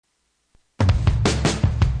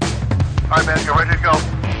All right, man, you're ready to go.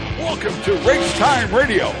 Welcome to Race Time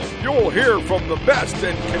Radio. You'll hear from the best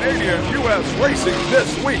in Canadian U.S. racing this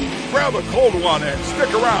week. Grab a cold one and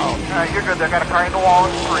stick around. You're good. They got a car in the wall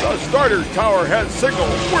and free. The starter tower has signaled.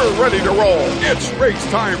 We're ready to roll. It's Race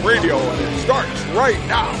Time Radio, and it starts right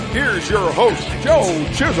now. Here's your host, Joe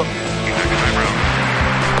Chisholm. All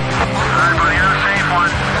right, buddy, have a safe one.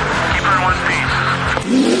 Keep her in one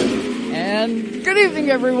piece. And good evening,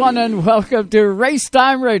 everyone, and welcome to Race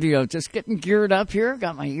Time Radio. Just getting geared up here.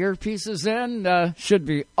 Got my earpieces in. Should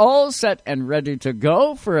be all set and ready to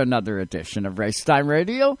go for another edition of Race Time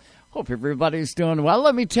Radio. Hope everybody's doing well.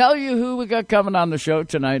 Let me tell you who we got coming on the show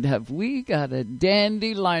tonight. Have we got a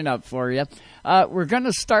dandy lineup for you? We're going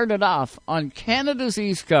to start it off on Canada's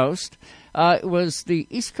East Coast. It was the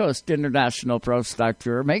East Coast International Pro Stock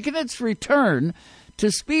Tour making its return to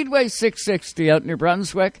Speedway 660 out in New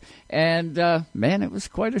Brunswick, and man, it was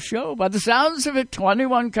quite a show. By the sounds of it,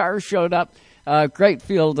 21 cars showed up, great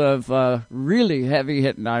field of really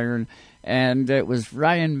heavy-hitting iron, and it was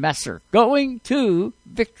RyanMesser going to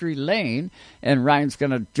Victory Lane, and Ryan's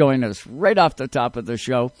going to join us right off the top of the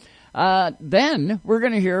show. Then we're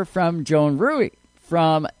going to hear from JoanRoue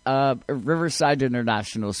from Riverside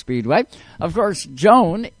International Speedway. Of course,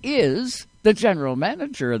 Joan is the general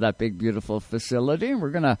manager of that big, beautiful facility. And we're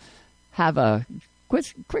going to have a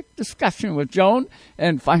quick discussion with Joan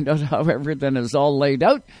and find out how everything is all laid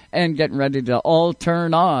out and getting ready to all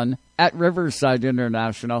turn on at Riverside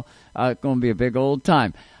International. It's going to be a big old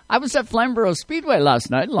time. I was at Flamborough Speedway last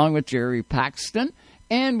night along with Jerry Paxton,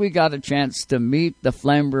 and we got a chance to meet the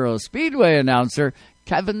Flamborough Speedway announcer,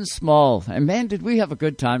 Kevin Small. And man, did we have a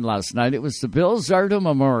good time last night. It was the Bill Zardo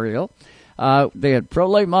Memorial. They had Pro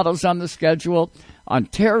Late models on the schedule,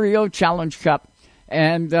 Ontario Challenge Cup,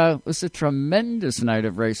 and it was a tremendous night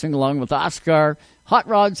of racing, along with Oscar, hot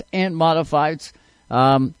rods, and modifieds.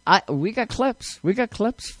 We got clips. We got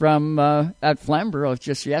clips from at Flamborough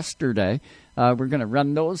just yesterday. We're going to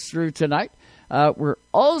run those through tonight. We're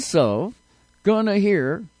also going to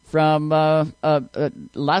hear from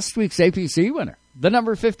last week's APC winner, the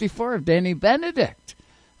number 54 of DannyBenedict.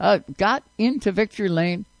 Got into Victory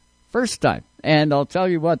Lane first time. And I'll tell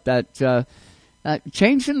you what, that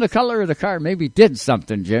changing the color of the car maybe did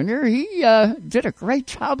something, Junior. He did a great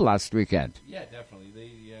job last weekend. Yeah, definitely.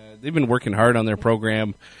 They've been working hard on their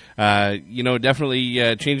program.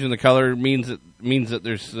 Definitely changing the color means that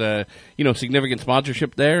there's significant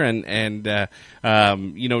sponsorship there, and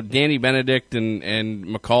DannyBenedict and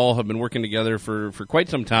McCall have been working together for quite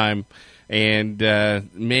some time. And,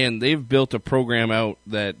 man, they've built a program out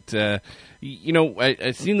that,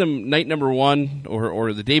 I seen them night number one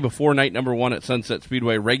or the day before night number one at Sunset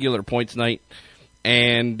Speedway, regular points night.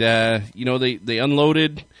 And, they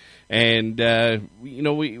unloaded and,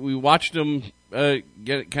 we watched them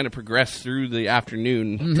kind of progress through the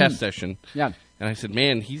afternoon test session. Yeah. And I said,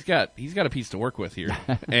 man, he's got a piece to work with here.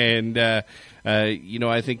 And,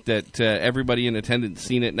 I think that everybody in attendance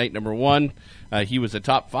seen it night number one. He was a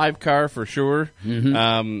top 5 car for sure.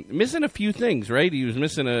 Missing a few things, right? He was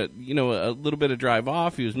missing a little bit of drive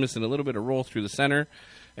off. He was missing a little bit of roll through the center.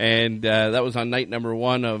 And that was on night number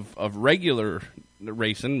one of regular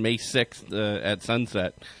racing, May 6th at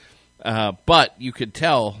Sunset. But you could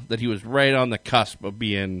tell that he was right on the cusp of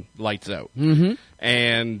being lights out.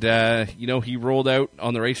 And, he rolled out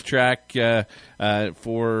on the racetrack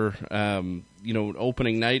for,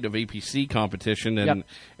 opening night of APC competition.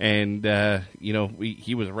 And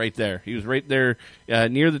he was right there. He was right there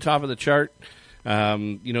near the top of the chart.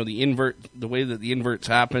 The way that the inverts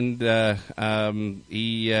happened,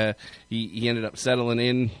 he ended up settling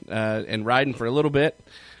in and riding for a little bit.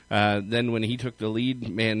 Then when he took the lead,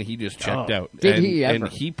 man, he just checked out. Did he ever? And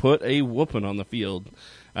he put a whooping on the field.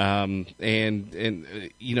 Couldn't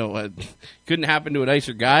happen to a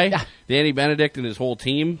nicer guy. Yeah. DannyBenedict and his whole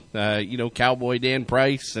team, Cowboy Dan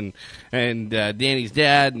Price and Danny's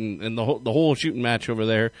dad and the whole shooting match over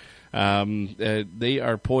there. They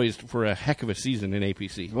are poised for a heck of a season in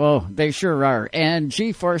APC. Well, they sure are. And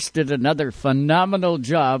G-Force did another phenomenal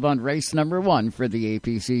job on race number 1 for the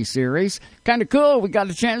APC series. Kind of cool. We got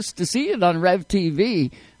a chance to see it on Rev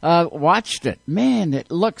TV. Watched it. Man, it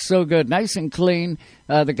looks so good. Nice and clean.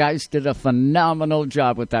 The guys did a phenomenal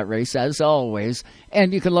job with that race, as always.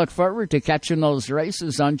 And you can look forward to catching those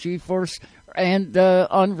races on G-Force and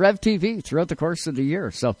on Rev TV throughout the course of the year.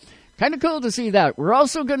 So kind of cool to see that. We're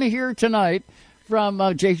also going to hear tonight from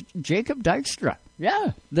JacobDykstra.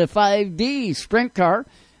 Yeah, the 5D sprint car.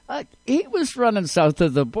 He was running south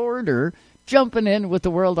of the border, jumping in with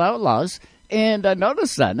the World Outlaws, and I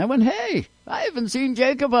noticed that. And I went, hey, I haven't seen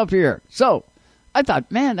Jacob up here. So I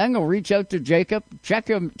thought, man, I'm going to reach out to Jacob, check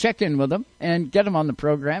in with him, and get him on the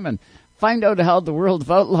program and find out how the World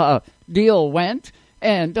of Outlaw deal went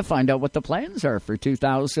and to find out what the plans are for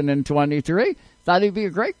 2023. Thought he'd be a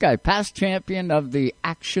great guy, past champion of the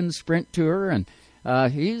Action Sprint Tour, and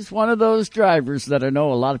he's one of those drivers that I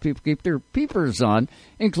know a lot of people keep their peepers on,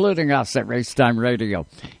 including us at Racetime Radio.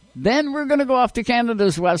 Then we're going to go off to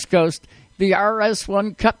Canada's West Coast. The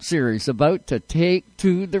RS1 Cup Series about to take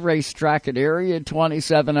to the racetrack at Area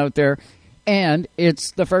 27 out there, and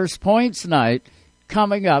it's the first points night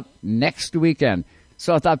coming up next weekend.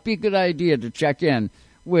 So I thought it'd be a good idea to check in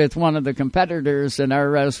with one of the competitors in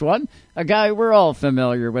RS1, a guy we're all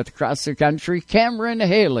familiar with across the country, Cameron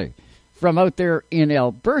Haley from out there in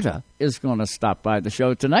Alberta is going to stop by the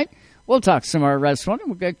show tonight. We'll talk some RS1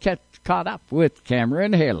 and we'll get caught up with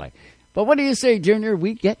Cameron Haley. But what do you say, Junior?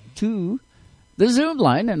 We get to the Zoom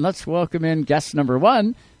line, and let's welcome in guest number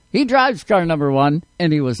one. He drives car number one,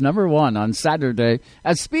 and he was number one on Saturday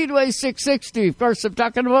at Speedway 660. Of course, I'm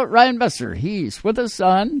talking about RyanMesser. He's with us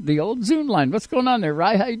on the old Zoom line. What's going on there,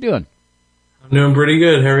 Ryan? How you doing? I'm doing pretty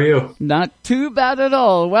good. How are you? Not too bad at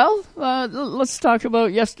all. Well, let's talk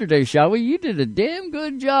about yesterday, shall we? You did a damn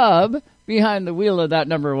good job behind the wheel of that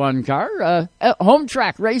number one car. A home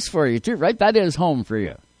track race for you, too, right? That is home for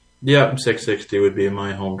you. Yeah, 660 would be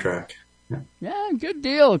my home track. Yeah, good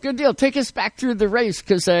deal, good deal. Take us back through the race,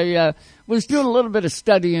 because I was doing a little bit of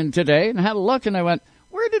studying today and had a look, and I went,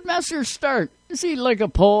 where did Messer start? Is he like a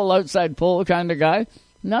outside pole kind of guy?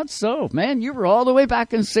 Not so. Man, you were all the way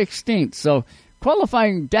back in 16th, so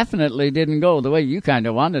qualifying definitely didn't go the way you kind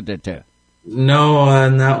of wanted it to. No,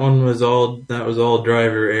 and that was all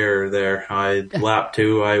driver error there. Lap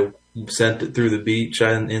 2, I sent it through the beach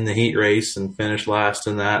in the heat race and finished last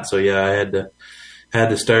in that, so yeah, I had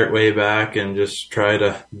to start way back and just try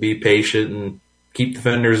to be patient and keep the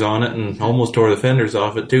fenders on it, and almost tore the fenders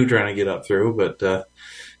off it too, trying to get up through, but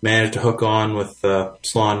managed to hook on with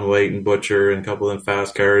Sloan White and Butcher and a couple of them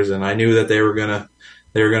fast cars, and I knew that they were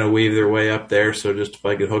gonna weave their way up there, so just if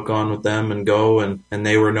I could hook on with them and go, and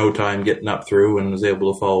they were no time getting up through, and was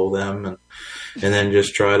able to follow them and then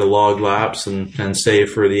just try to log laps and save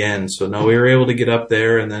for the end. So no, we were able to get up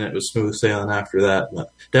there, and then it was smooth sailing after that, but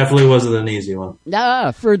definitely wasn't an easy one.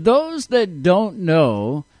 For those that don't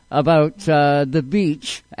know about the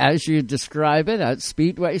beach, as you describe it at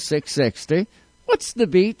Speedway 660, what's the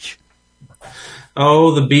beach?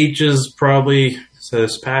 Oh, the beach is probably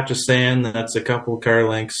this patch of sand that's a couple car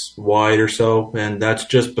lengths wide or so, and that's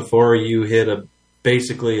just before you hit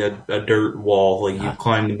basically a dirt wall. Like, you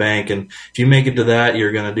climb the bank, and if you make it to that,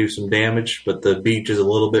 you're going to do some damage, but the beach is a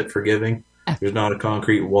little bit forgiving. There's not a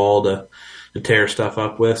concrete wall to tear stuff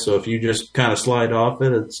up with, so if you just kind of slide off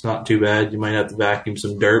it, it's not too bad. You might have to vacuum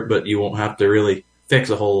some dirt, but you won't have to really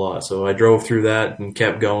fix a whole lot. So I drove through that and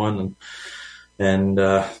kept going, and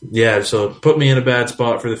so it put me in a bad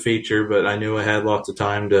spot for the feature, but I knew I had lots of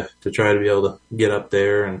time to try to be able to get up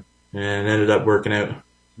there, and ended up working out.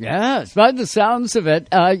 Yes, by the sounds of it,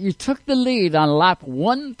 you took the lead on lap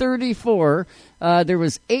 134. There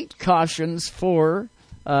was 8 cautions for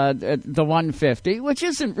the 150, which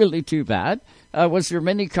isn't really too bad. Was there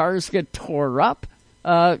many cars get tore up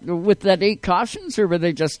with that 8 cautions, or were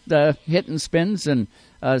they just hitting spins and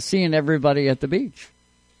seeing everybody at the beach?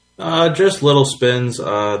 Just little spins.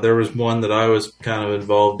 There was one that I was kind of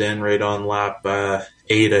involved in right on lap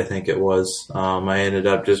 8, I think it was. I ended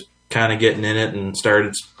up just kind of getting in it and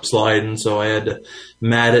started sliding, so I had to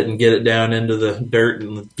mat it and get it down into the dirt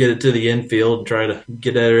and get it to the infield and try to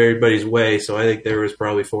get out of everybody's way. So I think there was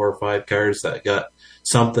probably 4 or 5 cars that got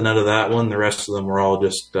something out of that one. The rest of them were all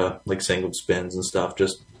just like single spins and stuff,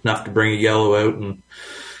 just enough to bring a yellow out and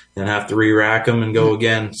have to re-rack them and go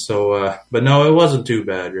again. So, but no, it wasn't too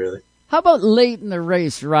bad, really. How about late in the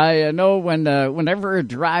race, Ryan? I know whenever a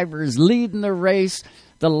driver is leading the race,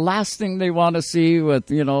 the last thing they want to see with,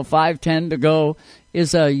 5:10 to go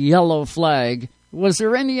is a yellow flag. Was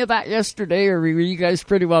there any of that yesterday, or were you guys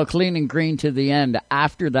pretty well clean and green to the end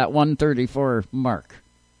after that 134 mark?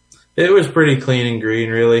 It was pretty clean and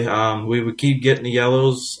green, really. We would keep getting the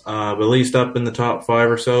yellows, but at least up in the top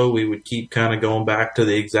 5 or so, we would keep kind of going back to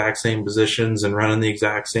the exact same positions and running the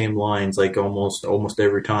exact same lines, like almost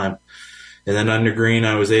every time. And then under green,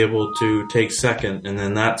 I was able to take second, and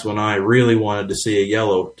then that's when I really wanted to see a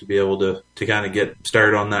yellow to be able to kind of get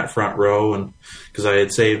started on that front row, and because I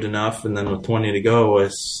had saved enough, and then with 20 to go, I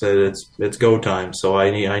said it's go time. So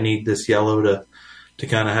I need this yellow to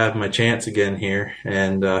kind of have my chance again here,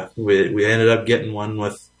 and we ended up getting one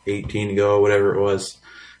with 18 to go, whatever it was,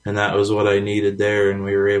 and that was what I needed there, and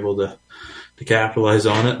we were able to capitalize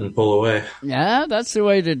on it and pull away. Yeah, that's the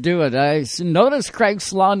way to do it. I noticed Craig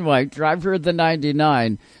Slonwhite, driver of the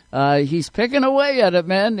 99. He's picking away at it,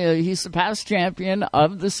 man. He's the past champion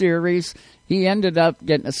of the series. He ended up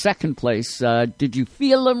getting a second place. Did you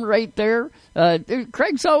feel him right there?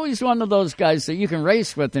 Craig's always one of those guys that you can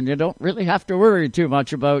race with, and you don't really have to worry too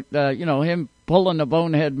much about him pulling a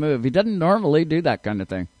bonehead move. He doesn't normally do that kind of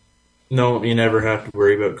thing. No, you never have to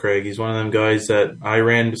worry about Craig. He's one of them guys that I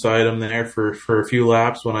ran beside him there for a few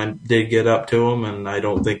laps when I did get up to him, and I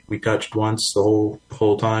don't think we touched once the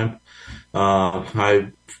whole time.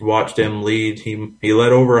 I watched him lead. He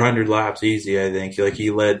led over 100 laps easy, I think.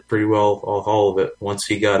 He led pretty well all of it once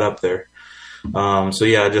he got up there. I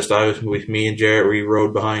was with me and Jarrett. We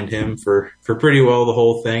rode behind him for pretty well the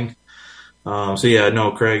whole thing.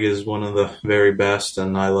 Craig is one of the very best,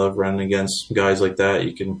 and I love running against guys like that.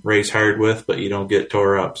 You can race hard with, but you don't get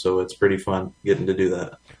tore up, so it's pretty fun getting to do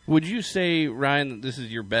that. Would you say, Ryan, that this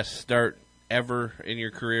is your best start ever in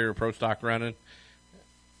your career of pro stock running?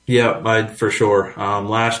 Yeah, for sure.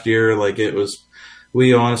 Last year,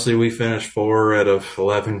 we finished 4 out of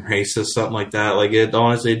 11 races, something like that. It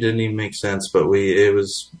honestly didn't even make sense, but it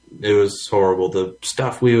was horrible. The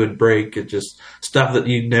stuff we would break, it just stuff that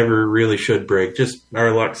you never really should break. Just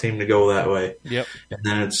our luck seemed to go that way. Yep. And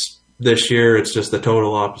then this year, it's just the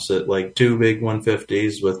total opposite. 2 big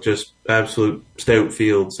 150s with just absolute stout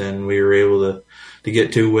fields, and we were able to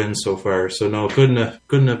get 2 wins so far. So no, couldn't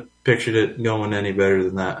have pictured it going any better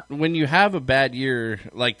than that. When you have a bad year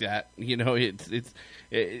like that, you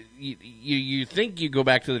think you go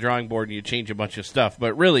back to the drawing board and you change a bunch of stuff,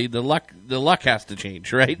 but really the luck has to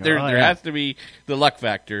change, right? There has to be the luck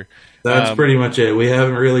factor. That's pretty much it. We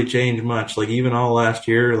haven't really changed much. Even all last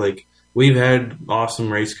year, we've had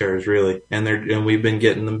awesome race cars, really, and we've been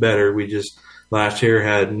getting them better. We just last year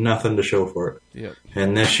had nothing to show for it. Yep.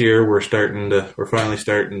 And this year we're finally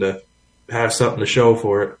starting to have something to show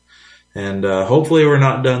for it. And hopefully we're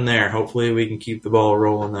not done there. Hopefully we can keep the ball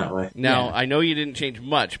rolling that way. Now, I know you didn't change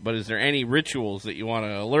much, but is there any rituals that you want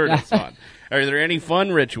to alert us on? Are there any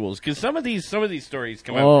fun rituals? Because some of these stories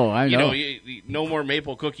come out. Oh, I know. No more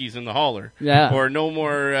maple cookies in the hauler. Yeah. Or no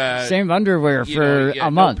more... same underwear for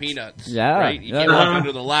a month. No peanuts. Yeah. Right? You can't walk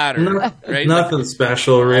under the ladder. Right? Nothing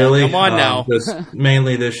special, really. Come on now. Just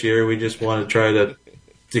mainly this year, we just want to try to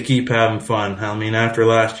keep having fun. I mean, after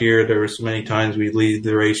last year, there were so many times we'd leave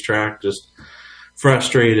the racetrack just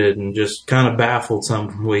frustrated and just kind of baffled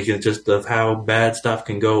some weekends just of how bad stuff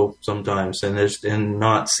can go sometimes and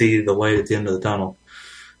not see the light at the end of the tunnel.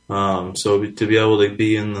 So to be able to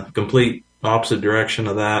be in the complete opposite direction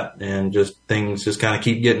of that and just things just kind of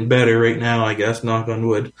keep getting better right now, I guess, knock on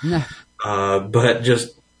wood. But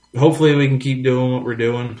just hopefully we can keep doing what we're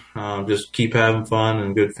doing. Just keep having fun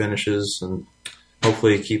and good finishes, and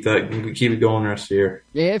hopefully keep it going the rest of the year.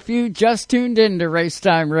 If you just tuned in to Race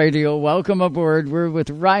Time Radio, welcome aboard. We're with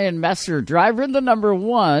RyanMesser, driver of the number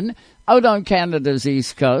 1 out on Canada's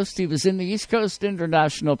East Coast. He was in the East Coast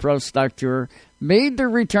International Pro Stock Tour, made the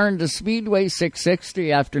return to Speedway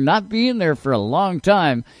 660 after not being there for a long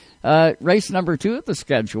time. Race number 2 of the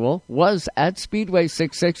schedule was at Speedway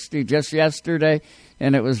 660 just yesterday,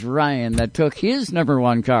 and it was Ryan that took his number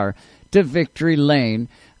 1 car to victory lane.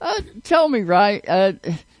 Tell me, Ryan,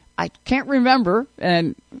 I can't remember,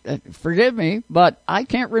 and forgive me, but I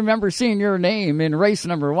can't remember seeing your name in race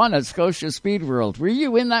number 1 at Scotia Speed World. Were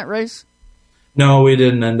you in that race? No, we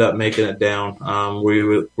didn't end up making it down.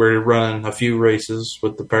 We're running a few races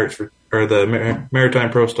with the the Maritime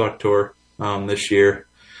Pro Stock Tour this year.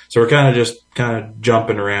 So we're kind of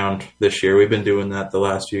jumping around this year. We've been doing that the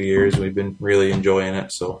last few years. We've been really enjoying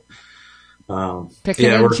it. So we're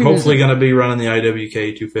hopefully going to be running the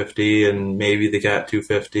IWK 250 and maybe the CAT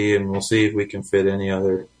 250, and we'll see if we can fit any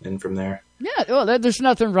other in from there. Yeah, well, there's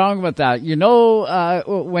nothing wrong with that.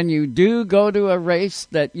 When you do go to a race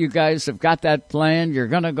that you guys have got that plan, you're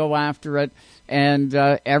going to go after it, and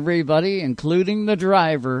everybody, including the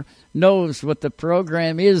driver, knows what the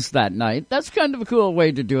program is that night. That's kind of a cool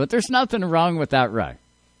way to do it. There's nothing wrong with that, right?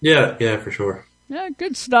 Yeah, for sure. Yeah,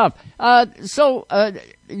 good stuff. So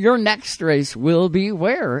your next race will be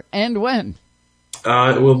where and when?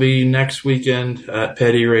 It will be next weekend at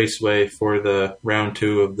Petty Raceway for the round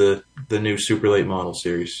 2 of the new Super Late Model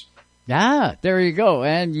Series. Yeah, there you go.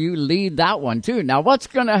 And you lead that one, too. Now, what's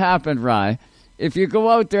going to happen, Rye, if you go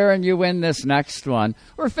out there and you win this next one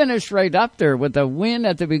or finish right up there with a win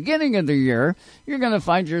at the beginning of the year? You're going to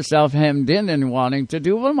find yourself hemmed in and wanting to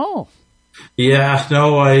do them all. Yeah,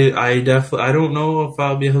 no, I definitely, I don't know if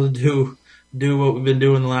I'll be able to do do what we've been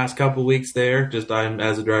doing the last couple of weeks there. Just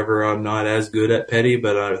as a driver, I'm not as good at petty,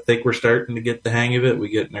 but I think we're starting to get the hang of it. We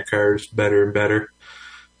get in our cars better and better.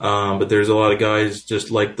 But there's a lot of guys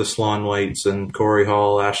just like the Sloan Whites and Corey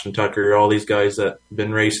Hall, Ashton Tucker, all these guys that have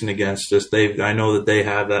been racing against us. I know that they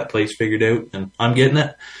have that place figured out, and I'm getting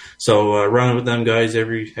it. So running with them guys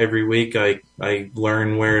every week, I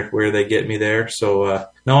learn where they get me there. So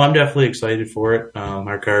no, I'm definitely excited for it.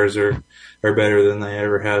 Our cars are better than they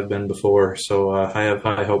ever have been before. So I have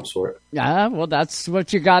high hopes for it. Yeah, well, that's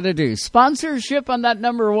what you got to do. Sponsorship on that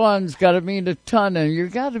number one's got to mean a ton, and you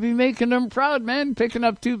got to be making them proud, man, picking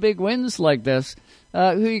up 2 big wins like this.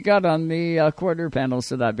 Who you got on the quarter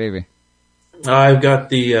panels of that baby? I've got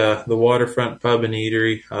the Waterfront Pub and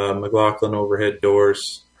Eatery, McLaughlin Overhead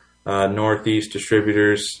Doors, Northeast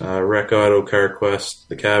Distributors, Rec Auto CarQuest,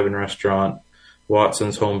 the Cabin Restaurant,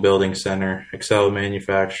 Watson's Home Building Center, Excel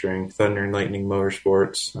Manufacturing, Thunder and Lightning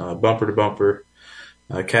Motorsports, Bumper to Bumper,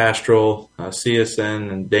 Castrol,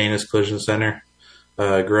 CSN and Dana's Collision Center,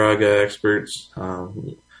 Garaga Experts,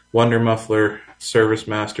 Wonder Muffler, Service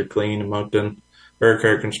Master Clean in Moncton,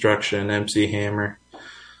 Urquhart Construction, MC Hammer.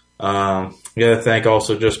 I gotta thank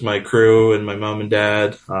also just my crew and my mom and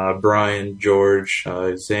dad, Brian, George,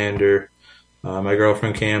 Xander, my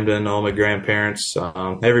girlfriend Camden, all my grandparents,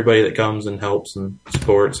 everybody that comes and helps and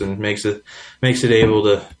supports and makes it able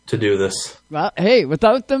to do this. Well, hey,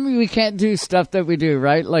 without them, we can't do stuff that we do,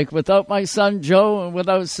 right? Like without my son Joe and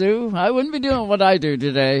without Sue, I wouldn't be doing what I do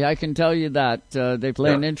today. I can tell you that. They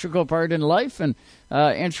play an integral part in life and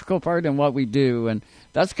integral part in what we do. And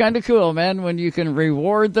that's kind of cool, man, when you can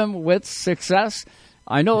reward them with success.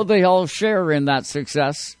 I know they all share in that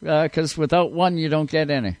success because without one, you don't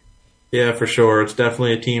get any. Yeah, for sure. It's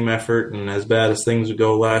definitely a team effort, and as bad as things would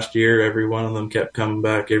go last year, every one of them kept coming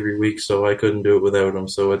back every week, so I couldn't do it without them.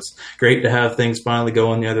 So it's great to have things finally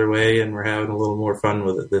going the other way, and we're having a little more fun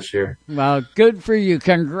with it this year. Well, good for you.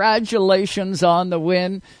 Congratulations on the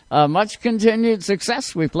win. Much continued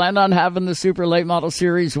success. We plan on having the Super Late Model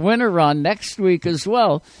Series winner on next week as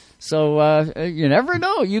well. So you never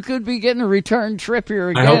know. You could be getting a return trip here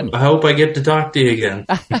again. I hope I get to talk to you again.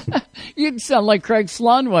 You'd sound like Craig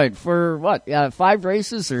Sloanwhite for, 5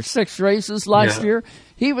 races or 6 races last year?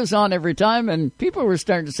 He was on every time, and people were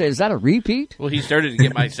starting to say, is that a repeat? Well, he started to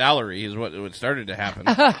get my salary is what started to happen.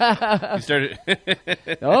 He started.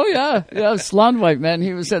 Oh, yeah. Sloanwhite, man.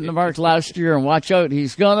 He was hitting the mark last year, and watch out.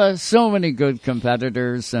 He's gonna so many good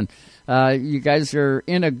competitors, and you guys are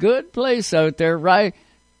in a good place out there, right?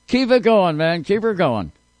 Keep it going, man. Keep her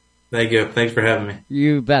going. Thank you. Thanks for having me.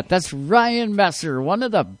 You bet. That's RyanMesser, one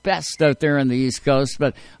of the best out there on the East Coast.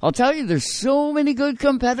 But I'll tell you, there's so many good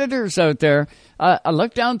competitors out there. I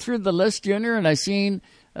looked down through the list, Junior, and I seen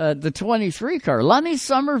the 23 car. Lonnie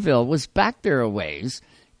Somerville was back there a ways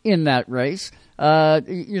in that race. Butcher,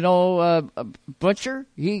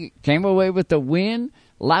 he came away with the win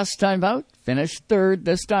last time out, finished 3rd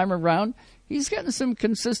this time around. He's getting some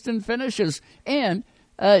consistent finishes, and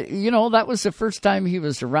that was the first time he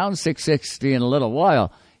was around 660 in a little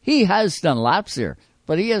while. He has done laps here,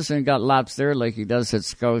 but he hasn't got laps there like he does at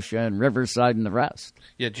Scotia and Riverside and the rest.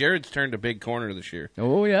 Yeah, Jared's turned a big corner this year.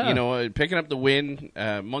 Oh, yeah. Picking up the win,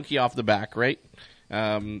 monkey off the back, right?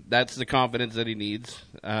 That's the confidence that he needs.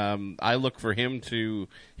 I look for him to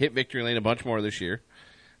hit victory lane a bunch more this year.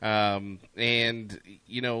 When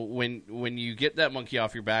you get that monkey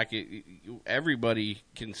off your back, everybody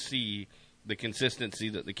can see the consistency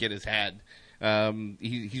that the kid has had.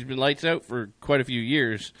 He's been lights out for quite a fefew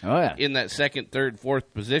years. Oh, yeah. In that 2nd, 3rd, 4th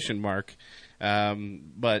position mark.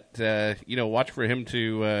 Watch for him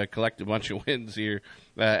to collect a bunch of wins here.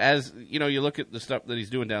 As you look at the stuff that he's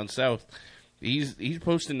doing down south, he's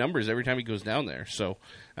posting numbers every time he goes down there. So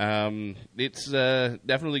it's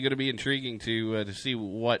definitely going to be intriguing to see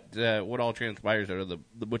what all transpires out of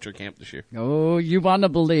the Butcher camp this year. Oh, you want to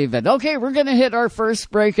believe it. Okay, we're going to hit our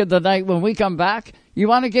first break of the night. When we come back, you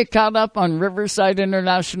want to get caught up on Riverside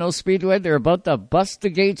International Speedway. They're about to bust the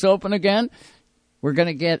gates open again. We're going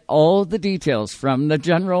to get all the details from the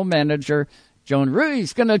general manager. JoanRoue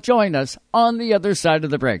is going to join us on the other side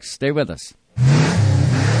of the break. Stay with us.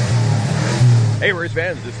 Hey, race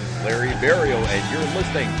fans, this is Larry Barrio, and you're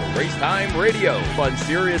listening to Race Time Radio on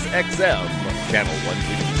Sirius XM, Channel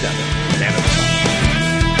 167, Santa Fe.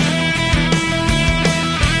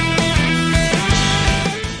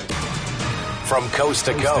 From coast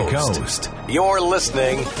to coast, you're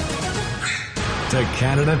listening to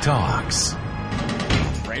Canada Talks.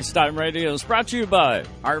 Race Time Radio is brought to you by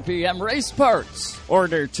RPM Race Parts,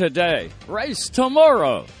 Order today. Race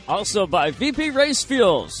tomorrow. Also by VP Race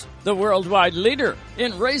Fuels, the worldwide leader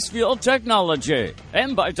in race fuel technology.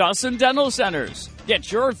 And by Dawson Dental Centers. Get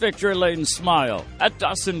your victory lane smile at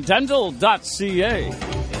dawsondental.ca.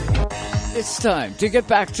 It's time to get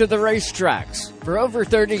back to the racetracks. For over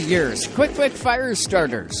 30 years, Quick Fire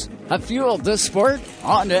Starters have fueled the sport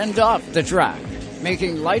on and off the track,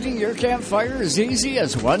 making lighting your campfire as easy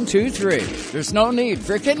as 1, 2, 3. There's no need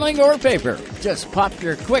for kindling or paper. Just pop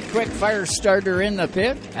your Quick Fire Starter in the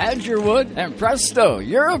pit, add your wood, and presto,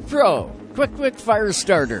 you're a pro. Quick Fire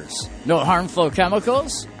Starters. No harmful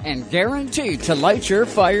chemicals, and guaranteed to light your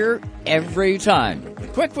fire every time.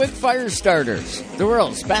 Quick Fire Starters, the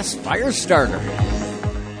world's best fire starter.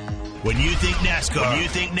 When you think NASCAR,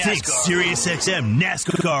 think SiriusXM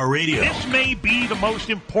NASCAR Radio. This may be the most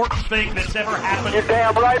important thing that's ever happened. You're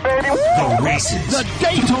damn right, baby. The races. The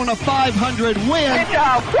Daytona 500 win.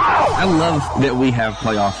 I love that we have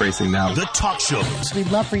playoff racing now. The talk shows. We'd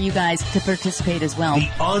love for you guys to participate as well. The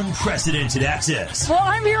unprecedented access. Well,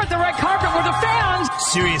 I'm here at the red carpet with the fans.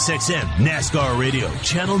 SiriusXM NASCAR Radio,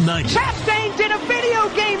 Channel 90. Chastain did a video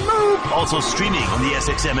game move. Also streaming on the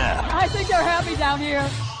SXM app. I think they're happy down here.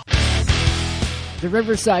 The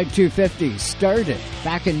Riverside 250 started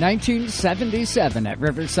back in 1977 at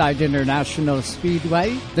Riverside International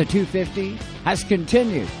Speedway. The 250 has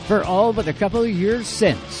continued for all but a couple of years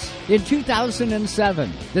since. In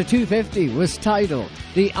 2007, the 250 was titled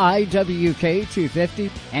the IWK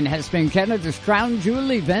 250 and has been Canada's crown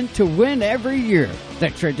jewel event to win every year.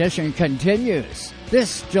 The tradition continues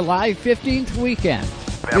this July 15th weekend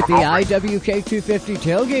with the IWK 250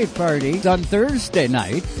 tailgate party on Thursday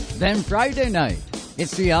night, then Friday night.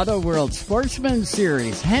 It's the Auto World Sportsman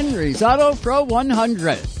Series, Henry's Auto Pro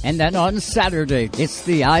 100. And then on Saturday, it's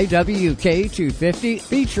the IWK 250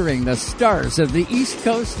 featuring the stars of the East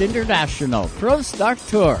Coast International Pro Stock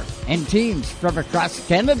Tour and teams from across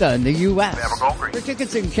Canada and the U.S. For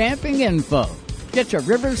tickets and camping info, get to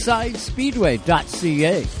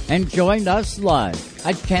riversidespeedway.ca and join us live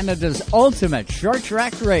at Canada's ultimate short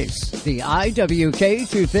track race, the IWK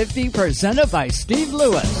 250 presented by Steve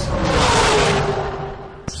Lewis.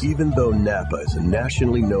 Even though Napa is a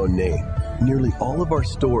nationally known name, nearly all of our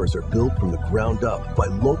stores are built from the ground up by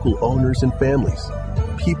local owners and families.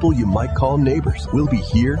 People you might call neighbors will be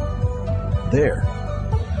here, there,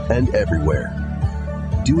 and everywhere,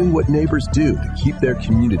 doing what neighbors do to keep their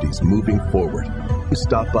communities moving forward. You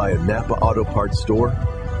stop by a Napa Auto Parts store,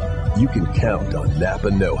 you can count on Napa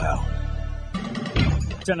know-how.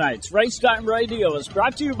 Tonight's Racetime Radio is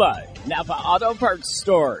brought to you by Napa Auto Parts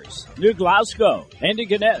Stores, New Glasgow,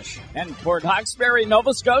 Antigonish, and Port Hawkesbury,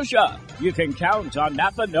 Nova Scotia. You can count on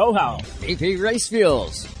Napa know-how. VP Race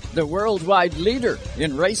Fuels, the worldwide leader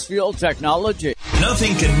in race fuel technology.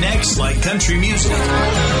 Nothing connects like country music.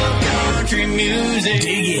 Country music.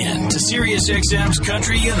 Dig in to SiriusXM's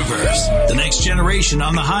Country Universe. The next generation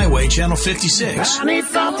on the highway, Channel 56. I need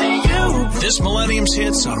something you. This millennium's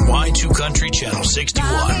hits on Y2 Country, Channel 61.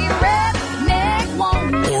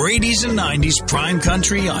 Or 80s and 90s Prime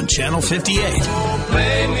Country on Channel 58.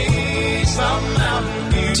 Play me some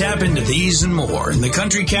mountain dew. Tap into these and more in the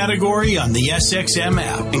country category on the SXM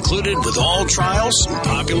app, included with all trials and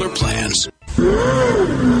popular plans.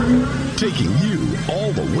 Taking you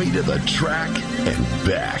all the way to the track and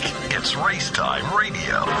back. It's Racetime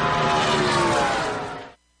Radio.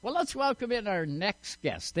 Well, let's welcome in our next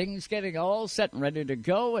guest. Things getting all set and ready to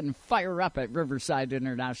go and fire up at Riverside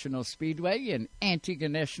International Speedway in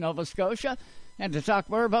Antigonish, Nova Scotia. And to talk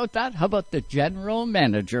more about that, how about the general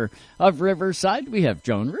manager of Riverside? We have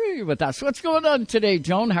JoanRoue with us. What's going on today,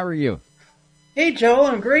 Joan? How are you? Hey, Joel,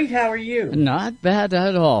 I'm great. How are you? Not bad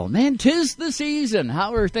at all. Man, 'tis the season.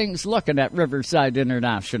 How are things looking at Riverside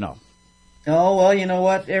International? Oh, well, you know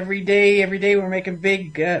what? Every day we're making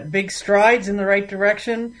big strides in the right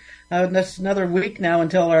direction. That's another week now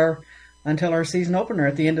until our season opener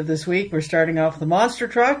at the end of this week. We're starting off with the monster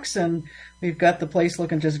trucks, and we've got the place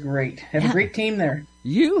looking just great. Have a great team there.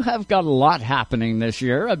 You have got a lot happening this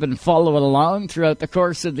year. I've been following along throughout the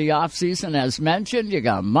course of the off-season. As mentioned, you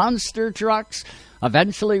got monster trucks.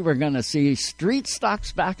 Eventually, we're going to see street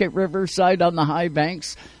stocks back at Riverside on the high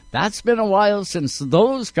banks. That's been a while since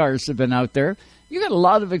those cars have been out there. You got a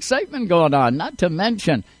lot of excitement going on, not to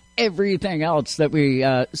mention everything else that we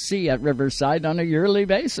see at Riverside on a yearly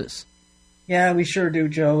basis. Yeah, we sure do,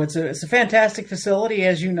 Joe. It's a fantastic facility,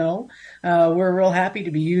 as you know. We're real happy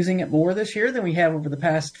to be using it more this year than we have over the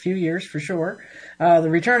past few years, for sure. The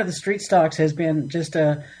return of the street stocks has been just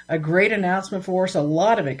a great announcement for us. A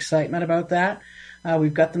lot of excitement about that.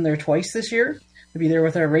 We've got them there twice this year. be there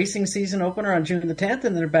with our racing season opener on June the 10th, and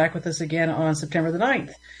then they're back with us again on September the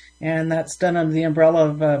 9th. And that's done under the umbrella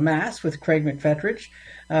of Mass with Craig McFetridge.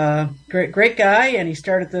 Great guy, and he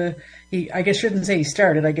started I guess shouldn't say he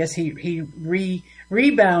started, I guess he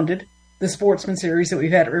rebounded the Sportsman Series that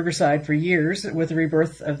we've had at Riverside for years, with the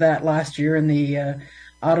rebirth of that last year in the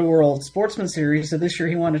Auto World Sportsman Series. So this year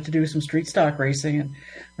he wanted to do some street stock racing, and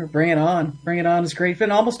we're bring it on. Bring it on is great. It's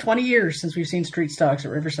been almost 20 years since we've seen street stocks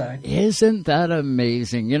at Riverside. Isn't that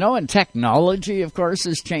amazing? You know, and technology, of course,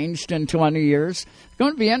 has changed in 20 years. It's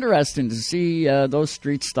going to be interesting to see those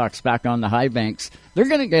street stocks back on the high banks. They're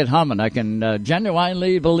going to get humming. I can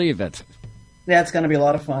genuinely believe it. That's going to be a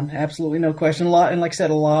lot of fun. Absolutely, no question. And like I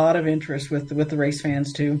said, a lot of interest with the race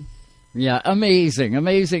fans too. Yeah,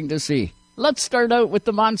 amazing to see. Let's start out with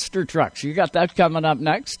the monster trucks. You got that coming up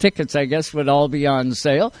next. Tickets, I guess, would all be on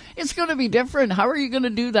sale. It's going to be different. How are you going to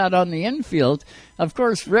do that on the infield? Of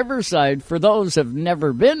course, Riverside, for those who have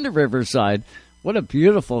never been to Riverside, what a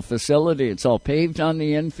beautiful facility. It's all paved on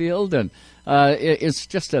the infield, and it's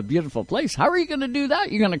just a beautiful place. How are you going to do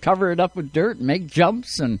that? You're going to cover it up with dirt and make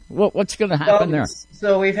jumps, and what's going to happen there?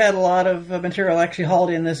 So we've had a lot of material actually hauled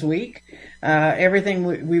in this week.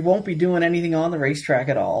 Everything, we won't be doing anything on the racetrack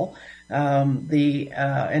at all. The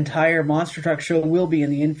entire monster truck show will be in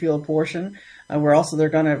the infield portion. We're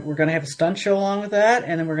gonna have a stunt show along with that,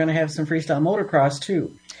 and then we're gonna have some freestyle motocross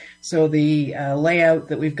too. So the layout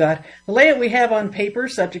that we've got, the layout we have on paper,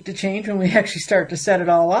 subject to change when we actually start to set it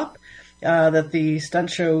all up. That the stunt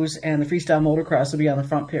shows and the freestyle motocross will be on the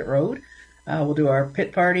front pit road. We'll do our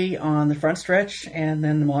pit party on the front stretch, and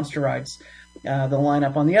then the monster rides. They'll line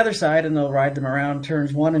up on the other side, and they'll ride them around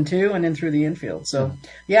turns 1 and 2, and in through the infield. So,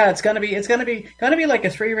 yeah, it's gonna be like a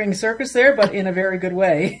 3-ring circus there, but in a very good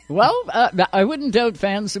way. Well, I wouldn't doubt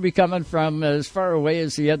fans will be coming from as far away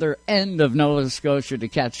as the other end of Nova Scotia to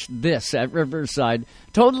catch this at Riverside.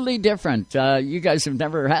 Totally different. You guys have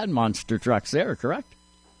never had monster trucks there, correct?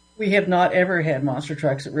 We have not ever had monster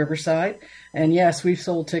trucks at Riverside, and yes, we've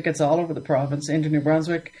sold tickets all over the province into New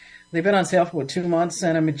Brunswick. They've been on sale for 2 months,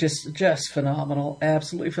 and I mean, just phenomenal,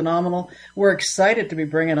 absolutely phenomenal. We're excited to be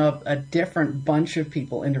bringing up a different bunch of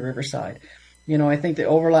people into Riverside. You know, I think the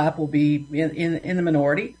overlap will be in the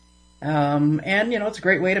minority, and you know, it's a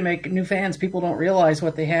great way to make new fans. People don't realize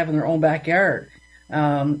what they have in their own backyard.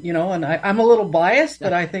 You know, and I'm a little biased,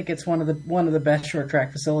 but I think it's one of the best short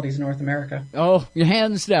track facilities in North America. Oh,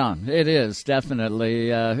 hands down, it is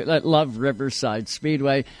definitely. I love Riverside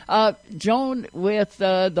Speedway. Joan, with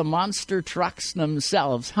the monster trucks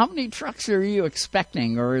themselves, how many trucks are you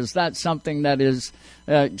expecting, or is that something that is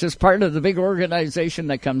just part of the big organization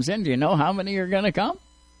that comes in? Do you know how many are going to come?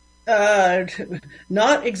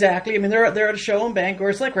 Not exactly. I mean, they're at a show in Bangor.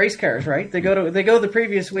 It's like race cars, right? They go the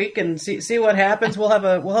previous week and see what happens. We'll have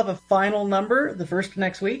a final number the first of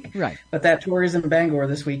next week, right? But that tour is in Bangor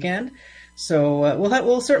this weekend, so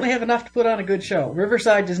we'll certainly have enough to put on a good show.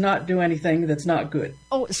 Riverside does not do anything that's not good.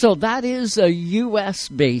 Oh, so that is a U.S.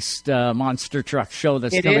 based monster truck show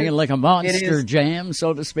that's coming in like a monster jam,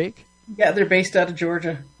 so to speak. Yeah, they're based out of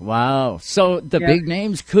Georgia. Wow. So the big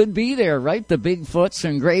names could be there, right? The Bigfoots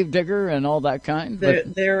and Gravedigger and all that kind.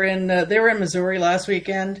 They're in Missouri last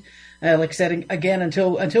weekend. Like I said, again,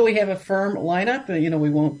 until we have a firm lineup, you know, we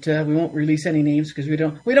won't release any names because we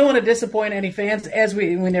don't want to disappoint any fans, as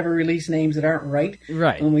we never release names that aren't right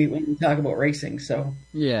when we talk about racing. So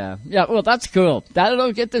yeah. Well, that's cool.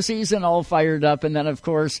 That'll get the season all fired up, and then of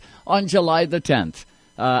course on July the 10th.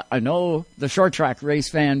 I know the short track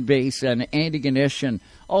race fan base and Andy Ganesh and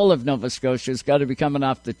all of Nova Scotia's got to be coming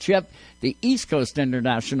off the chip. The East Coast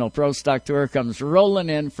International Pro Stock Tour comes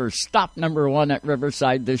rolling in for stop number 1 at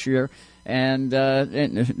Riverside this year. And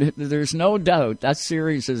there's no doubt that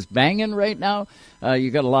series is banging right now.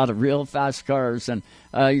 You got a lot of real fast cars, and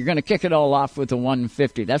you're going to kick it all off with the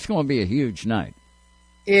 150. That's going to be a huge night.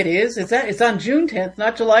 It is. It's on June 10th,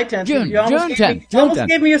 not July 10th. You almost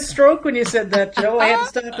gave me a stroke when you said that, Joe. I had to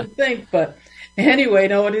stop and think. But anyway,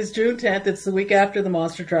 no, it is June 10th. It's the week after the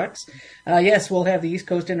monster trucks. Yes, we'll have the East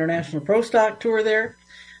Coast International Pro Stock Tour there.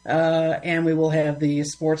 And we will have the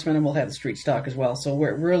Sportsman, and we'll have the Street Stock as well. So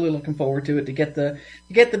we're really looking forward to it, to get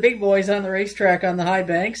the big boys on the racetrack on the high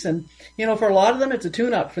banks. And, you know, for a lot of them, it's a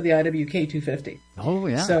tune-up for the IWK 250. Oh,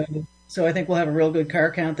 yeah. So I think we'll have a real good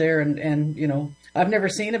car count there. And you know, I've never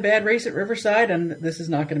seen a bad race at Riverside, and this is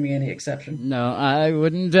not going to be any exception. No, I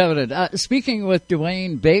wouldn't doubt it. Speaking with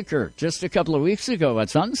Dwayne Baker just a couple of weeks ago at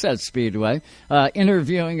Sunset Speedway,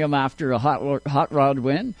 interviewing him after a hot rod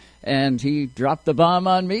win, and he dropped the bomb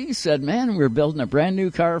on me. He said, man, we're building a brand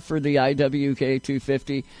new car for the IWK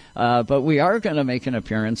 250, but we are going to make an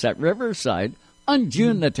appearance at Riverside on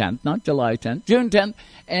June the 10th, not July 10th, June 10th,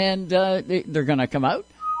 and they're going to come out,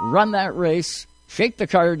 run that race, shake the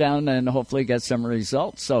car down, and hopefully get some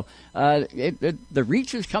results. So the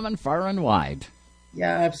reach is coming far and wide.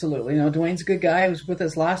 Yeah, absolutely. Dwayne's a good guy. He was with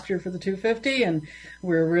us last year for the 250, and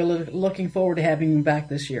we're really looking forward to having him back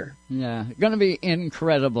this year. Yeah, going to be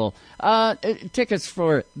incredible. Tickets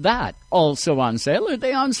for that also on sale. Are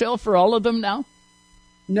they on sale for all of them now?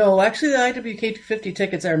 No, actually, the IWK 250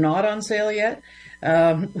 tickets are not on sale yet.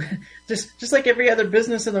 Just like every other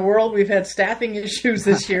business in the world, we've had staffing issues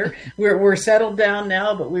this year. We're settled down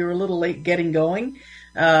now, but we were a little late getting going.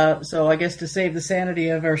 So I guess to save the sanity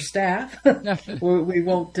of our staff, we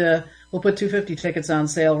won't. We'll put 250 tickets on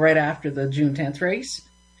sale right after the June 10th race,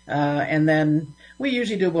 and then we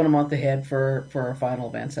usually do about a month ahead for our final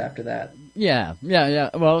events after that. Yeah.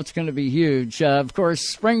 Well, it's going to be huge. Of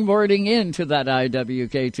course, springboarding into that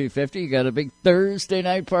IWK 250, you got a big Thursday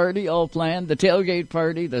night party all planned, the tailgate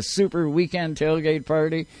party, the super weekend tailgate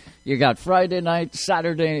party. You got Friday night,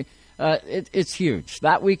 Saturday. It's huge.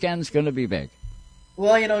 That weekend's going to be big.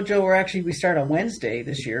 Well, Joe, we start on Wednesday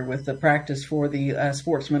this year with the practice for the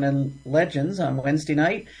Sportsmen and Legends on Wednesday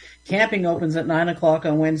night. Camping opens at 9 o'clock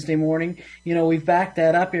on Wednesday morning. We've backed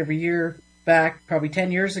that up every year back probably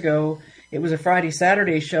 10 years ago. It was a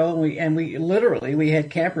Friday-Saturday show, and we had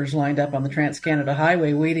campers lined up on the Trans-Canada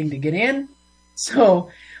Highway waiting to get in. So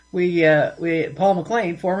Paul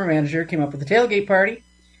McLean, former manager, came up with a tailgate party.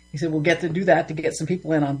 He said, we'll get to do that to get some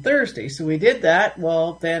people in on Thursday. So we did that.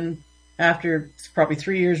 Well, then after probably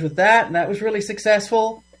 3 years with that, and that was really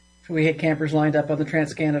successful, we had campers lined up on the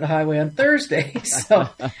Trans-Canada Highway on Thursday. So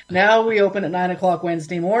now we open at 9 o'clock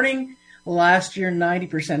Wednesday morning. Last year,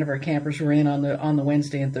 90% of our campers were in on the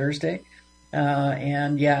Wednesday and Thursday.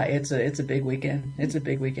 And yeah, it's a big weekend. It's a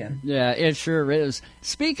big weekend. Yeah, it sure is.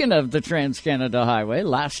 Speaking of the Trans-Canada Highway,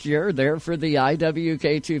 last year there for the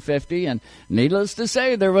IWK 250, and needless to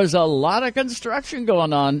say, there was a lot of construction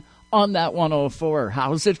going on that 104.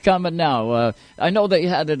 How's it coming now? I know they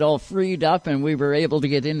had it all freed up, and we were able to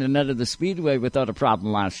get in and out of the speedway without a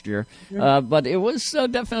problem last year. But it was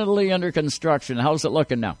definitely under construction. How's it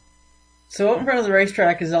looking now? So out in front of the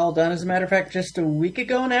racetrack is all done. As a matter of fact, just a week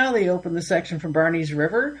ago now, they opened the section from Barney's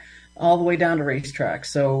River all the way down to racetrack.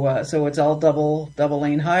 So it's all double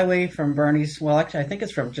lane highway from Barney's. Well, actually, I think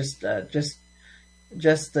it's from just the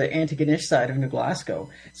Antigonish side of New Glasgow.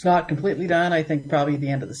 It's not completely done. I think probably the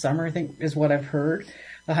end of the summer, I think, is what I've heard,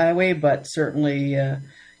 the highway. But certainly,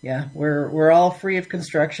 we're all free of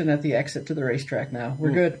construction at the exit to the racetrack now.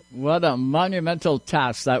 We're good. What a monumental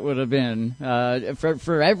task that would have been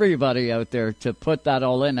for everybody out there to put that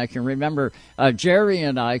all in. I can remember Jerry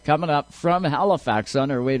and I coming up from Halifax on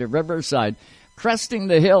our way to Riverside, cresting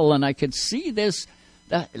the hill, and I could see this.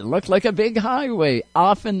 It looked like a big highway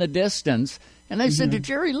off in the distance. And I said to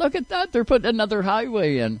Jerry, look at that. They're putting another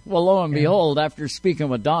highway in. Well, lo and behold, after speaking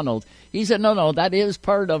with Donald, he said, no, that is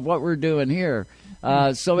part of what we're doing here.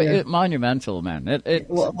 It's monumental, man. It's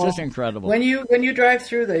just incredible. When you drive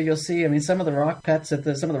through there, you'll see. I mean, some of the rock cuts some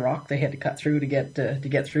of the rock they had to cut through to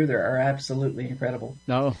get through there are absolutely incredible.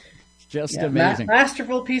 No, just amazing.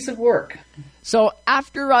 Masterful piece of work. So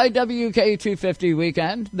after IWK 250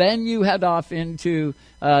 weekend, then you head off into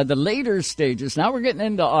the later stages. Now we're getting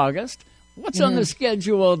into August. What's on the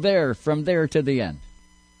schedule there from there to the end?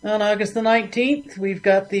 On August the 19th, we've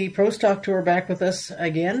got the Pro Stock Tour back with us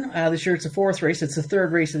again. This year it's the fourth race. It's the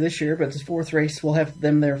third race of this year, but it's the fourth race. We'll have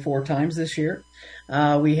them there 4 times this year.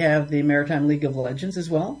 We have the Maritime League of Legends as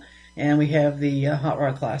well, and we have the Hot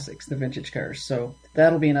Rod Classics, the vintage cars. So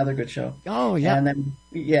that'll be another good show. Oh, yeah. And then,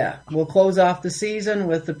 we'll close off the season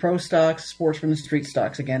with the Pro Stocks, Sportsman and Street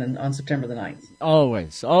Stocks again on September the 9th.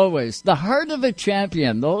 Always. The heart of a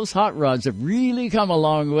champion. Those hot rods have really come a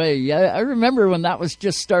long way. Yeah, I remember when that was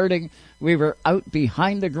just starting, we were out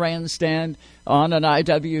behind the grandstand on an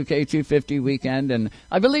IWK 250 weekend, and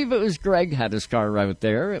I believe it was Greg had his car out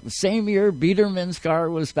there. It was same year, Biederman's car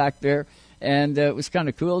was back there. And it was kind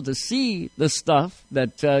of cool to see the stuff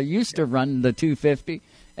that used to run the 250.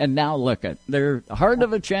 And now look at they're heart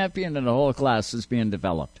of a champion, and a whole class is being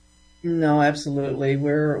developed. No, absolutely.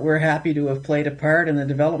 We're happy to have played a part in the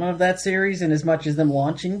development of that series, and as much as them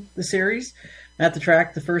launching the series at the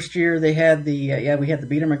track. The first year they had we had the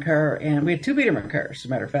Biederman car, and we had 2 Biederman cars. As a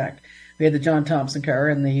matter of fact, we had the John Thompson car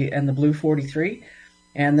and the Blue 43,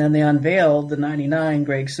 and then they unveiled the '99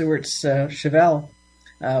 Greg Stewart's Chevelle.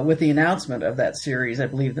 With the announcement of that series, I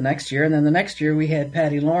believe, the next year. And then the next year we had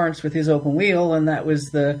Paddy Lawrence with his open wheel, and that would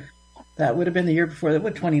have been the year before that,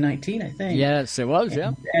 2019, I think. Yes, it was,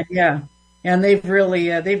 yeah. And they've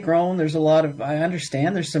really, they've grown. There's a lot of, I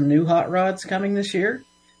understand there's some new hot rods coming this year.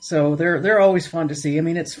 So they're always fun to see. I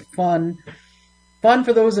mean, it's fun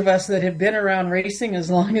for those of us that have been around racing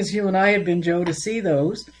as long as you and I have been, Joe, to see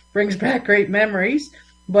those. Brings back great memories,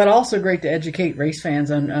 but also great to educate race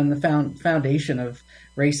fans on the foundation of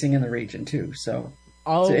racing in the region too. So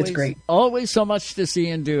it's great. Always so much to see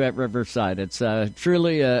and do at Riverside. It's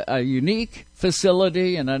truly a unique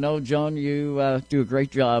facility, and I know, Joan, you do a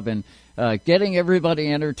great job in getting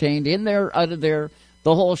everybody entertained in there, out of there.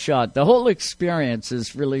 The whole shot, the whole experience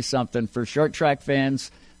is really something for short track fans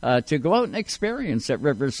to go out and experience at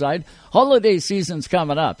Riverside. Holiday season's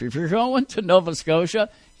coming up. If you're going to Nova Scotia,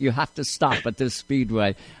 you have to stop at this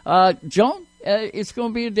speedway. Joan, it's going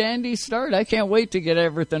to be a dandy start. I can't wait to get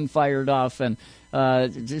everything fired off, and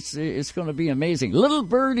it's going to be amazing. Little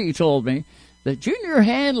Birdie told me that Junior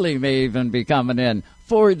Handley may even be coming in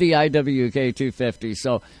for the IWK 250.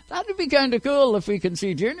 So that would be kind of cool if we can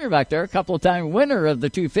see Junior back there, a couple-time winner of the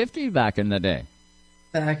 250 back in the day.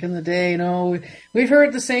 Back in the day, we've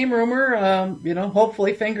heard the same rumor.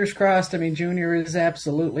 Hopefully, fingers crossed. I mean, Junior is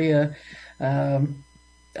absolutely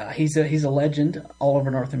he's a legend all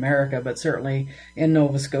over North America, but certainly in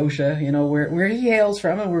Nova Scotia, where he hails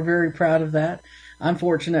from, and we're very proud of that. I'm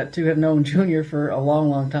fortunate to have known Junior for a long,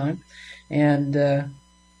 long time, and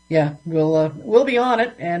we'll be on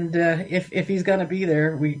it. And if he's going to be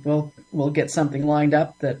there, we'll get something lined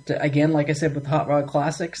up that, again, like I said, with Hot Rod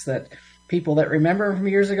Classics, that people that remember him from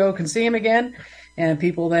years ago can see him again, and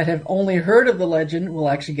people that have only heard of the legend will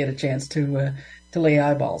actually get a chance to lay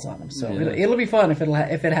eyeballs on him. So it'll be fun if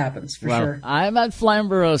it happens, for sure. I'm at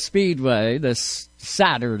Flamborough Speedway this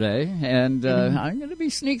Saturday, and I'm going to be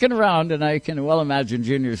sneaking around, and I can well imagine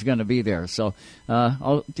Junior's going to be there. So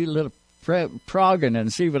I'll do a little progging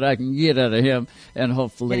and see what I can get out of him, and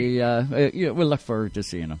hopefully we'll look forward to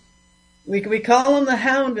seeing him. We call him the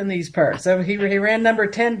Hound in these parts. So he ran number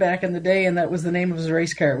 10 back in the day, and that was the name of his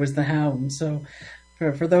race car, was the Hound. So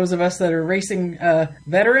for those of us that are racing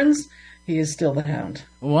veterans, he is still the Hound.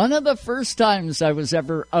 One of the first times I was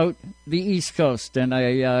ever out the East Coast, and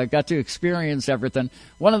I got to experience everything,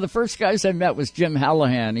 one of the first guys I met was Jim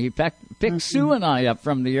Hallahan. He picked Sue and I up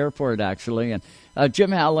from the airport, actually. And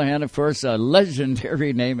Jim Hallahan, of course, a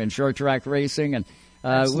legendary name in short track racing. And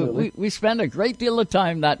we spent a great deal of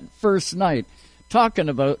time that first night talking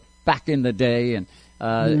about back in the day. And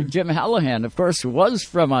Jim Hallahan, of course, was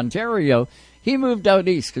from Ontario. He moved out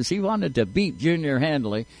east because he wanted to beat Junior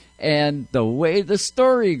Handley. And the way the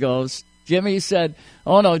story goes, Jimmy said,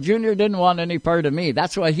 "Oh, no, Junior didn't want any part of me."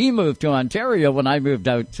 That's why he moved to Ontario when I moved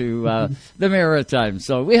out to the Maritimes.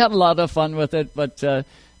 So we had a lot of fun with it. But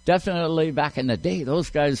definitely back in the day,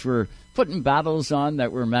 those guys were putting battles on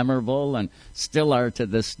that were memorable and still are to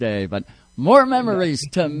this day. But more memories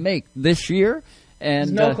to make this year.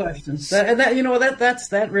 And no questions.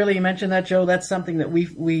 That really, you mentioned that, Joe. That's something that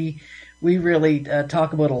we really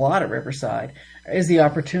talk about a lot at Riverside, is the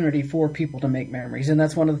opportunity for people to make memories. And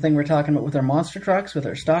that's one of the things we're talking about with our monster trucks, with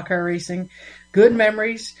our stock car racing. Good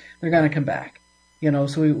memories, they're going to come back.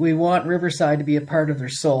 So we want Riverside to be a part of their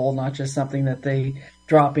soul, not just something that they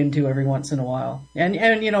drop into every once in a while. And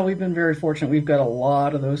we've been very fortunate. We've got a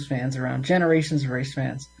lot of those fans around, generations of race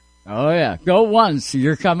fans. Oh, yeah. Go once.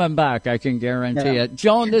 You're coming back, I can guarantee it.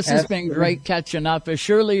 Joan, this has been great catching up. I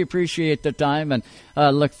surely appreciate the time, and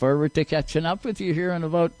look forward to catching up with you here in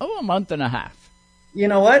about, a month and a half. You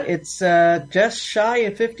know what? It's just shy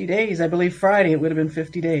of 50 days. I believe Friday it would have been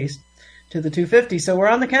 50 days to the 250, so we're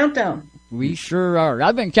on the countdown. We sure are.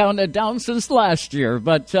 I've been counting it down since last year,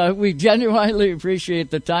 but we genuinely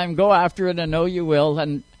appreciate the time. Go after it, and know you will,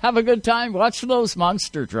 and have a good time. Watch those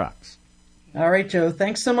monster trucks. All right, Joe.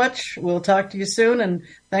 Thanks so much. We'll talk to you soon, and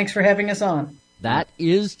thanks for having us on. That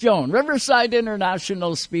is Joan. Riverside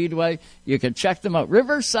International Speedway. You can check them out,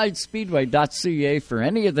 riversidespeedway.ca, for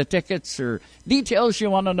any of the tickets or details you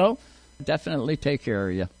want to know. Definitely take care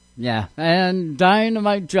of you. Yeah, and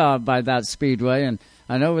dynamite job by that speedway, and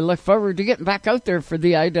I know we look forward to getting back out there for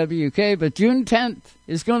the IWK, but June 10th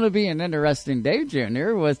is going to be an interesting day,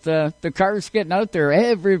 Junior, with the cars getting out there.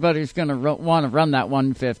 Everybody's going to want to run that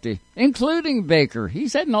 150, including Baker.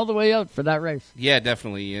 He's heading all the way out for that race. Yeah,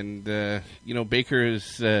 definitely. And, Baker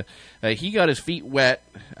is he got his feet wet.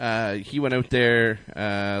 He went out there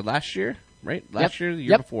last year, right? Last year, the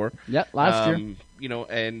year before. Yep, last year.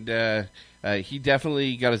 He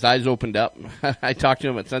definitely got his eyes opened up. I talked to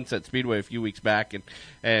him at Sunset Speedway a few weeks back,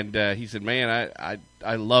 and he said, "Man,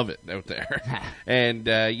 I love it out there." And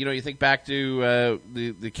you think back to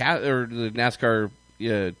the NASCAR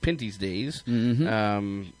Pinty's days.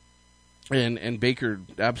 Mm-hmm. And Baker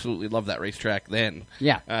absolutely loved that racetrack then.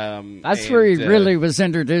 Yeah. That's where he really was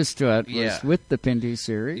introduced to it, was with the Pinty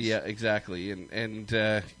Series. Yeah, exactly. And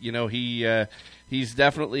you know, he's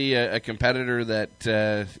definitely a competitor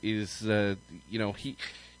that is, you know,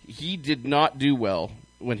 he did not do well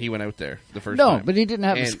when he went out there the first time. No, but he didn't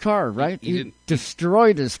have his car, right? He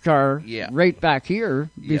destroyed his car right back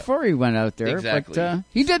here before he went out there. Exactly. But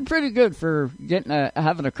he did pretty good for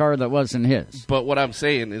having a car that wasn't his. But what I'm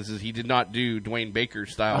saying is he did not do Dwayne Baker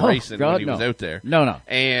style racing when he was out there. No.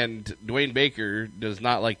 And Dwayne Baker does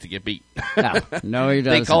not like to get beat. No, he doesn't.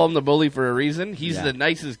 They call him the bully for a reason. He's the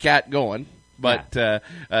nicest cat going. But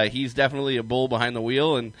he's definitely a bull behind the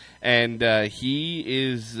wheel, and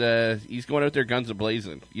he's going out there guns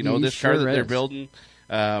a-blazing. You know, this car that they're building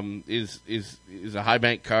is a high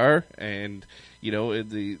bank car, and you know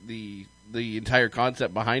the entire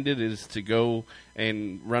concept behind it is to go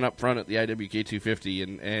and run up front at the IWK 250,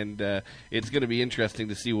 and it's going to be interesting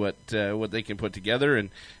to see what they can put together.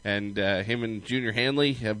 And him and Junior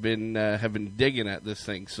Hanley have been digging at this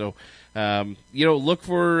thing. So you know, look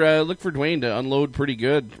for Dwayne to unload pretty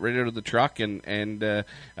good right out of the truck, and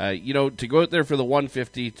you know, to go out there for the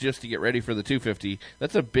 150 just to get ready for the 250.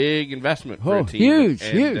 That's a big investment for a team. Huge.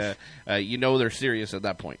 You know they're serious at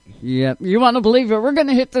that point. Yep. You want to believe it? We're going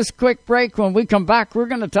to hit this quick break. When we come back, we're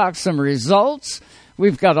going to talk some results.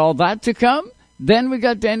 We've got all that to come. Then we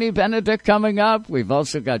got DannyBenedict coming up. We've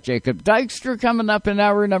also got JacobDykstra coming up in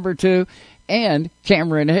hour number 2. And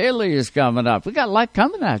Cameron Haley is coming up. We got a lot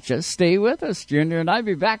coming at you. Stay with us. Junior and I'll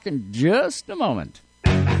be back in just a moment.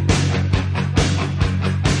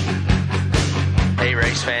 Hey,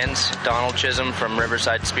 race fans. Donald Chisholm from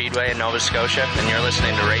Riverside Speedway in Nova Scotia, and you're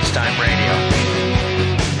listening to Race Time Radio.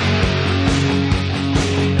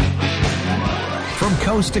 From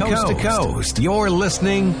coast to coast, you're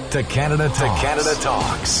listening to Canada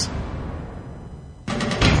Talks.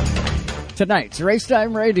 Tonight's Race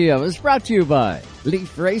Time Radio is brought to you by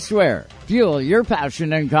Leaf Racewear. Fuel your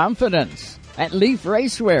passion and confidence at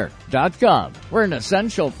leafracewear.com. We're an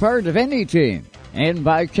essential part of any team. And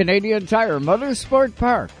by Canadian Tire Motorsport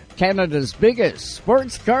Park, Canada's biggest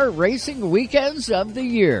sports car racing weekends of the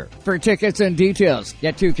year. For tickets and details,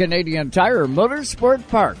 get to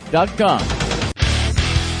CanadianTireMotorsportPark.com.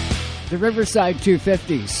 The Riverside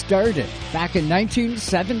 250 started back in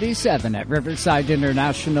 1977 at Riverside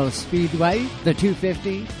International Speedway. The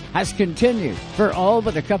 250 has continued for all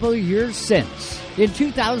but a couple of years since. In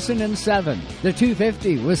 2007, the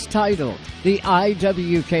 250 was titled the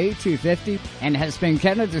IWK 250 and has been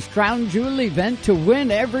Canada's crown jewel event to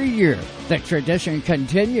win every year. The tradition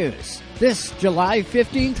continues this July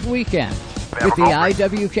 15th weekend with the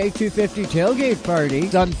IWK 250 tailgate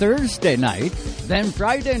party on Thursday night, then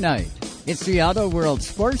Friday night. It's the Auto World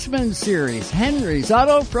Sportsman Series, Henry's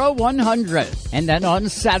Auto Pro 100. And then on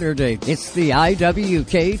Saturday, it's the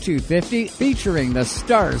IWK 250 featuring the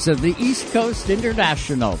stars of the East Coast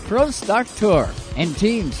International Pro Stock Tour and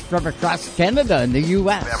teams from across Canada and the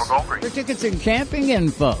U.S. For tickets and camping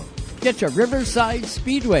info, get to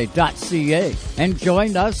riversidespeedway.ca and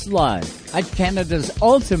join us live at Canada's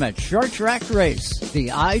ultimate short track race, the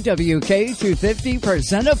IWK 250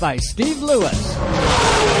 presented by Steve Lewis.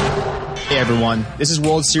 Hey everyone, this is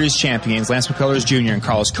World Series champions Lance McCullers Jr. and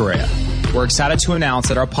Carlos Correa. We're excited to announce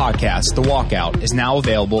that our podcast, The Walkout, is now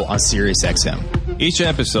available on SiriusXM. Each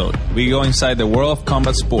episode, we go inside the world of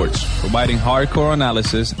combat sports, providing hardcore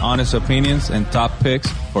analysis, honest opinions, and top picks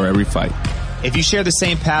for every fight. If you share the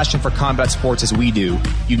same passion for combat sports as we do,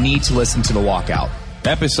 you need to listen to The Walkout.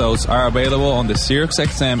 Episodes are available on the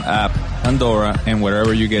SiriusXM app, Pandora, and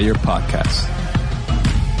wherever you get your podcasts.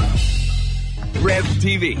 Rev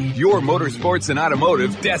TV, your motorsports and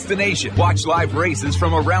automotive destination. Watch live races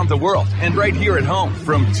from around the world and right here at home,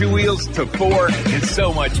 from 2 wheels to 4 and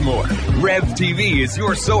so much more. Rev TV is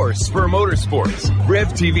your source for motorsports. Rev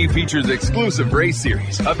TV features exclusive race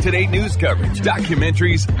series, up-to-date news coverage,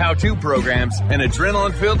 documentaries, how-to programs, and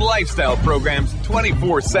adrenaline-filled lifestyle programs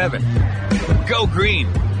 24/7. Go green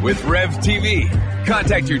with Rev TV.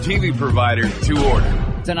 Contact your TV provider to order.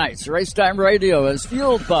 Tonight's Race Time Radio is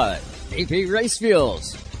fueled by AP Race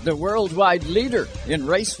Fuels, the worldwide leader in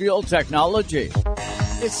race fuel technology.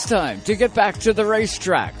 It's time to get back to the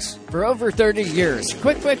racetracks. For over 30 years,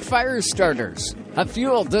 Quick Fire Starters have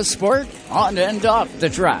fueled the sport on and off the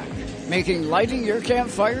track, making lighting your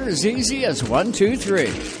campfire as easy as 1, 2, 3.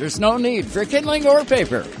 There's no need for kindling or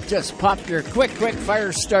paper. Just pop your Quick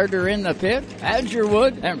Fire Starter in the pit, add your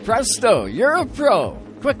wood, and presto, you're a pro.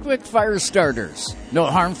 Quick Fire Starters. No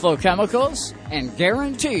harmful chemicals and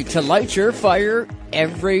guaranteed to light your fire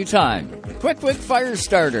every time. Quick Fire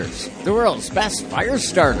Starters, the world's best fire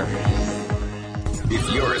starter. If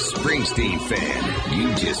you're a Springsteen fan,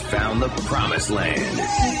 you just found the promised land.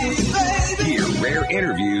 Hear rare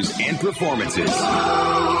interviews and performances. Live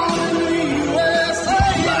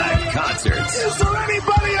concerts. Is there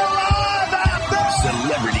anybody alive out there?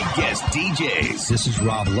 Celebrity guest DJs. This is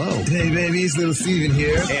Rob Lowe. Hey, babies, little Steven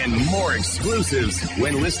here. And more exclusives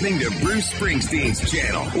when listening to Bruce Springsteen's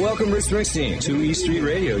channel. Welcome, Bruce Springsteen, to E Street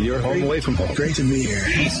Radio. You're home away from home. Great to be here.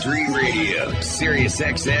 E Street Radio, Sirius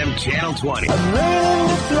XM Channel 20. I'm ready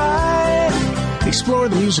to fly. Explore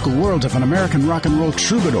the musical world of an American rock and roll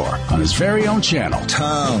troubadour on his very own channel.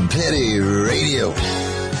 Tom Petty Radio.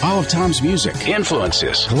 All of Tom's music,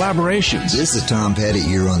 influences, collaborations. This is Tom Petty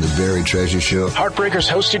here on The Very Treasure Show. Heartbreakers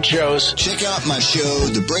hosted shows. Check out my show,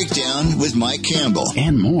 The Breakdown with Mike Campbell.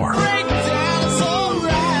 And more. Breakdown's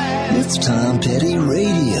alright. It's Tom Petty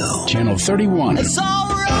Radio. Channel 31. It's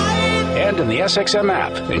alright. And in the SXM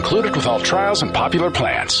app, included with all trials and popular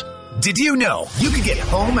plans. Did you know you can get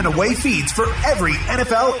home and away feeds for every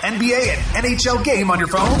NFL, NBA, and NHL game on your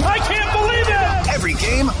phone? I can't believe it! Every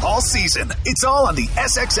game, all season. It's all on the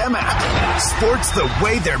SXM app. Sports the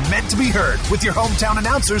way they're meant to be heard, with your hometown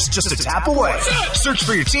announcers just a tap away. Search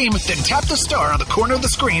for your team, then tap the star on the corner of the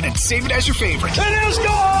screen and save it as your favorite. It is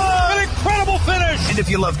gone! An incredible finish! And if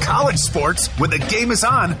you love college sports, when the game is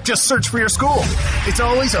on, just search for your school. It's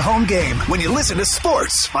always a home game when you listen to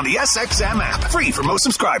sports on the SXM app. Free for most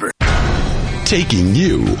subscribers. Taking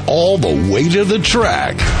you all the way to the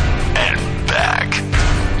track and back.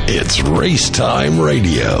 It's Race Time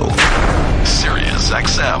Radio. Sirius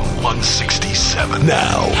XM 167.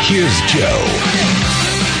 Now, here's Joe.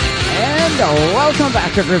 And welcome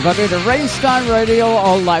back, everybody, to Race Time Radio,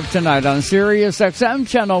 all live tonight on Sirius XM,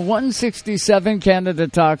 Channel 167, Canada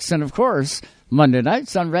Talks, and, of course, Monday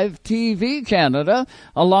nights on Rev TV Canada,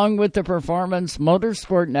 along with the Performance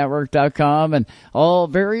Motorsportnetwork.com and all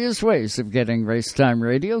various ways of getting Race Time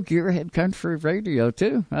Radio, Gearhead Country Radio,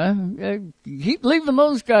 too. Keep leaving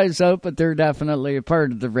those guys out, but they're definitely a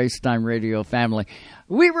part of the Race Time Radio family.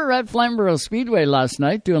 We were at Flamborough Speedway last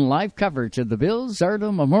night doing live coverage of the Bill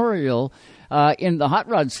Zardo Memorial in the Hot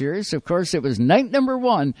Rod Series. Of course, it was night number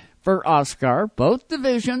 1 for Oscar, both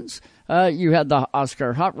divisions. You had the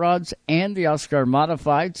Oscar Hot Rods and the Oscar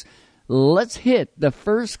Modifieds. Let's hit the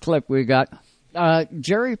first clip we got.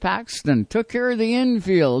 Jerry Paxton took care of the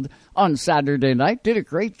infield on Saturday night. Did a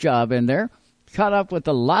great job in there. Caught up with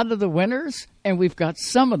a lot of the winners, and we've got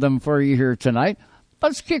some of them for you here tonight.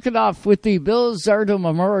 Let's kick it off with the Bill Zardo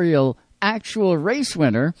Memorial actual race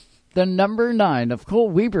winner. The number 9 of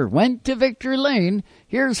ColeWeber went to victory lane.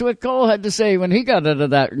 Here's what Cole had to say when he got out of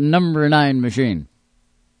that number 9 machine.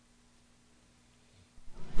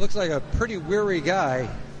 Looks like a pretty weary guy.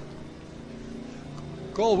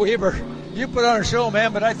 ColeWeber, you put on a show,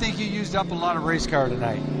 man, but I think you used up a lot of race car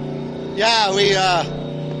tonight. Yeah,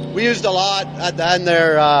 we used a lot at the end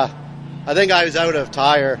there. I think I was out of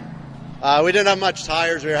tire. We didn't have much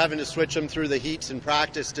tires. We were having to switch them through the heats in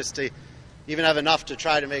practice just to even have enough to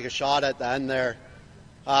try to make a shot at the end there.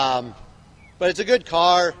 But it's a good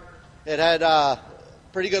car. It had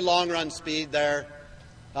pretty good long run speed there.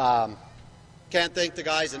 Can't thank the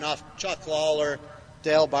guys enough. Chuck Lawler,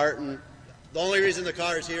 Dale Barton. The only reason the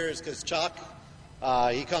car is here is because Chuck,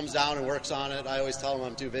 he comes down and works on it. I always tell him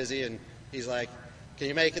I'm too busy, and he's like, can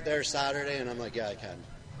you make it there Saturday? And I'm like, yeah, I can.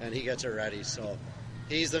 And he gets it ready. So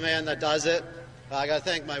he's the man that does it. I got to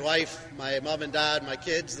thank my wife, my mom and dad, my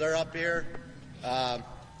kids. They're up here.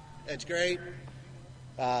 It's great.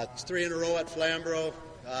 It's 3 in a row at Flamborough.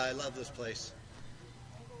 I love this place.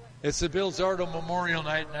 It's the Bill Zardo Memorial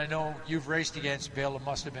Night, and I know you've raced against Bill. It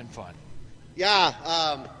must have been fun.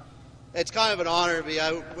 Yeah, it's kind of an honor to be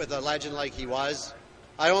out with a legend like he was.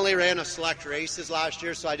 I only ran a select races last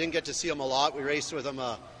year, so I didn't get to see him a lot. We raced with him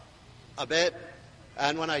a bit,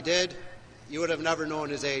 and when I did, you would have never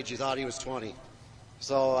known his age. You thought he was 20.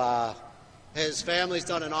 So his family's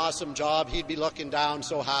done an awesome job. He'd be looking down,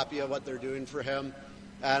 so happy at what they're doing for him,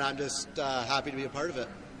 and I'm just happy to be a part of it.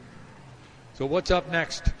 So what's up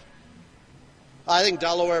next? I think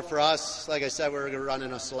Delaware for us, like I said, we're going to run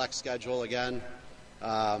in a select schedule again.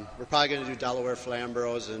 We're probably going to do Delaware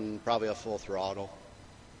Flamboroughs and probably a full throttle.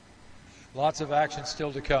 Lots of action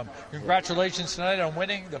still to come. Congratulations tonight on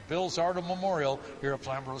winning the Bill Zardo Memorial here at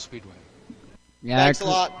Flamborough Speedway. Yeah, thanks a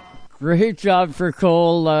lot. Great job for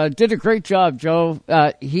Cole. Did a great job, Joe.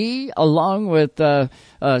 He, along with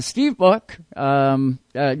Steve Book,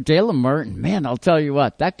 Dale Martin, man, I'll tell you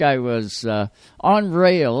what, that guy was on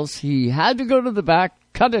rails. He had to go to the back,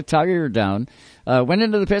 cut a tire down, went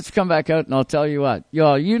into the pits, come back out, and I'll tell you what,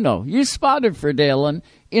 you spotted for Dalen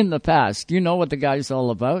in the past. You know what the guy's all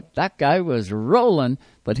about. That guy was rolling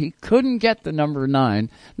but he couldn't get the number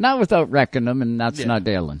 9. Not without wrecking him, and that's not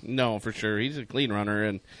Dalen. No, for sure. He's a clean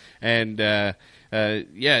runner, and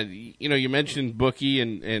you mentioned Bookie,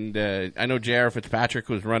 and I know JRFitzpatrick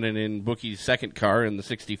was running in Bookie's second car in the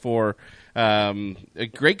 64. A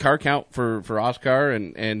great car count for Oscar,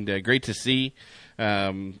 and great to see.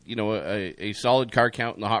 A solid car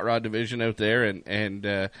count in the hot rod division out there, and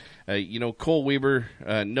ColeWeber,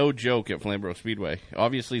 no joke at Flamborough Speedway.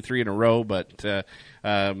 Obviously 3 in a row, but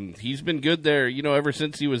he's been good there, ever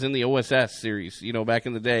since he was in the OSS series, back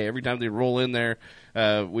in the day. Every time they roll in there,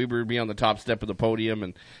 Weber would be on the top step of the podium,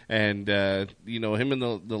 and him and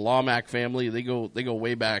the Lawmack family, they go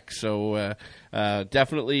way back. So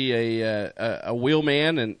definitely a wheel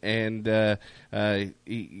man, and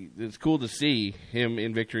it's cool to see him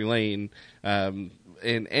in victory lane, and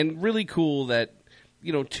really cool that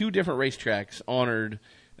 2 different racetracks honored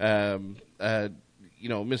Mr.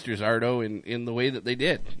 Zardo in the way that they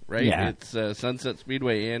did, right? Yeah. It's Sunset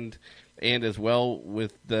Speedway and as well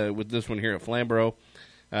with this one here at Flamborough.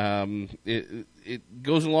 It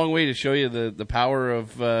goes a long way to show you the power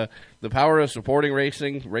of supporting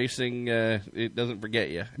racing. Racing it doesn't forget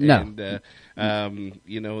you. No. And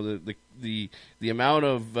the amount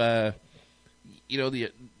of the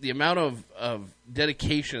amount of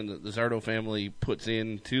dedication that the Zardo family puts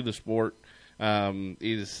into the sport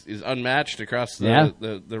is unmatched across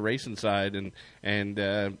the racing side, and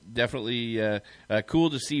definitely cool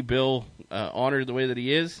to see Bill honored the way that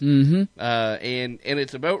he is. Mm-hmm. And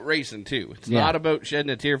it's about racing too. It's not about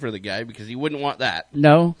shedding a tear for the guy, because he wouldn't want that.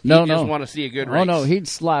 No. He just want to see a good race. Oh no, he'd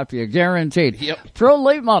slap you, guaranteed. Yep. Pro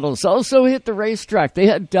late models also hit the racetrack. They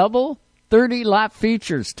had double 30-lap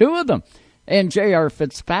features, 2 of them. And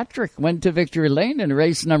JRFitzpatrick went to victory lane in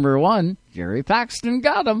race number 1. Jerry Paxton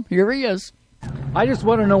got him. Here he is. I just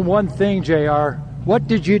want to know one thing, JR. What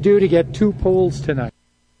did you do to get 2 poles tonight?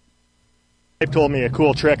 They've told me a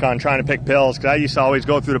cool trick on trying to pick pills, because I used to always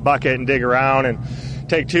go through the bucket and dig around and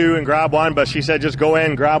take 2 and grab 1, but she said just go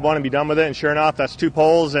in, grab 1, and be done with it, and sure enough, that's 2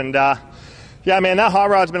 poles. And yeah, man, that hot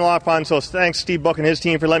rod's been a lot of fun, so thanks Steve Book and his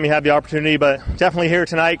team for letting me have the opportunity. But definitely here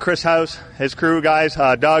tonight, Chris House, his crew guys,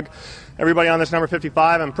 Doug, everybody on this number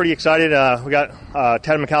 55. I'm pretty excited. We got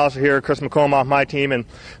Ted McAllister here, Chris McComb off my team, and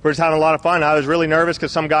we're just having a lot of fun. I was really nervous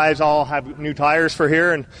because some guys all have new tires for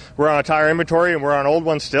here, and we're on a tire inventory, and we're on old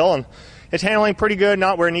ones still, and it's handling pretty good,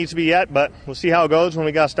 not where it needs to be yet, but we'll see how it goes when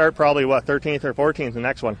we got to start probably, 13th or 14th the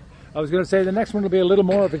next one. I was going to say the next one will be a little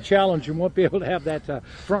more of a challenge. You won't be able to have that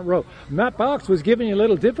front row. Matt Box was giving you a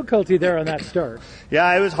little difficulty there on that start. Yeah,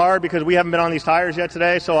 it was hard because we haven't been on these tires yet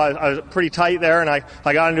today, so I was pretty tight there, and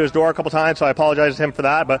I got into his door a couple times, so I apologize to him for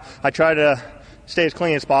that, but I tried to stay as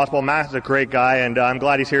clean as possible. Matt's a great guy, and I'm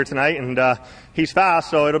glad he's here tonight, and he's fast,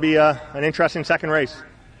 so it'll be an interesting second race.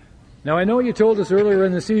 Now, I know you told us earlier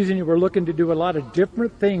in the season you were looking to do a lot of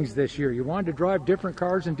different things this year. You wanted to drive different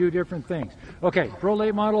cars and do different things. Okay, Pro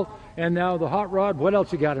Late Model, and now the hot rod. What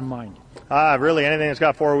else you got in mind? Really, anything that's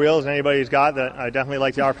got 4 wheels, anybody's got that, I definitely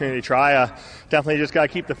like the opportunity to try. Definitely just got to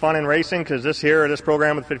keep the fun in racing, because this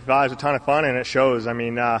program with 55 is a ton of fun, and it shows. I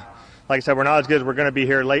mean, like I said, we're not as good as we're going to be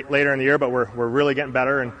here later in the year, but we're really getting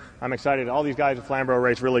better, and I'm excited. All these guys at Flamborough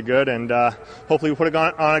race really good, and hopefully we put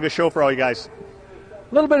on a good show for all you guys.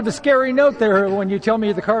 A little bit of a scary note there when you tell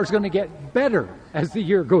me the car is going to get better as the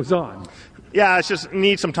year goes on. Yeah, it's just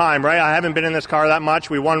needs some time, right? I haven't been in this car that much.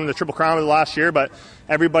 We won the Triple Crown last year, but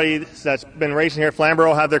everybody that's been racing here at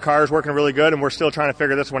Flamborough have their cars working really good, and we're still trying to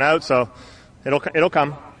figure this one out, so it'll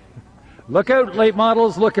come. Look out, late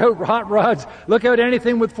models. Look out, hot rods. Look out,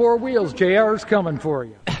 anything with 4 wheels. JR's coming for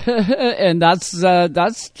you. And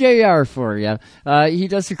that's JR for you. He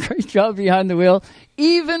does a great job behind the wheel,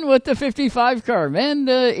 even with the 55 car. Man,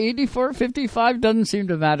 the 84, 55 doesn't seem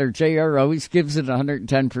to matter. JR always gives it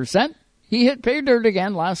 110%. He hit pay dirt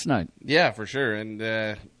again last night. Yeah, for sure. And,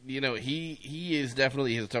 he is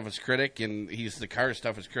definitely his toughest critic, and he's the car's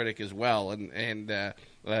toughest critic as well. And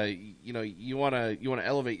you want to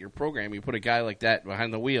elevate your program. You put a guy like that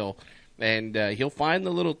behind the wheel, and he'll find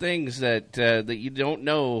the little things that you don't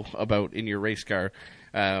know about in your race car.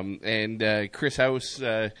 And Chris House,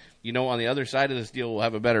 on the other side of this deal will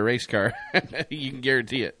have a better race car. You can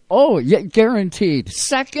guarantee it. Oh, yeah, guaranteed.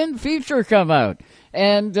 Second feature come out.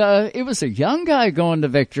 And it was a young guy going to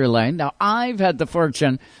victory lane. Now, I've had the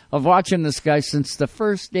fortune of watching this guy since the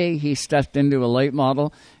first day he stepped into a late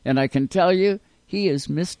model. And I can tell you, he is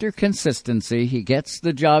Mr. Consistency. He gets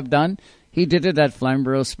the job done. He did it at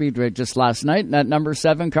Flamborough Speedway just last night in that number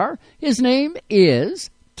 7 car. His name is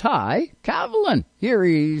TyCavallin. Here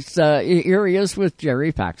he is with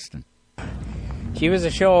Jerry Paxton. He was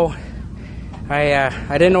a show.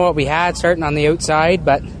 I didn't know what we had starting on the outside,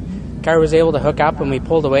 but the car was able to hook up and we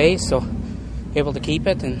pulled away, so able to keep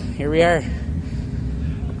it, and here we are.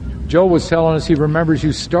 Joe was telling us he remembers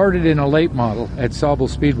you started in a late model at Sauble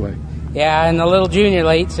Speedway. Yeah, in the little junior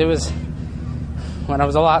lates, it was when I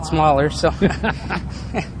was a lot smaller, so.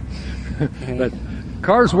 But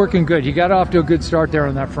car's working good. You got off to a good start there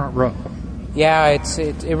on that front row. Yeah,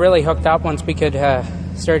 it really hooked up once we could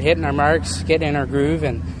start hitting our marks, get in our groove,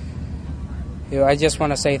 and I just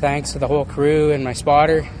want to say thanks to the whole crew and my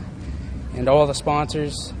spotter and all the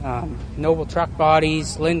sponsors, Noble Truck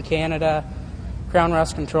Bodies, Lynn Canada, Crown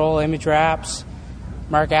Rust Control, Image Wraps,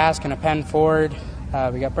 Mark Askin of Penn Ford.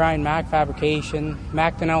 We got Brian Mack Fabrication,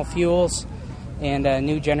 MacDonnell Fuels, and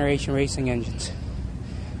New Generation Racing Engines.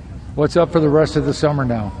 What's up for the rest of the summer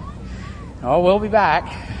now? Oh, we'll be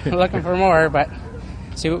back. Looking for more, but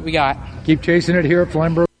see what we got. Keep chasing it here at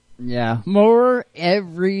Flamborough. Yeah, more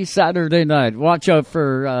every Saturday night. Watch out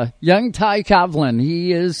for young TyCavallin.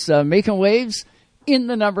 He is making waves in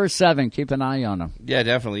the number 7. Keep an eye on him. Yeah,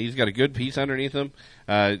 definitely. He's got a good piece underneath him.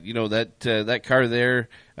 That car there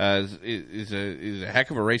is a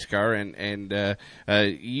heck of a race car, and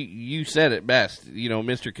you said it best.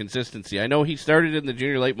 Mr. Consistency. I know he started in the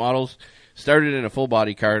junior late models. Started in a full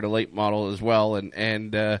body car at a late model as well,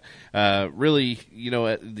 and really,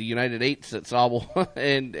 at the United 8s at Sauble,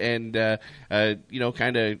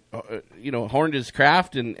 horned his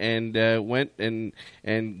craft and went and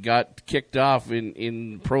got kicked off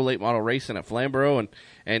in pro late model racing at Flamborough,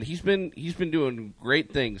 and he's been doing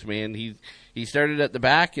great things, man. He started at the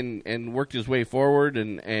back and worked his way forward,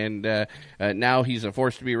 and now he's a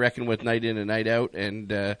force to be reckoned with night in and night out,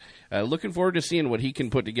 and looking forward to seeing what he can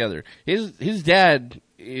put together. His dad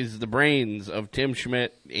is the brains of Tim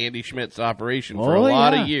Schmidt, Andy Schmidt's operation for a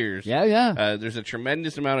lot of years. Yeah. There's a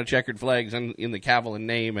tremendous amount of checkered flags in the Cavallin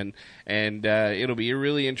name, and it'll be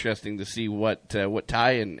really interesting to see what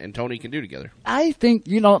Ty and Tony can do together. I think,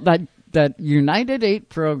 that United 8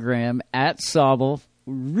 program at Sauble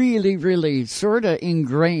really, really sort of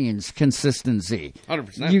ingrains consistency.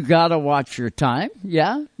 100%. You got to watch your time.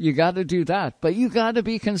 Yeah, you got to do that. But you got to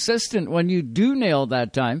be consistent when you do nail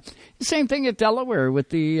that time. Same thing at Delaware with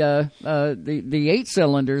the 8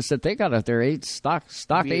 cylinders that they got out there, 8 stock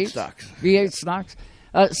V8 8 stocks. V8 stocks.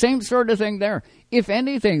 Same sort of thing there. If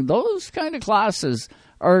anything, those kind of classes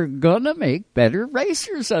are going to make better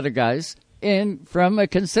racers out of guys from a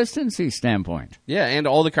consistency standpoint. Yeah, and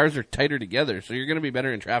all the cars are tighter together, so you're going to be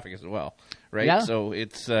better in traffic as well, right? Yeah. So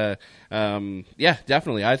it's,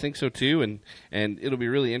 definitely. I think so too, and it'll be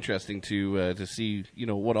really interesting to see,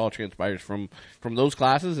 what all transpires from those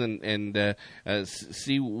classes and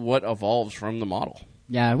see what evolves from the model.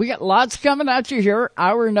 Yeah, we got lots coming at you here.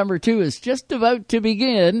 Hour number 2 is just about to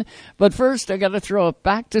begin. But first, I got to throw it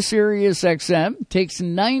back to Sirius XM. Takes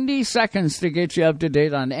 90 seconds to get you up to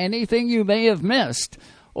date on anything you may have missed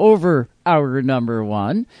over hour number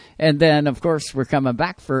 1. And then, of course, we're coming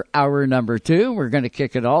back for hour number 2. We're going to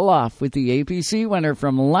kick it all off with the APC winner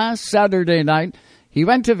from last Saturday night. He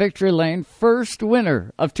went to victory lane, first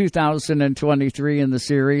winner of 2023 in the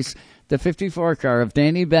series, the 54 car of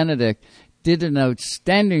DannyBenedict. Did an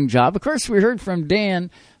outstanding job. Of course, we heard from Dan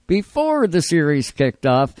before the series kicked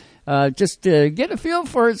off, just to get a feel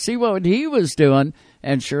for it, see what he was doing.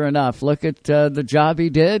 And sure enough, look at the job he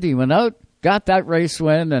did. He went out, got that race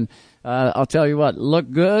win, and I'll tell you what, looked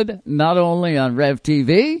good not only on Rev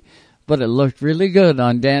TV, but it looked really good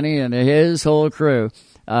on Danny and his whole crew.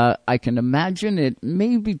 I can imagine it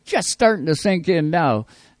may be just starting to sink in now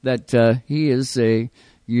that he is a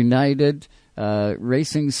United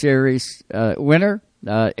Racing Series winner.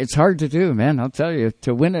 It's hard to do, man. I'll tell you,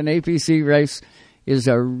 to win an APC race is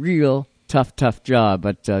a real tough job.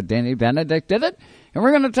 But DannyBenedict did it, and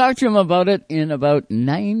we're going to talk to him about it in about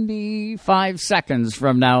 95 seconds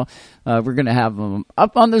from now. We're going to have him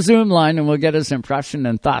up on the Zoom line, and we'll get his impression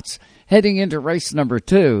and thoughts heading into race number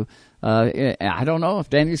 2. I don't know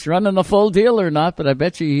if Danny's running the full deal or not, but I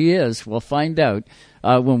bet you he is. We'll find out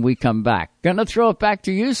when we come back. Gonna throw it back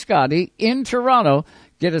to you, Scotty, in Toronto.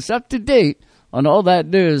 Get us up to date on all that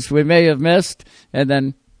news we may have missed. And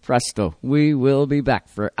then, presto, we will be back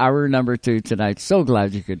for hour number 2 tonight. So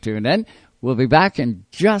glad you could tune in. We'll be back in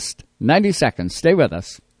just 90 seconds. Stay with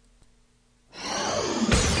us.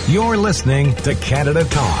 You're listening to Canada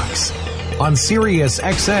Talks on Sirius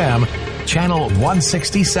XM, Channel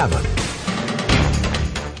 167.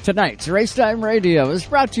 Tonight's Racetime Radio is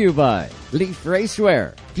brought to you by Leaf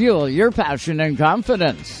Racewear. Fuel your passion and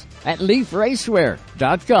confidence at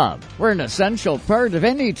leafracewear.com. We're an essential part of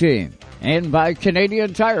any team. And by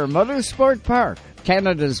Canadian Tire Motorsport Park.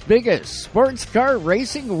 Canada's biggest sports car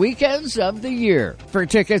racing weekends of the year. For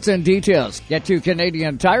tickets and details, get to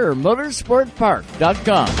Canadian Tire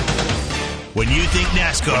Motorsportpark.com. When you think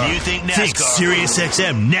NASCAR, think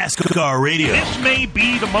SiriusXM NASCAR Radio. This may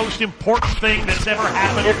be the most important thing that's ever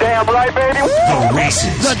happened. You're damn right, baby. The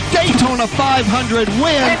races. The Daytona 500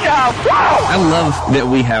 win. I love that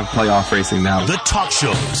we have playoff racing now. The talk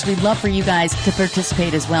shows. We'd love for you guys to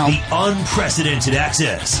participate as well. The unprecedented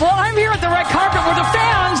access. Well, I'm here at the red carpet with the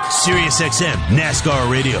fans. SiriusXM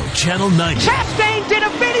NASCAR Radio, Channel 90. Chastain did a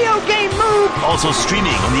video game move. Also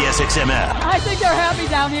streaming on the SXM app. I think they're happy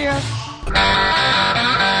down here.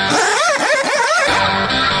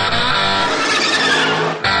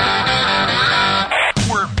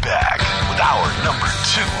 We're back with hour number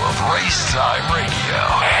 2 of Race Time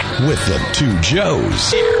Radio. With the two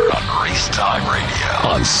Joes here on Race Time Radio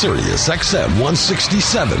on Sirius XM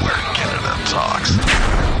 167, where Canada talks.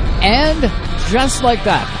 And just like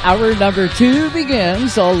that, hour number 2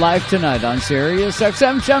 begins all live tonight on Sirius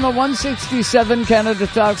XM Channel 167, Canada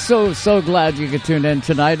Talks. So glad you could tune in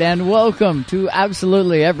tonight, and welcome to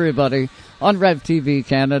absolutely everybody on Rev TV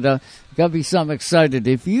Canada. Gotta be some excited.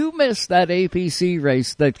 If you missed that APC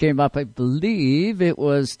race that came up, I believe it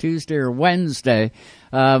was Tuesday or Wednesday,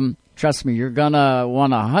 trust me, you're gonna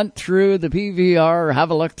want to hunt through the PVR or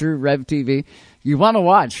have a look through Rev TV. You want to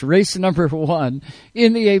watch race number 1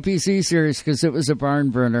 in the APC series because it was a barn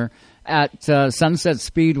burner at Sunset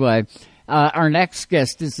Speedway. Our next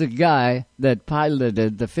guest is the guy that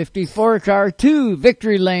piloted the 54 car to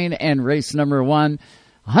victory lane and race number 1.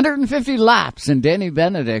 150 laps, and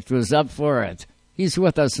DannyBenedict was up for it. He's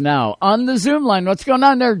with us now on the Zoom line. What's going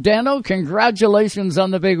on there, Dano? Congratulations on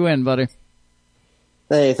the big win, buddy.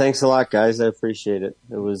 Hey, thanks a lot, guys. I appreciate it.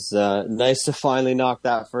 It was nice to finally knock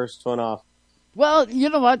that first one off. Well, you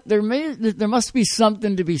know what? There must be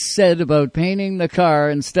something to be said about painting the car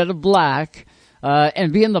instead of black,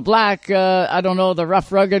 and being the black, I don't know, the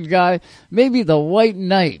rough, rugged guy. Maybe the white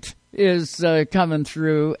knight is coming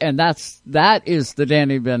through, and that is the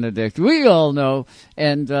DannyBenedict we all know.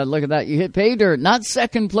 And look at that, you hit pay dirt. Not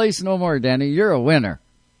second place no more, Danny. You're a winner.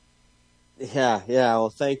 Yeah. Well,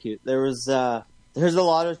 thank you. There's a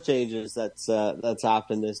lot of changes that's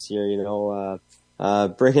happened this year. You know.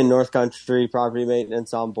 Bringing North Country property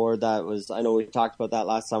maintenance on board, I know we talked about that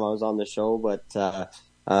last time I was on the show, but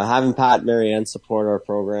having Pat and Marianne support our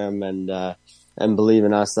program and believe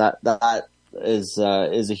in us, that is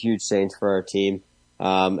a huge change for our team.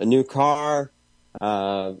 A new car,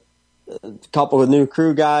 a couple of new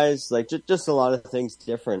crew guys, like just a lot of things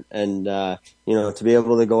different. And, to be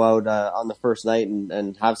able to go out on the first night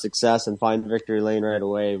and have success and find victory lane right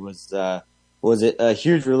away was a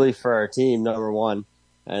huge relief for our team, number one,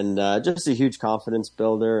 and just a huge confidence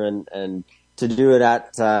builder, and to do it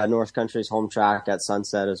at North Country's home track at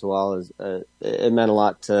Sunset as well, it meant a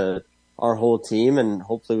lot to our whole team, and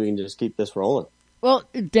hopefully we can just keep this rolling. Well,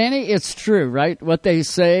 Danny, it's true, right? What they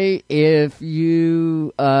say, if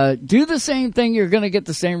you do the same thing, you're going to get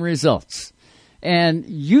the same results. And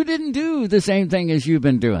you didn't do the same thing as you've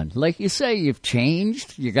been doing. Like you say, you've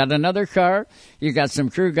changed. You got another car. You got some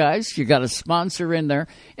crew guys. You got a sponsor in there.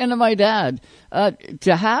 And I might add,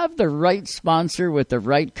 to have the right sponsor with the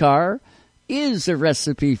right car is a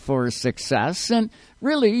recipe for success. And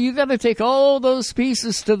really, you got to take all those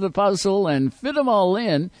pieces to the puzzle and fit them all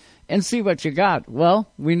in and see what you got. Well,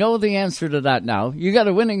 we know the answer to that now. You got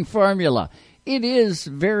a winning formula. It is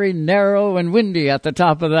very narrow and windy at the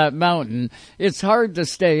top of that mountain. It's hard to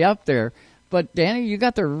stay up there. But, Danny, you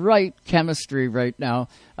got the right chemistry right now.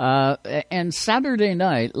 And Saturday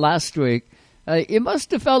night, last week, it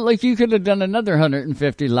must have felt like you could have done another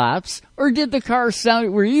 150 laps. Or did the car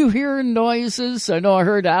sound... Were you hearing noises? I know I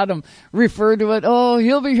heard Adam refer to it. Oh,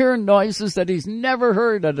 he'll be hearing noises that he's never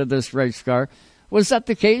heard out of this race car. Was that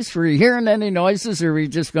the case? Were you hearing any noises, or were you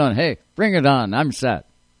just going, hey, bring it on, I'm set?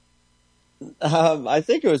 I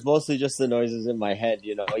think it was mostly just the noises in my head.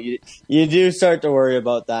 You know, you do start to worry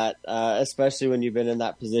about that, especially when you've been in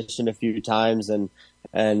that position a few times. And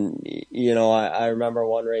I remember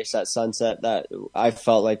one race at Sunset that I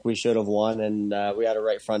felt like we should have won, and we had a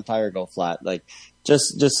right front tire go flat. Like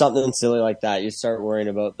just something silly like that. You start worrying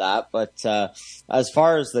about that. But as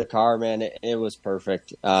far as the car, man, it was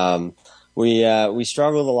perfect. We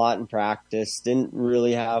struggled a lot in practice. Didn't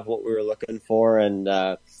really have what we were looking for,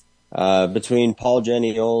 and between Paul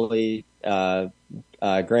Genioli,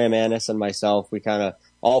 Graham Annis, and myself, we kind of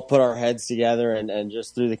all put our heads together and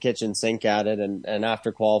just threw the kitchen sink at it. And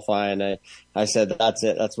after qualifying, I said, that's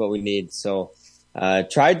it. That's what we need. So,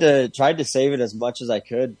 tried to save it as much as I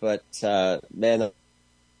could, but, man, I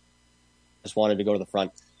just wanted to go to the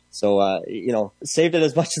front. So, saved it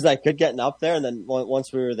as much as I could getting up there. And then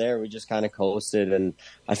once we were there, we just kind of coasted. And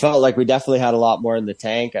I felt like we definitely had a lot more in the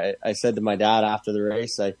tank. I said to my dad after the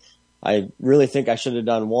race, I really think I should have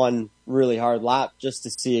done one really hard lap just to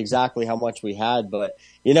see exactly how much we had. But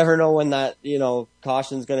you never know when that,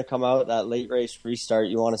 caution's going to come out, that late race restart.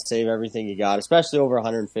 You want to save everything you got, especially over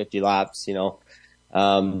 150 laps,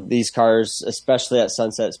 These cars, especially at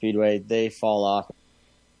Sunset Speedway, they fall off.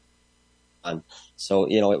 So,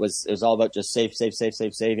 it was all about just save,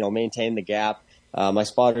 maintain the gap. My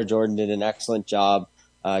spotter, Jordan, did an excellent job,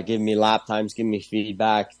 giving me lap times, giving me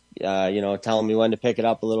feedback, telling me when to pick it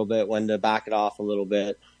up a little bit, when to back it off a little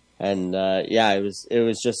bit. And, it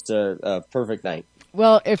was just a perfect night.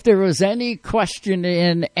 Well, if there was any question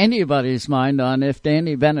in anybody's mind on if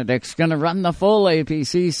DannyBenedict's going to run the full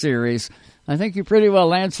APC series, I think you pretty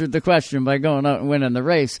well answered the question by going out and winning the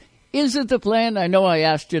race. Is it the plan? I know I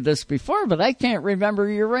asked you this before, but I can't remember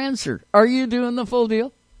your answer. Are you doing the full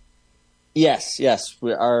deal? Yes.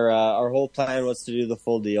 Our whole plan was to do the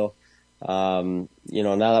full deal. Now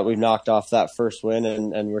that we've knocked off that first win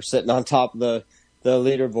and we're sitting on top of the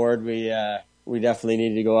leaderboard, we definitely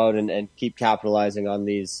need to go out and keep capitalizing on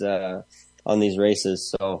these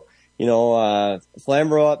races. So,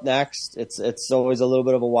 Flamborough up next. It's always a little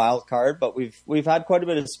bit of a wild card, but we've had quite a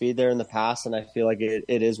bit of speed there in the past, and I feel like it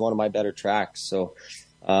is one of my better tracks. So,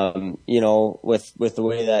 with the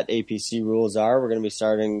way that APC rules are, we're going to be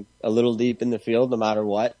starting a little deep in the field no matter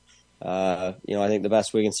what. I think the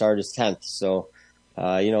best we can start is 10th. So,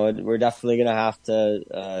 we're definitely going to have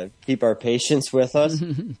to keep our patience with us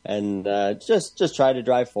and just try to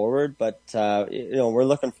drive forward. But, we're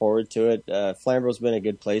looking forward to it. Flamborough's been a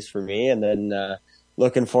good place for me. And then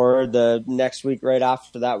looking forward, the next week right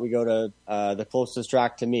after that, we go to the closest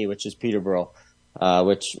track to me, which is Peterborough,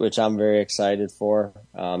 which I'm very excited for.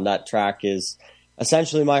 That track is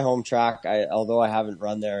essentially my home track. Although I haven't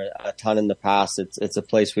run there a ton in the past, it's a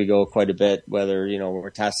place we go quite a bit, whether, we're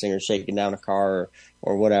testing or shaking down a car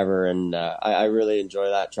or whatever. And, I really enjoy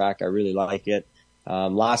that track. I really like it.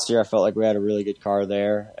 Last year I felt like we had a really good car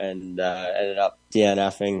there and, ended up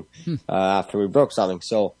DNFing, after we broke something.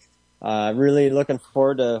 So, really looking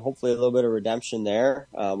forward to hopefully a little bit of redemption there.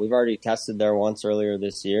 We've already tested there once earlier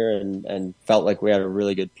this year and felt like we had a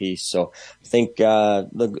really good piece. So I think,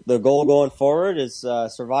 the goal going forward is,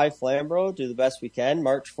 survive Flamborough, do the best we can,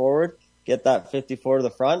 march forward, get that 54 to the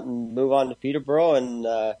front and move on to Peterborough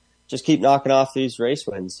and, just keep knocking off these race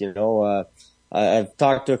wins. I've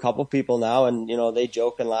talked to a couple people now and, they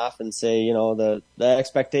joke and laugh and say, the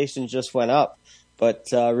expectations just went up, but,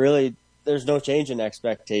 really, there's no change in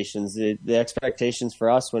expectations. The expectations for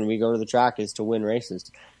us when we go to the track is to win races.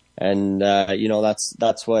 And,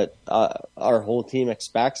 that's what, our whole team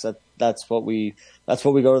expects. That's what we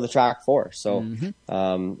go to the track for. So,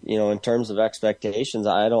 in terms of expectations,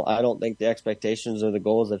 I don't think the expectations or the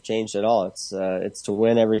goals have changed at all. It's to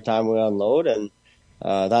win every time we unload. And,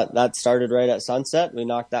 that started right at Sunset. We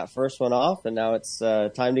knocked that first one off and now it's,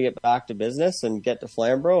 time to get back to business and get to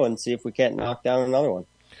Flamborough and see if we can't knock down another one.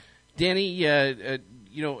 Danny,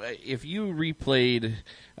 if you replayed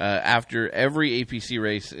after every APC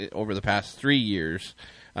race over the past 3 years,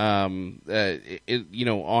 on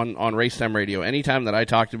Race Time Radio, anytime that I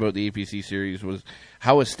talked about the APC series was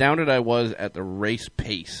how astounded I was at the race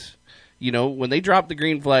pace. When they dropped the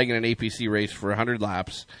green flag in an APC race for 100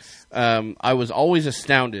 laps, I was always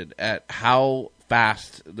astounded at how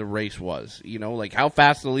fast the race was. Like how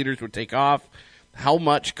fast the leaders would take off, how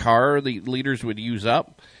much car the leaders would use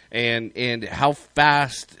up. And how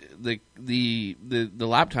fast the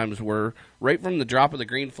lap times were right from the drop of the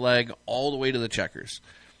green flag all the way to the checkers.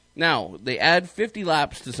 Now, they add 50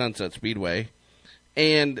 laps to Sunset Speedway,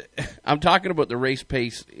 and I'm talking about the race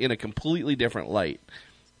pace in a completely different light.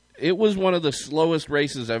 It was one of the slowest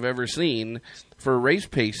races I've ever seen for race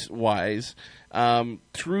pace-wise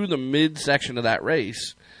through the mid-section of that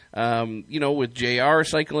race. With JR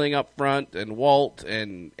cycling up front and Walt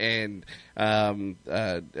and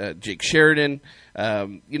Jake Sheridan,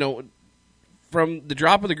 from the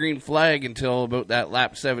drop of the green flag until about that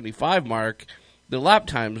lap 75 mark, the lap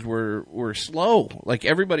times were slow. Like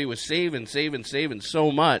everybody was saving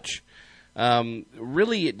so much.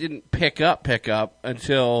 Really, it didn't pick up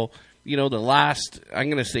until, the last, I'm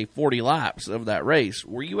going to say 40 laps of that race.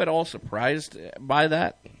 Were you at all surprised by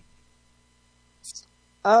that?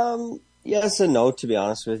 Yes and no, to be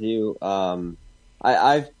honest with you.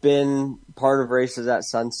 I've been part of races at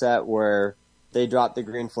Sunset where they drop the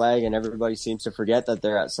green flag and everybody seems to forget that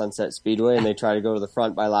they're at Sunset Speedway and they try to go to the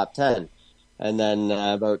front by lap 10. And then,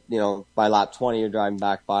 by lap 20, you're driving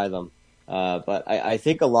back by them. But I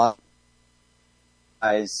think a lot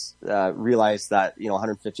guys realize that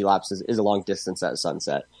 150 laps is a long distance at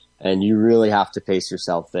Sunset, and you really have to pace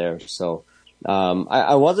yourself there. So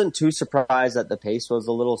I wasn't too surprised that the pace was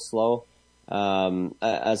a little slow.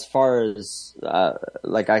 As far as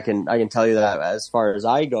I can tell you that as far as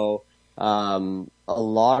I go, a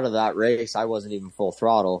lot of that race I wasn't even full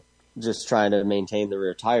throttle, just trying to maintain the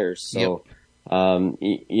rear tires. So,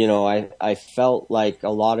 I felt like a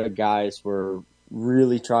lot of guys were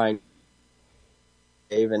really trying.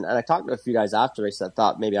 And I talked to a few guys after race that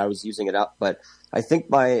thought maybe I was using it up, but I think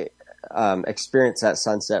my experience at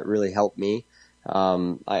Sunset really helped me.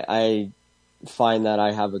 I find that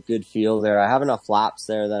I have a good feel there. I have enough laps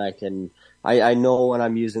there that I know when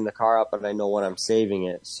I'm using the car up and I know when I'm saving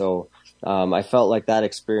it. So I felt like that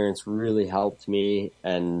experience really helped me,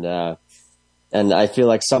 and I feel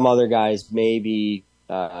like some other guys maybe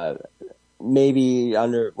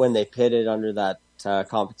under when they pitted under that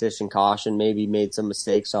competition caution, maybe made some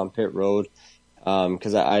mistakes on pit road.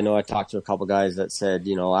 Because I know I talked to a couple guys that said,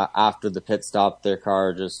 after the pit stop, their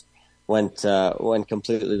car just went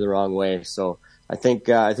completely the wrong way. So I think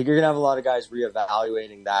you're gonna have a lot of guys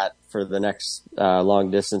reevaluating that for the next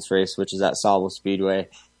long distance race, which is at Sauble Speedway.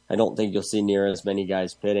 I don't think you'll see near as many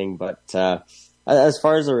guys pitting, but as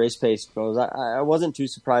far as the race pace goes, I wasn't too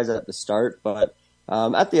surprised at the start, but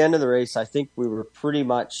at the end of the race, I think we were pretty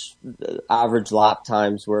much average lap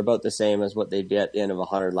times were about the same as what they'd be at the end of a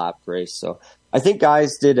 100-lap race. So I think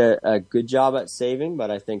guys did a good job at saving,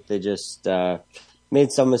 but I think they just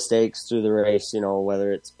made some mistakes through the race,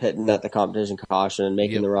 whether it's pitting at the competition caution and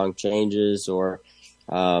making the wrong changes, or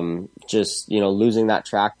just, losing that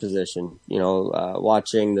track position.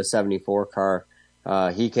 Watching the 74 car,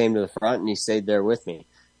 he came to the front and he stayed there with me.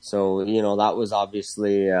 So, that was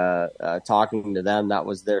obviously talking to them. That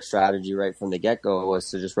was their strategy right from the get-go, was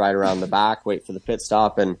to just ride around the back, wait for the pit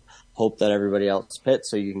stop, and hope that everybody else pits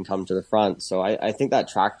so you can come to the front. So I think that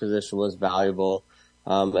track position was valuable,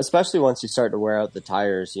 especially once you start to wear out the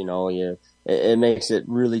tires. It makes it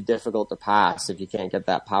really difficult to pass if you can't get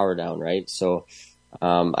that power down, right? So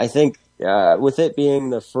I think with it being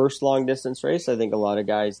the first long distance race, I think a lot of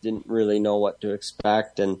guys didn't really know what to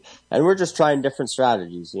expect, and we're just trying different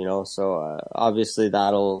strategies, so obviously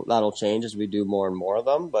that'll change as we do more and more of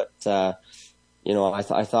them. But I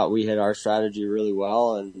thought we hit our strategy really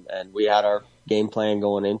well, and we had our game plan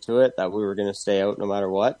going into it that we were going to stay out no matter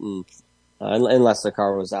what, and unless the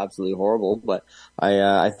car was absolutely horrible. But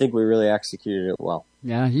I think we really executed it well.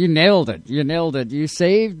 Yeah, you nailed it. You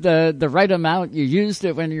saved the right amount. You used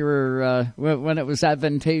it when you were when it was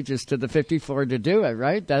advantageous to the 54 to do it,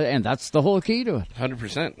 right? And that's the whole key to it.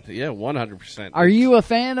 100%. Yeah, 100%. Are you a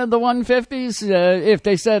fan of the 150s? If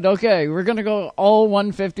they said, okay, we're going to go all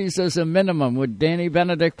 150s as a minimum, would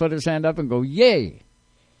DannyBenedict put his hand up and go, yay?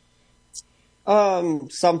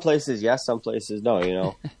 Some places yes, some places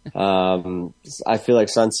no. I feel like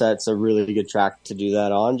Sunset's a really good track to do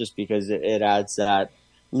that on, just because it adds that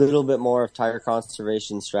little bit more of tire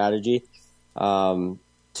conservation strategy.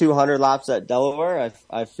 200 laps at Delaware,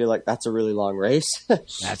 I feel like that's a really long race.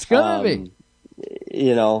 That's gonna be.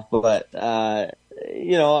 I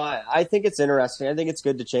think it's interesting. I think it's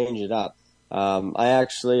good to change it up. I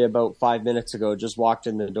actually, about 5 minutes ago, just walked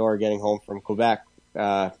in the door getting home from Quebec.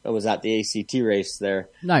 It was at the ACT race there.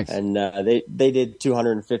 Nice. And they did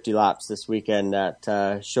 250 laps this weekend at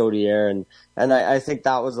Chaudière, and I think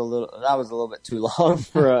that was a little bit too long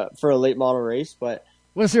for a late model race. But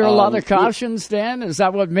was there a lot of cautions, Dan? Is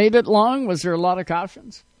that what made it long? Was there a lot of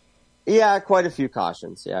cautions? Yeah, quite a few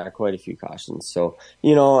cautions. So,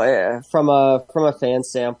 from a fan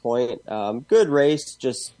standpoint, good race,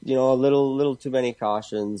 just, a little too many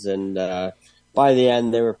cautions, and by the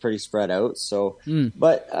end, they were pretty spread out. So,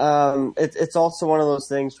 but it's also one of those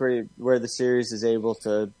things where the series is able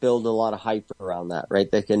to build a lot of hype around that, right?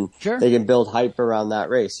 They can build hype around that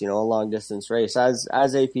race, a long distance race, as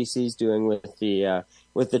APC's doing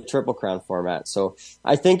with the Triple Crown format. So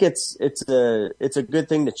I think it's a good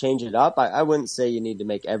thing to change it up. I wouldn't say you need to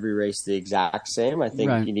make every race the exact same. I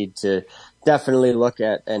think you need to definitely look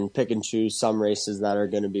at and pick and choose some races that are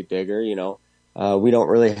going to be bigger. We don't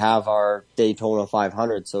really have our Daytona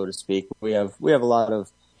 500, so to speak. We have a lot of,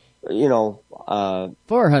 400s.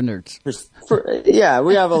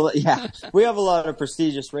 We have a lot of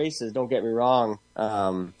prestigious races. Don't get me wrong.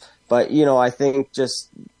 But I think just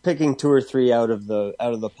picking 2 or 3 out of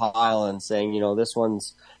the pile and saying, this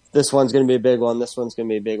one's going to be a big one. This one's going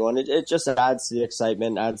to be a big one. It just adds to the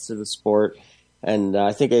excitement, adds to the sport. And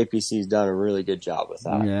I think APC's done a really good job with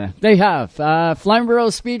that. Yeah, they have. Flamborough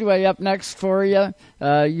Speedway up next for you.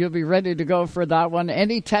 You'll be ready to go for that one.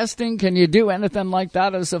 Any testing? Can you do anything like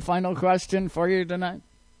that as a final question for you tonight?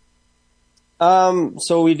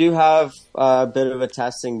 So we do have a bit of a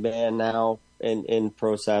testing ban now in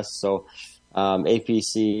process. So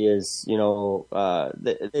APC is,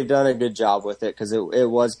 they've done a good job with it because it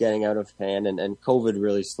was getting out of hand, and COVID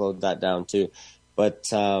really slowed that down too. But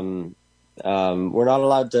we're not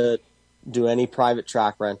allowed to do any private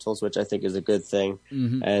track rentals, which I think is a good thing.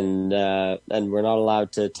 Mm-hmm. And we're not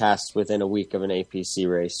allowed to test within a week of an APC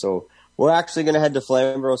race. So we're actually going to head to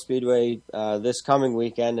Flamborough Speedway this coming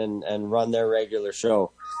weekend and run their regular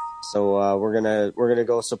show. So we're gonna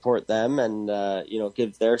go support them and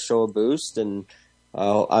give their show a boost. And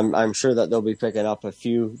I'm sure that they'll be picking up a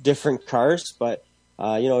few different cars, but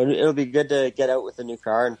it'll be good to get out with a new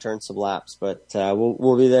car and turn some laps. But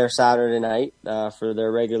we'll be there Saturday night for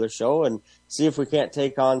their regular show and see if we can't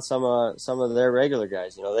take on some of their regular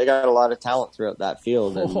guys. They got a lot of talent throughout that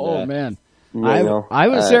field. And, man. I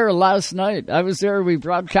was there last night. We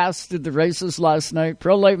broadcasted the races last night.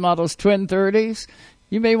 Pro Late Models Twin 30s.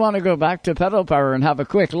 You may want to go back to Pedal Power and have a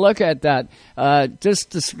quick look at that,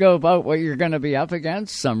 just to scope out what you're going to be up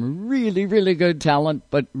against. Some really, really good talent,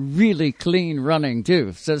 but really clean running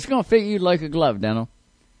too. So it's going to fit you like a glove, Daniel.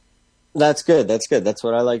 That's good. That's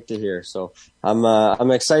what I like to hear. So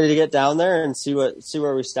I'm excited to get down there and see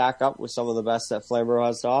where we stack up with some of the best that Flamborough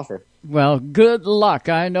has to offer. Well, good luck.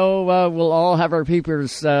 I know we'll all have our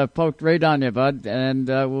peepers poked right on you, bud, and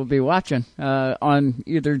we'll be watching on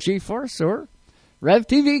either G-Force or Rev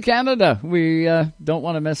TV Canada. We don't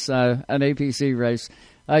want to miss an APC race.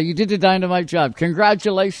 You did a dynamite job.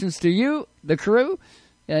 Congratulations to you, the crew,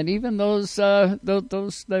 and even those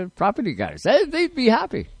property guys. They'd be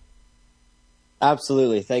happy.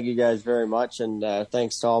 Absolutely. Thank you guys very much. And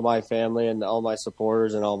thanks to all my family and all my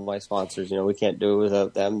supporters and all my sponsors. We can't do it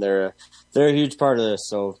without them. They're a huge part of this.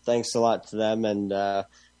 So thanks a lot to them. And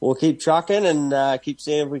we'll keep trucking and keep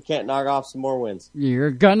seeing if we can't knock off some more wins. You're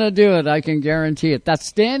going to do it. I can guarantee it.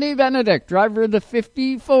 That's DannyBenedict, driver of the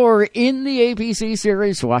 54 in the APC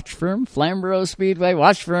series. Watch for him. Flamborough Speedway.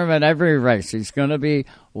 Watch for him at every race. He's going to be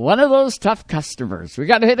one of those tough customers. We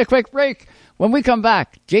got to hit a quick break. When we come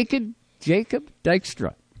back,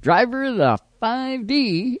 JacobDykstra, driver of the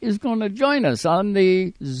 5D, is going to join us on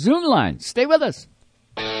the Zoom line. Stay with us.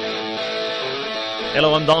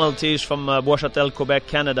 Hello, I'm Donald Tish from Bois-Châtel, Quebec,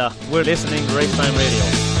 Canada. We're listening to Race Time Radio.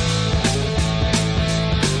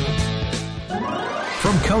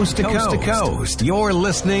 From coast to coast, you're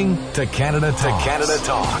listening to Canada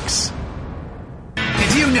Talks.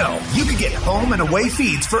 Did you know you can get home and away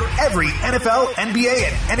feeds for every NFL,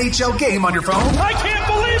 NBA, and NHL game on your phone? I can't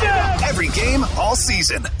believe it! Every game, all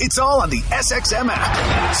season. It's all on the SXM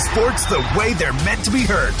app. Sports the way they're meant to be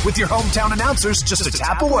heard, with your hometown announcers just a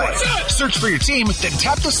tap away. Search for your team, then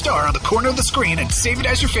tap the star on the corner of the screen and save it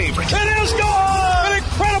as your favorite. It is gone! An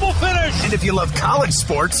incredible finish! And if you love college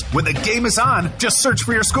sports, when the game is on, just search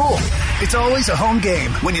for your school. It's always a home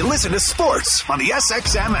game when you listen to sports on the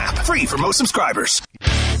SXM app. Free for most subscribers.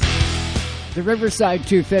 The Riverside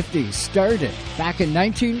 250 started back in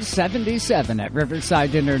 1977 at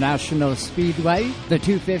Riverside International Speedway. The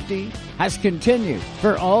 250 has continued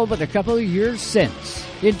for all but a couple of years since.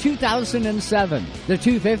 In 2007, the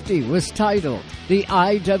 250 was titled the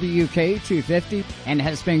IWK 250 and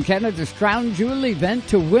has been Canada's crown jewel event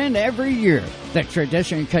to win every year. The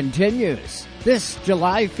tradition continues this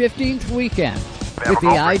July 15th weekend with the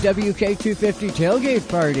IWK 250 tailgate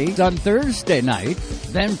party on Thursday night,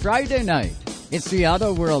 then Friday night. It's the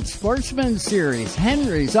Auto World Sportsman Series,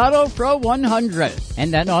 Henry's Auto Pro 100.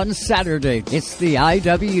 And then on Saturday, it's the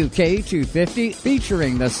IWK 250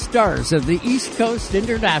 featuring the stars of the East Coast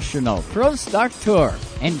International Pro Stock Tour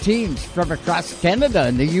and teams from across Canada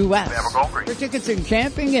and the U.S. For tickets and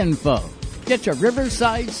camping info, get to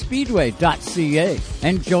riversidespeedway.ca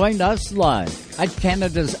and join us live at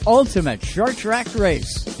Canada's ultimate short track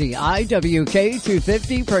race, the IWK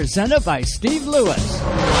 250 presented by Steve Lewis.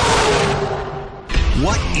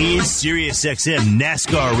 What is SiriusXM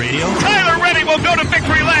NASCAR Radio? Tyler Reddy will go to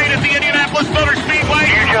victory lane at the Indianapolis Motor Speedway.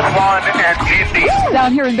 You just won at Indy.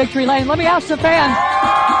 Down here in victory lane, let me ask the fans.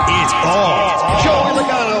 It's all. Joey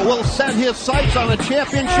Logano will set his sights on a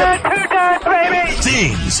championship. 2 times, baby.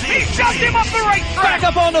 Things. He shoved him up the racetrack. Back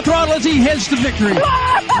up on the throttle as he heads to victory.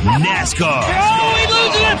 NASCAR. Oh, he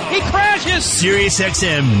loses it. He crashes.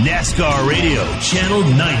 SiriusXM NASCAR Radio, Channel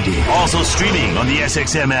 90. Also streaming on the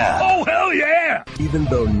SXM app. Oh, hell yeah. Even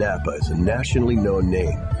though Napa is a nationally known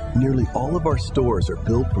name, nearly all of our stores are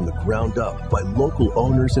built from the ground up by local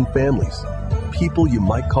owners and families. people you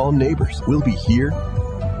might call neighbors will be here,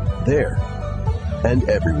 there, and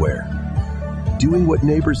everywhere. Doing what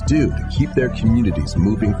neighbors do to keep their communities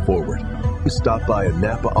moving forward. You stop by a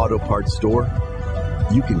Napa Auto Parts store,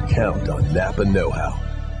 you can count on Napa know-how.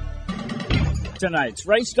 Tonight's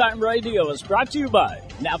Racetime Radio is brought to you by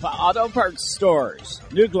Napa Auto Parts Stores,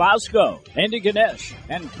 New Glasgow, Antigonish,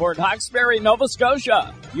 and Port Hawkesbury, Nova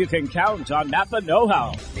Scotia. You can count on Napa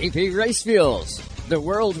know-how. BP Race Fuels, the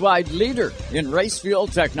worldwide leader in race fuel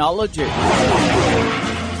technology.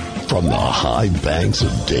 From the high banks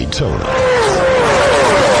of Daytona,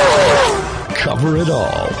 cover it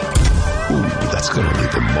all. Ooh, that's going to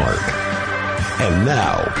leave a mark. And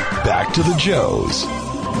now, back to the Joes.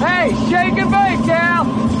 Hey, shake and bake, Cal!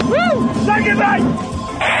 Woo! Shake and bake!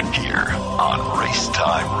 Here on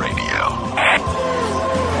Racetime Radio.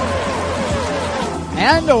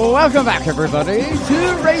 And welcome back, everybody,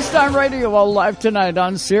 to Racetime Radio, all live tonight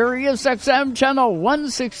on Sirius XM Channel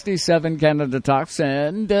 167 Canada Talks,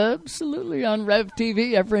 and absolutely on Rev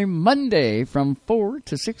TV every Monday from 4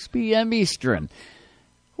 to 6 p.m. Eastern.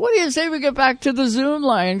 What do you say we get back to the Zoom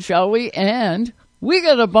line, shall we? And we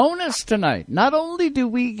got a bonus tonight. Not only do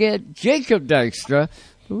we get Jacob Dykstra,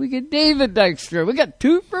 but we get David Dykstra. We got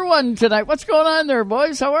 2 for 1 tonight. What's going on there,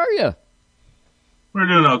 boys? How are you? We're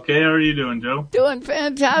doing okay. How are you doing, Joe? Doing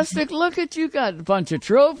fantastic. Look at you. Got a bunch of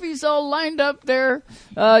trophies all lined up there.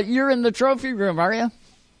 You're in the trophy room, are you?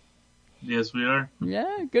 Yes, we are.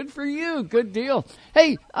 Yeah, good for you. Good deal.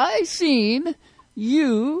 Hey, I seen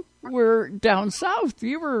you were down south.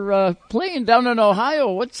 You were playing down in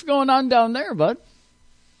Ohio. What's going on down there, bud?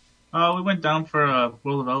 We went down for a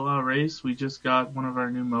World of Outlaw race. We just got one of our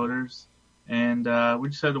new motors, and we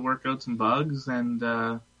just had to work out some bugs,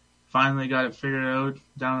 and finally got it figured out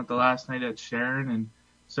down at the last night at Sharon, and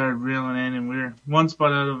started reeling in, and we were one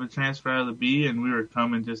spot out of a transfer out of the B, and we were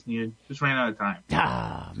coming, just ran out of time.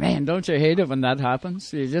 Ah, man, don't you hate it when that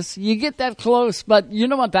happens? You get that close, but you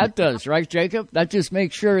know what that does, right, Jacob? That just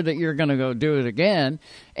makes sure that you're going to go do it again,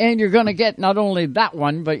 and you're going to get not only that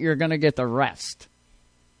one, but you're going to get the rest.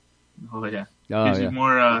 Oh, yeah. Gives you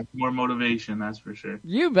more motivation, that's for sure.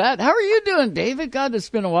 You bet. How are you doing, David? God, it's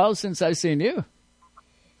been a while since I've seen you.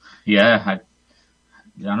 Yeah, I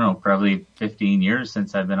don't know, probably 15 years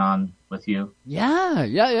since I've been on with you. Yeah,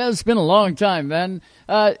 it's been a long time, man.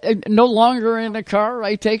 No longer in a car,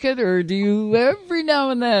 I take it, or do you every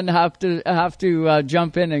now and then have to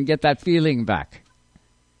jump in and get that feeling back?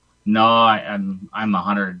 No, I'm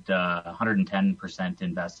 110%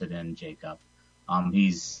 invested in Jacob.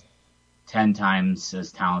 He's 10 times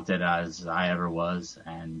as talented as I ever was,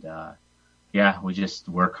 and we just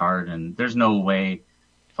work hard, and there's no way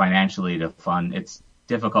financially to fund. It's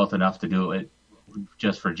difficult enough to do it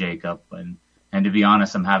just for Jacob, and to be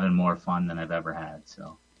honest, I'm having more fun than I've ever had.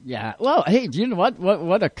 So yeah, well, hey, do you know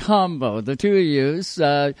what a combo the two of yous.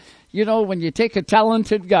 When you take a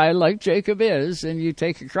talented guy like Jacob is, and you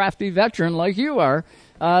take a crafty veteran like you are,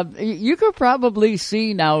 you could probably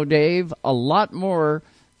see now, Dave, a lot more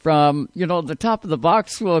from the top of the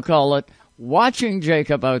box, we'll call it, watching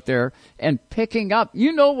Jacob out there and picking up.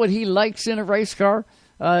 You know what he likes in a race car.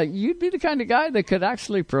 You'd be the kind of guy that could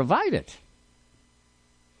actually provide it.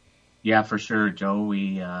 Yeah, for sure, Joe.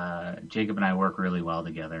 Jacob and I work really well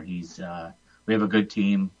together. We have a good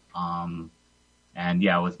team. And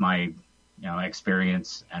yeah, with my,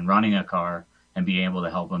 experience and running a car and being able to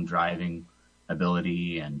help him driving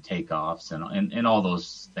ability and takeoffs and all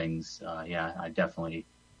those things. I definitely,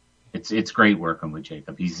 it's great working with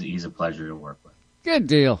Jacob. He's a pleasure to work with. Good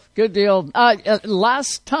deal.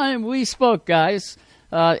 Last time we spoke, guys,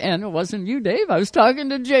 and it wasn't you, Dave. I was talking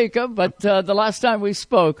to Jacob, but the last time we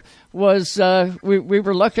spoke was we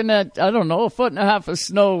were looking at, I don't know, 1.5 feet of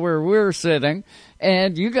snow where we're sitting,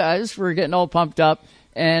 and you guys were getting all pumped up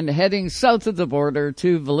and heading south of the border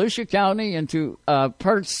to Volusia County and to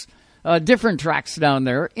different tracks down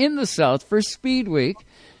there in the south for Speed Week.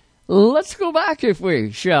 Let's go back, if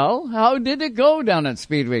we shall. How did it go down at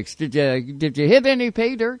Speed Weeks? Did you hit any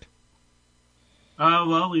pay dirt?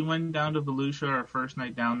 Well, we went down to Volusia our first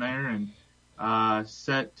night down there and I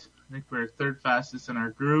think we were third fastest in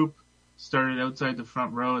our group. Started outside the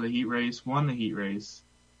front row of the heat race, won the heat race.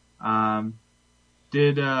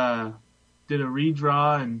 Did a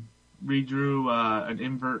redraw and redrew an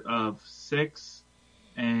invert of 6,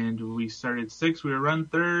 and we started 6th. We were run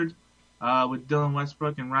 3rd with Dylan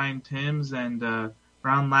Westbrook and Ryan Timms, and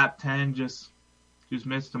around lap 10 just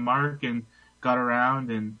missed the mark and got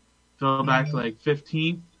around and fell back to like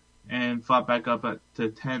 15th and fought back up to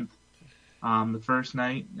 10th the first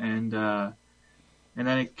night, and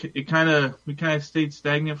then we kind of stayed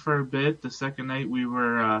stagnant for a bit. The second night we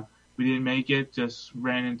we didn't make it, just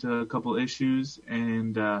ran into a couple issues.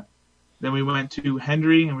 And then we went to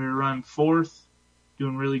Hendry, and we were running 4th,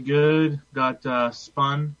 doing really good. Got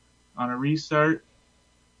spun on a restart.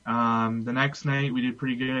 The next night we did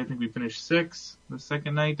pretty good. I think we finished 6th the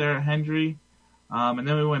second night there at Hendry. And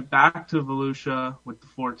then we went back to Volusia with the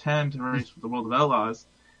 410 to race with the World of Outlaws.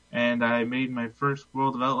 And I made my first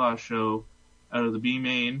World of Outlaws show out of the B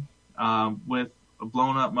main with a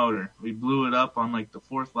blown up motor. We blew it up on like the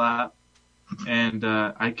 4th lap. And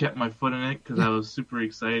I kept my foot in it because I was super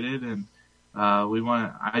excited. And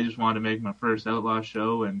I just wanted to make my first Outlaw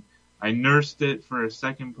show. And I nursed it for a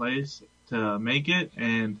 2nd place to make it.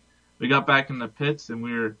 And we got back in the pits and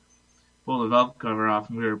we were pulled the valve cover off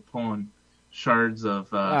and we were pulling shards of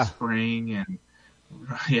spring and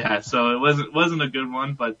so it wasn't a good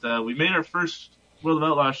one, but we made our first World of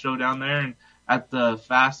Outlaws show down there and at the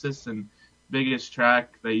fastest and biggest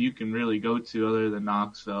track that you can really go to other than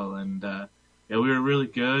Knoxville. And we were really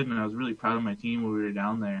good, and I was really proud of my team when we were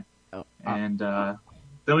down there. And then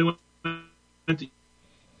we went to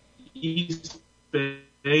East Bay.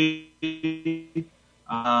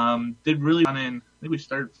 Did really run in, I think we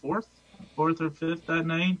started 4th or 5th that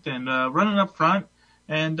night, and running up front.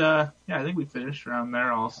 And I think we finished around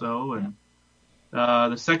there also. And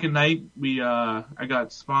the second night I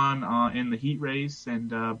got spun in the heat race and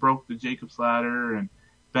broke the Jacob's ladder and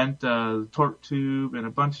bent the torque tube and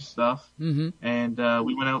a bunch of stuff. Mm-hmm. And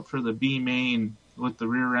we went out for the B main with the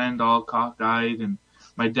rear end all cockeyed, and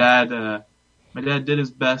my dad did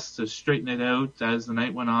his best to straighten it out as the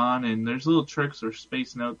night went on, and there's little tricks for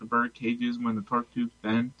spacing out the bird cages when the torque tube's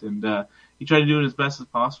bent, and he tried to do it as best as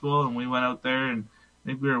possible, and we went out there, and I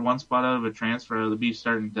think we were 1 spot out of a transfer out of the B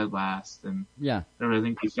starting dead last, and I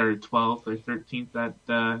think we started 12th or 13th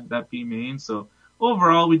that B main, so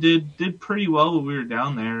overall we did pretty well when we were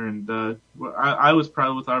down there, and I was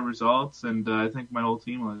proud with our results, and I think my whole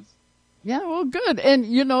team was. Yeah, well, good. And,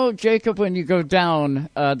 Jacob, when you go down,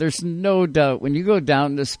 there's no doubt, when you go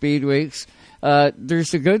down to Speed Weeks,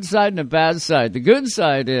 there's a good side and a bad side. The good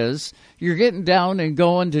side is you're getting down and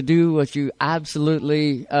going to do what you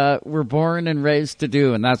absolutely were born and raised to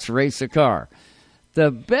do, and that's race a car.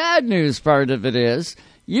 The bad news part of it is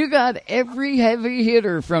you got every heavy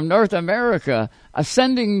hitter from North America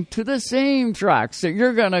ascending to the same tracks that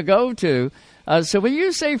you're going to go to. So when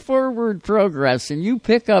you say forward progress and you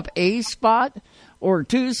pick up a spot or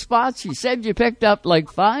 2 spots, you said you picked up like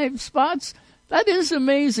 5 spots, that is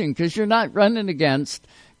amazing because you're not running against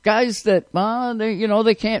guys that,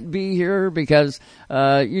 they can't be here because,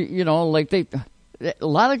 a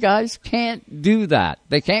lot of guys can't do that.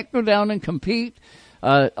 They can't go down and compete.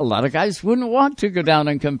 A lot of guys wouldn't want to go down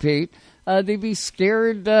and compete. They'd be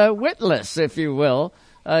scared witless, if you will,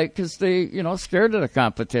 because they, scared of the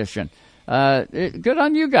competition. Good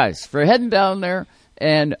on you guys for heading down there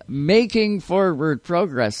and making forward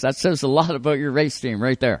progress. That says a lot about your race team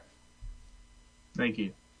right there. Thank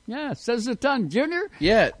you. Yeah, it says a ton. Junior?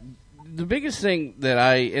 Yeah, the biggest thing that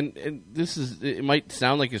and this is, it might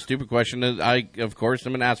sound like a stupid question. Of course,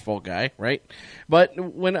 I'm an asphalt guy, right? But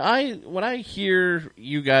when I hear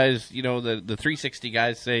you guys, the 360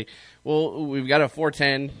 guys say, well, we've got a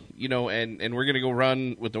 410, and we're going to go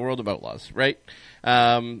run with the World of Outlaws, right?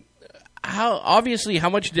 How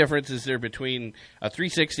much difference is there between a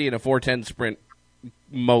 360 and a 410 Sprint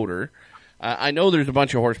motor? I know there's a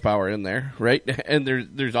bunch of horsepower in there, right? And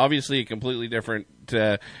there's obviously a completely different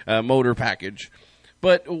motor package.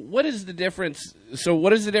 But what is the difference? So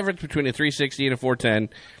what is the difference between a 360 and a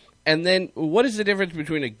 410? And then what is the difference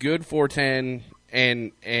between a good 410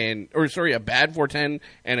 a bad 410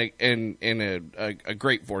 and a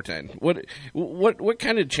great 410? What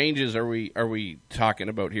kind of changes are we talking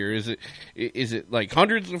about here? Is it like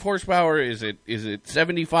hundreds of horsepower? Is it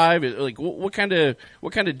 75? Like what kind of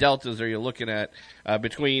deltas are you looking at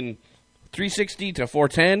between 360 to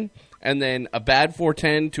 410 and then a bad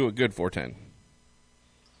 410 to a good 410?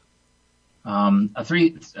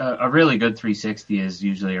 A really good 360 is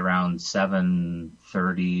usually around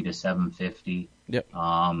 730 to 750. Yep.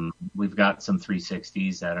 We've got some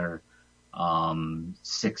 360s that are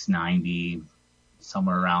 690,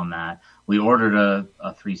 somewhere around that. We ordered a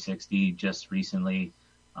 360 just recently,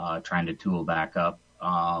 trying to tool back up.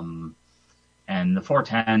 And the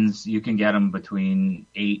 410s, you can get them between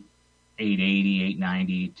 880,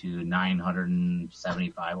 890 to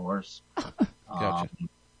 975 horse. Gotcha.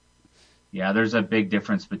 Yeah, there's a big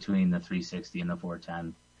difference between the 360 and the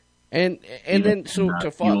 410. And then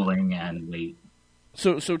to follow fueling and weight.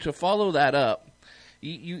 So to follow that up,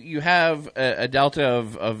 you have a delta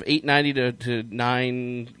of 890 to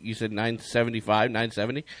 9. You said 975,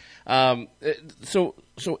 970. So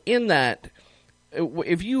So in that,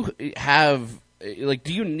 if you have, like,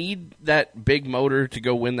 do you need that big motor to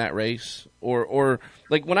go win that race? Or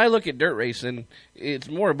like when I look at dirt racing, it's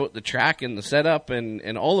more about the track and the setup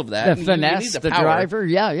and all of that. The finesse, the driver,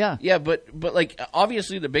 yeah. Yeah, but like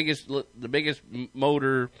obviously the biggest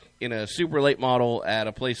motor in a super late model at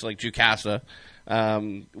a place like Jukasa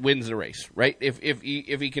wins the race, right? If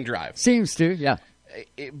he can drive, seems to, yeah.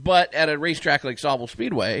 But at a racetrack like Sauble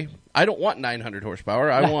Speedway, I don't want 900 horsepower.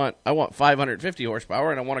 I want 550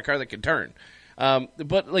 horsepower, and I want a car that can turn.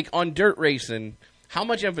 But like on dirt racing, how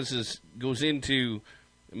much emphasis goes into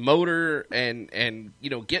motor and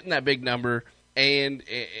getting that big number and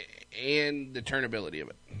the turnability of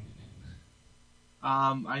it?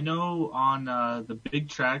 I know on the big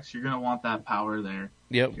tracks, you're gonna want that power there.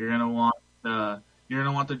 Yep. You're gonna want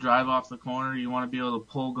the drive off the corner. You want to be able to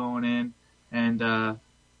pull going in. And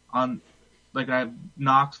on, like, I have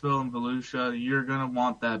Knoxville and Volusia, you're going to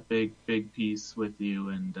want that big piece with you.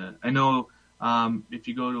 And I know if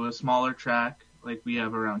you go to a smaller track like we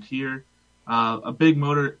have around here, a big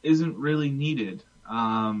motor isn't really needed.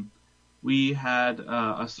 We had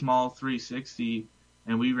a small 360,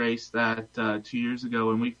 and we raced that 2 years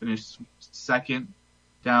ago, and we finished second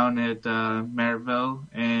down at Maryville.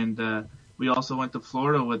 And we also went to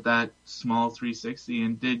Florida with that small 360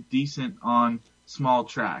 and did decent on small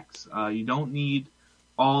tracks. You don't need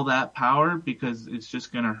all that power because it's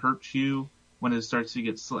just going to hurt you when it starts to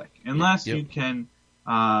get slick, unless you can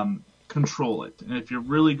control it. And if you're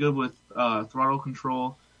really good with throttle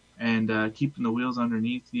control and keeping the wheels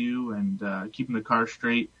underneath you and keeping the car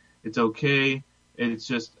straight, it's okay.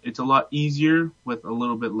 It's a lot easier with a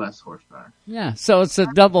little bit less horsepower. Yeah, so it's a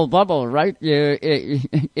double bubble, right?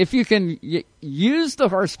 If you can use the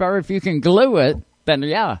horsepower, if you can glue it, then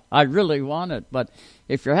yeah, I really want it. But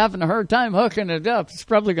if you're having a hard time hooking it up, it's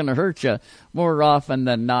probably going to hurt you more often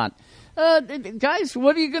than not. Guys,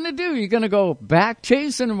 what are you going to do? You're going to go back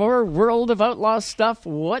chasing more World of Outlaw stuff?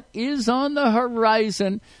 What is on the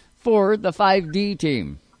horizon for the 5D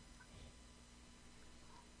team?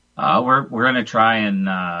 We're going to try and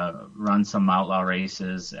run some outlaw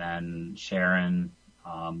races and Sharon,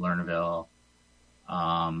 Lernerville.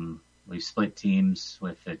 We've split teams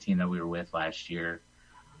with the team that we were with last year.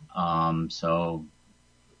 So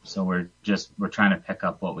we're trying to pick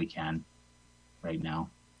up what we can right now.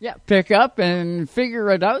 Yeah, pick up and figure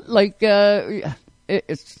it out. Like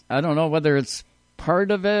it's I don't know whether it's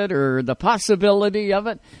part of it or the possibility of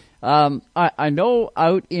it. I know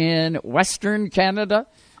out in Western Canada,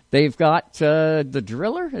 they've got the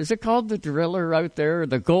Driller. Is it called the Driller out there?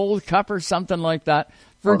 The Gold Cup or something like that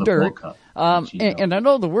for dirt. And I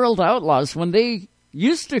know the World Outlaws, when they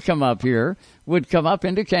used to come up here, would come up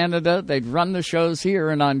into Canada. They'd run the shows here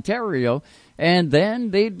in Ontario, and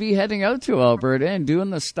then they'd be heading out to Alberta and doing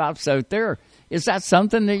the stops out there. Is that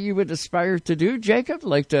something that you would aspire to do, Jacob?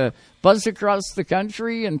 Like to buzz across the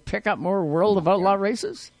country and pick up more World of Outlaw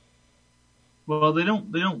races? Well, they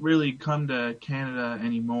don't really come to Canada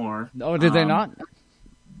anymore. Oh, did they not?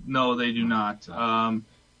 No, they do not.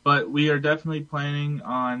 But we are definitely planning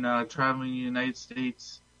on traveling to the United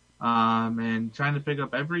States and trying to pick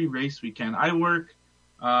up every race we can. I work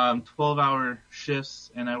 12-hour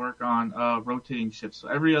shifts, and I work on rotating shifts. So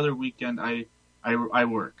every other weekend I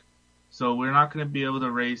work. So we're not going to be able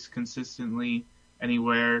to race consistently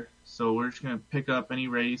anywhere. So we're just going to pick up any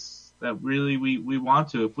race that really we want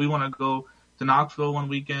to. If we want to go to Knoxville one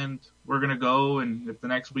weekend, we're going to go. And if the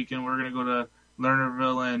next weekend we're going to go to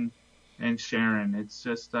Lernerville and Sharon. It's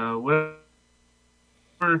just we're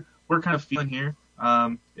kind of feeling here.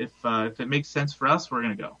 If it makes sense for us, we're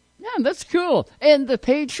going to go. Yeah, that's cool. And the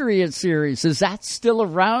Patriot Series, is that still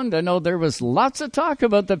around? I know there was lots of talk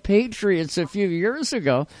about the Patriots a few years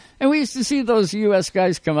ago, and we used to see those U.S.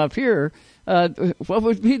 guys come up here. What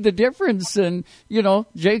would be the difference in,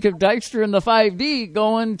 JacobDykstra and the 5D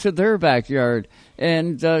going to their backyard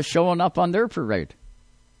and showing up on their parade?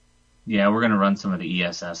 Yeah, we're going to run some of the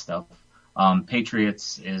ESS stuff.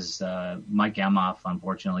 Patriots is Mike Emhoff,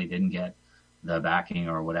 unfortunately, didn't get the backing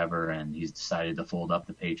or whatever, and he's decided to fold up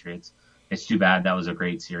the Patriots. It's too bad. That was a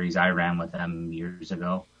great series. I ran with them years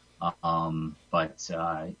ago. But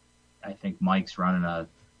I think Mike's running a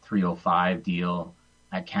 305 deal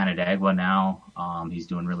at Canandaigua now. He's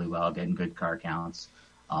doing really well, getting good car counts.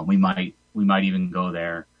 We might even go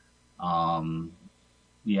there.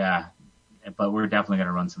 Yeah. But we're definitely going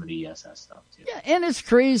to run some of the ESS stuff, too. Yeah, and it's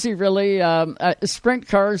crazy, really. Sprint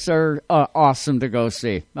cars are awesome to go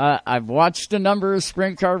see. I've watched a number of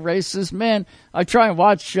sprint car races. Man, I try and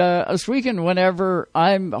watch this weekend whenever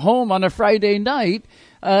I'm home on a Friday night,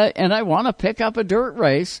 and I want to pick up a dirt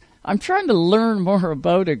race. I'm trying to learn more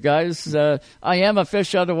about it, guys. I am a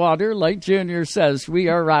fish out of water, like Junior says. We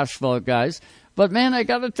are asphalt guys. But, man, I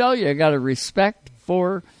got to tell you, I got a respect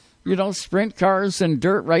for, sprint cars and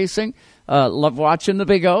dirt racing. Love watching the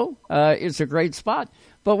Big O. It's a great spot.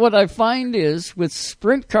 But what I find is with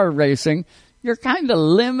sprint car racing, you're kind of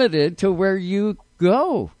limited to where you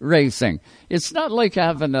go racing. It's not like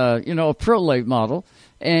having a pro late model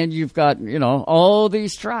and you've got, all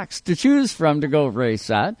these tracks to choose from to go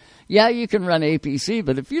race at. Yeah, you can run APC,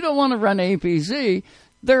 but if you don't want to run APC,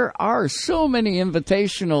 there are so many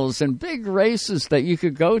invitationals and big races that you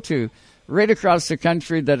could go to right across the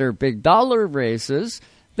country that are big dollar races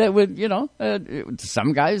that would,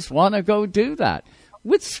 some guys want to go do that.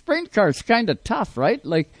 With sprint cars, kind of tough, right?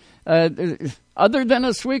 Like, other than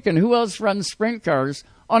us weekend, who else runs sprint cars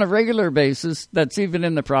on a regular basis that's even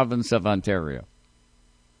in the province of Ontario?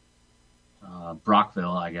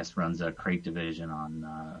 Brockville, I guess, runs a crate division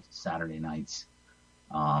on Saturday nights.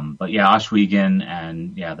 But yeah, Oswego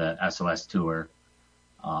and the SOS Tour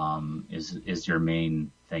is your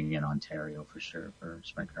main thing in Ontario for sure for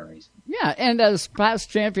sprint car racing. Yeah, and as past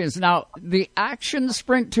champions, now the Action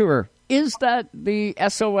Sprint Tour, is that the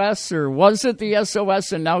SOS or was it the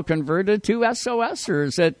SOS and now converted to SOS, or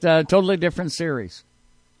is it a totally different series?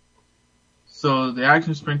 So the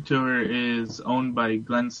Action Sprint Tour is owned by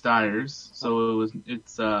Glenn Stiers. So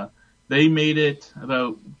they made it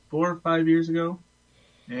about 4 or 5 years ago,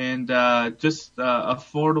 and just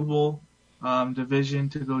affordable division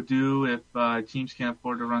to go do if teams can't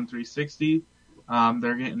afford to run 360.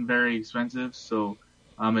 They're getting very expensive, so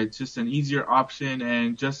it's just an easier option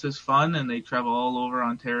and just as fun. And they travel all over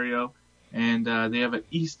Ontario, and they have an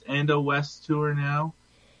East and a West tour now.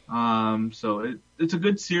 So it's a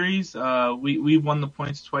good series. We won the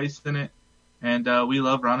points twice in it, and we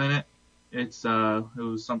love running it. It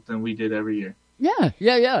was something we did every year.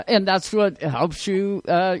 Yeah. And that's what helps you,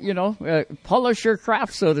 polish your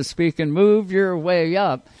craft, so to speak, and move your way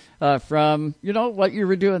up from, what you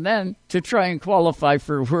were doing then to try and qualify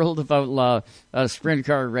for World of Outlaw sprint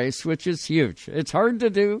car race, which is huge. It's hard to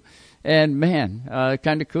do, and, man,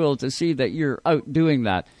 kind of cool to see that you're out doing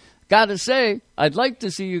that. Got to say, I'd like to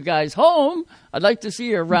see you guys home. I'd like to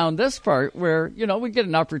see you around this part where, we get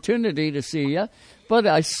an opportunity to see you. But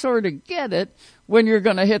I sort of get it when you're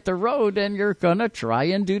going to hit the road and you're going to try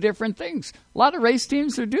and do different things. A lot of race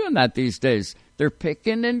teams are doing that these days. They're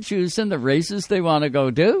picking and choosing the races they want to go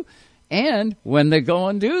do. And when they go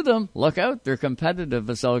and do them, look out, they're competitive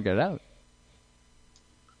as all get out.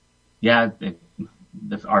 Yeah,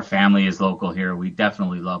 our family is local here. We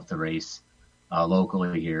definitely love to race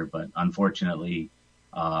locally here. But unfortunately,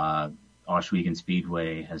 Oswego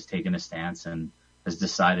Speedway has taken a stance and has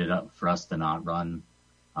decided for us to not run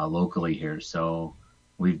locally here. So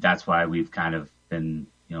that's why we've kind of been,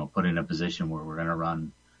 put in a position where we're going to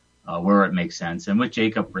run where it makes sense. And with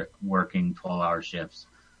Jacob working 12-hour shifts,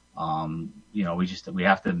 we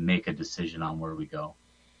have to make a decision on where we go.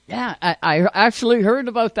 Yeah, I actually heard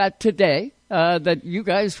about that today, that you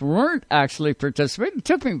guys weren't actually participating. It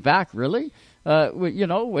took me back, really,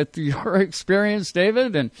 with your experience,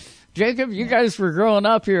 David and Jacob. You guys were growing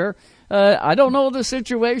up here. I don't know the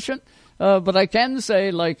situation, but I can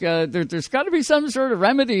say, there's got to be some sort of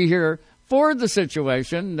remedy here for the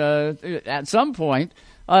situation at some point.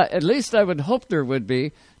 At least I would hope there would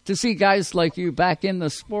be, to see guys like you back in the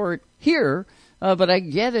sport here. But I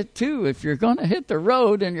get it, too. If you're going to hit the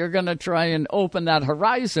road and you're going to try and open that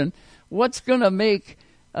horizon, what's going to make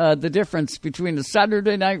the difference between a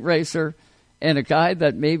Saturday night racer and a guy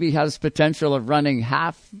that maybe has potential of running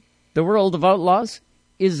half the World of Outlaws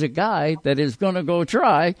is a guy that is going to go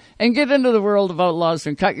try and get into the World of Outlaws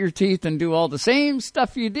and cut your teeth and do all the same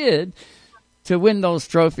stuff you did to win those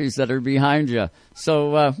trophies that are behind you.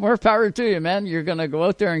 So more power to you, man. You're going to go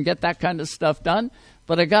out there and get that kind of stuff done.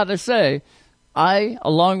 But I got to say, I,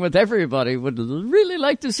 along with everybody, would really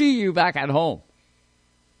like to see you back at home.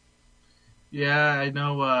 Yeah, I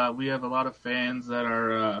know we have a lot of fans that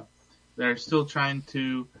are still trying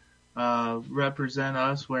to represent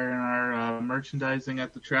us, wearing our merchandising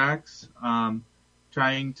at the tracks,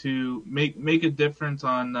 trying to make a difference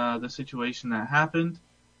on the situation that happened.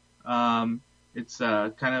 It's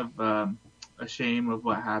kind of a shame of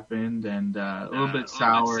what happened, and a little bit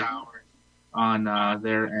sour on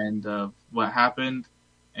their end of what happened.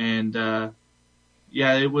 And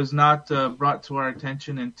it was not brought to our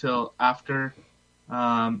attention until after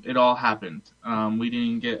it all happened. We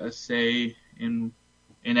didn't get a say in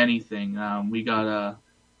anything. We got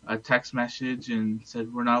a text message and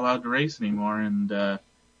said we're not allowed to race anymore, and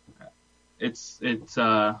it's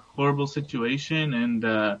a horrible situation. And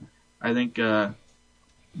I think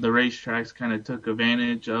the racetracks kind of took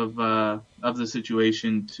advantage of the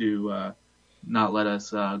situation to not let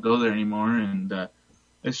us go there anymore. And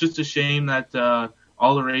it's just a shame that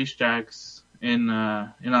all the racetracks in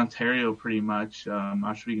Ontario, pretty much,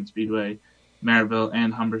 Ohsweken Speedway, Merivale,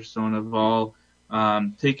 and Humberstone have all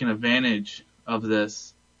taken advantage of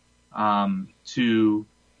this to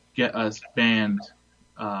get us banned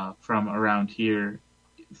from around here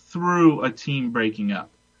through a team breaking up.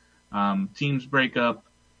 Teams break up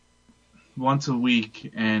once a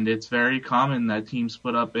week, and it's very common that teams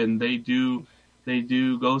split up, and they do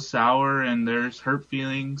go sour, and there's hurt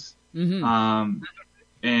feelings. Mm-hmm.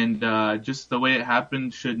 And just the way it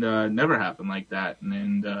happened should never happen like that.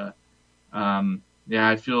 And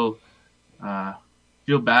I feel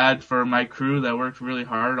bad for my crew that worked really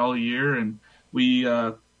hard all year, and we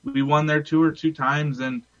won their tour 2 times,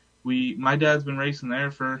 and my dad's been racing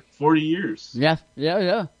there for 40 years. Yeah.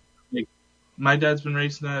 Like, my dad's been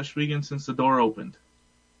racing at Ohsweken since the door opened.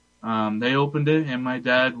 They opened it, and my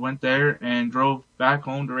dad went there and drove back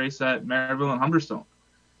home to race at Merivale and Humberstone.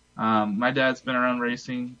 My dad's been around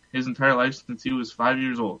racing his entire life since he was 5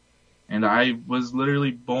 years old, and I was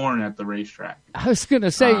literally born at the racetrack. I was going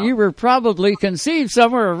to say, you were probably conceived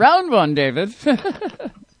somewhere around one, David.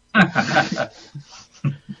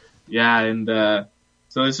 Yeah, and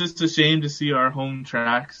so it's just a shame to see our home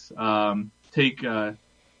tracks take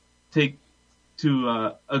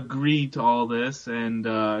to agree to all this, and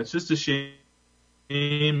it's just a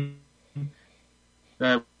shame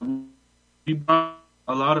that we brought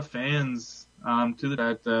a lot of fans to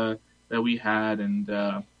that we had, and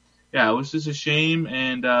it was just a shame,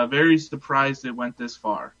 and very surprised it went this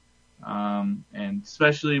far, and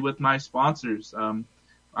especially with my sponsors.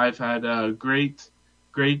 I've had great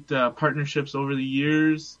partnerships over the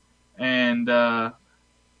years, and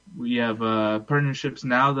we have partnerships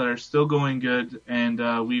now that are still going good,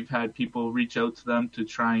 and we've had people reach out to them to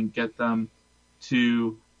try and get them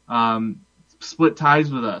to split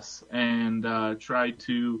ties with us and try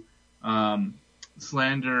to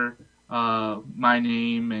slander my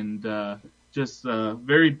name, and just a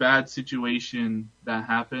very bad situation that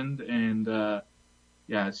happened, and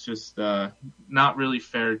it's just not really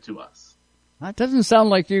fair to us. That doesn't sound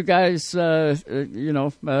like you guys want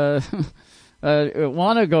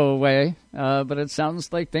to go away, but it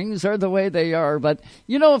sounds like things are the way they are. But,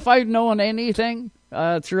 if I'd known anything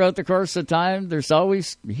throughout the course of time, there's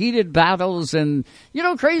always heated battles and,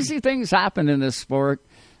 crazy things happen in this sport.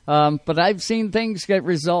 But I've seen things get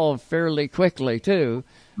resolved fairly quickly, too,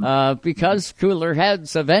 because cooler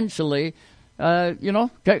heads eventually, come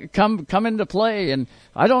into play. And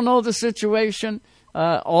I don't know the situation.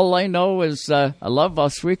 All I know is I love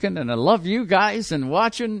Ohsweken, and I love you guys, and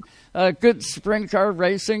watching good sprint car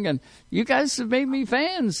racing, and you guys have made me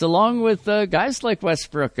fans, along with guys like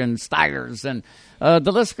Westbrook and Steyers, and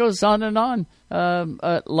the list goes on and on.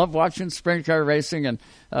 Love watching sprint car racing, and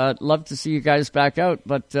love to see you guys back out.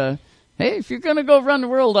 But hey, if you're going to go run the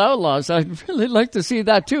World Outlaws, I'd really like to see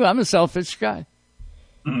that too. I'm a selfish guy.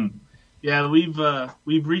 Mm-hmm. Yeah,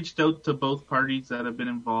 we've reached out to both parties that have been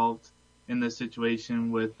involved in this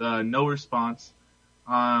situation with no response.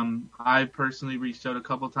 I personally reached out a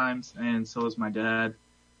couple times, and so has my dad,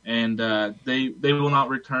 and they will not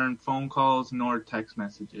return phone calls nor text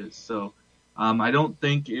messages. So I don't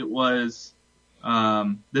think it was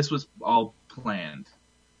this was all planned.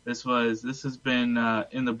 This has been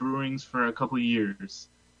in the brewings for a couple years,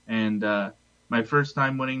 and my first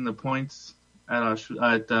time winning the points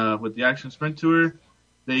with the Action Sprint Tour,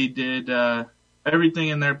 they did everything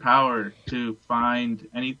in their power to find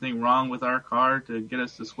anything wrong with our car to get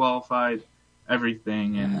us disqualified,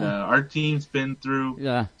 everything. And our team's been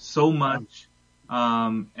through so much,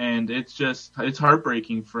 and it's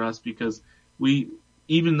heartbreaking for us, because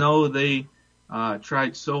even though they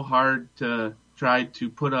tried so hard to try to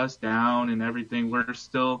put us down and everything, we're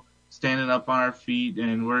still standing up on our feet,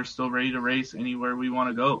 and we're still ready to race anywhere we want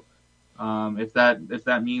to go. If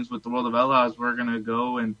that means with the World of Outlaws, we're going to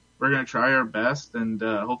go, and we're going to try our best, and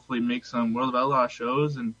hopefully make some World of Outlaw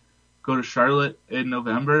shows and go to Charlotte in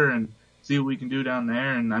November and see what we can do down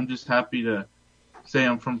there. And I'm just happy to say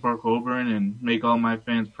I'm from Port Colborne and make all my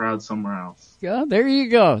fans proud somewhere else. Yeah, there you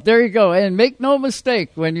go. And make no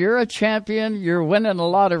mistake, when you're a champion, you're winning a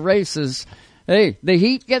lot of races. Hey, the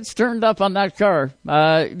heat gets turned up on that car.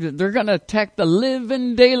 They're going to take the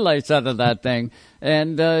living daylights out of that thing.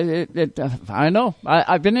 And I know.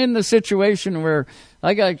 I've been in the situation where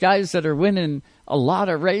I got guys that are winning a lot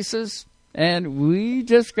of races, and we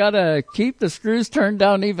just got to keep the screws turned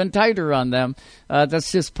down even tighter on them.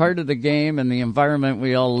 That's just part of the game and the environment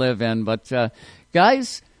we all live in. But,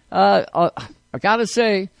 guys, I got to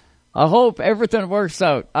say, I hope everything works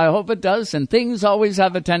out. I hope it does, and things always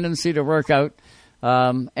have a tendency to work out.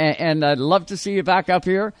 And I'd love to see you back up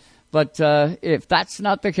here. But if that's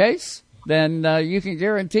not the case, then you can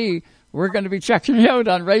guarantee we're going to be checking you out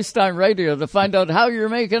on Racetime Radio to find out how you're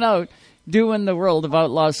making out doing the World of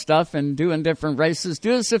Outlaws stuff and doing different races.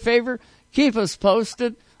 Do us a favor. Keep us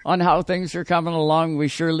posted on how things are coming along. We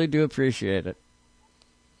surely do appreciate it.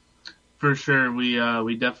 For sure. We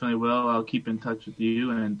definitely will. I'll keep in touch with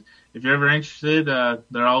you. And if you're ever interested,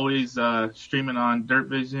 they're always streaming on Dirt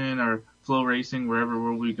Vision or Flow Racing, wherever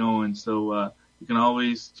we'll be going. So you can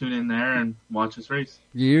always tune in there and watch us race.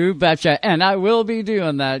 You betcha. And I will be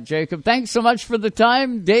doing that, Jacob. Thanks so much for the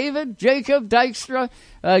time. David, Jacob, Dykstra,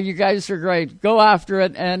 you guys are great. Go after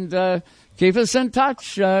it and keep us in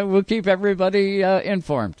touch. We'll keep everybody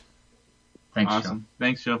informed. Thanks, awesome. Joe.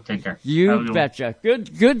 Thanks, Joe. Take care. You betcha.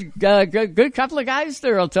 Good couple of guys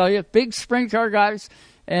there, I'll tell you. Big sprint car guys.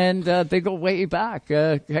 And they go way back.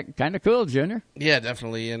 Kind of cool, Junior. Yeah,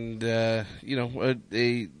 definitely. And,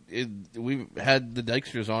 we've had the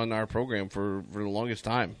Dykstras on our program for the longest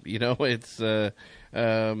time. It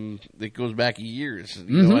goes back years.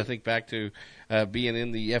 I think back to being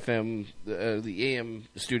in the FM, the AM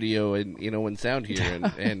studio in Sound here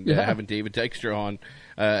and having David Dykstra on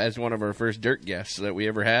as one of our first dirt guests that we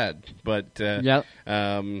ever had. But,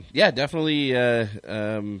 definitely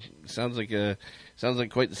sounds like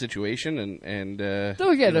quite the situation, and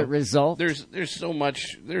they'll get it resolved.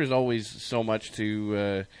 There's always so much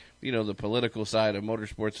to the political side of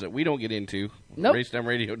motorsports that we don't get into. Nope. Racetime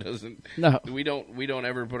Radio doesn't. No, we don't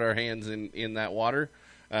ever put our hands in that water.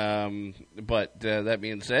 But that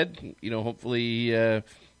being said, hopefully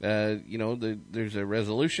there's a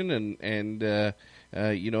resolution and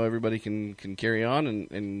everybody can carry on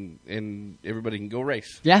and everybody can go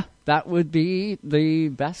race. Yeah, that would be the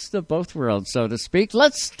best of both worlds, so to speak.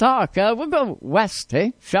 Let's talk. We'll go west,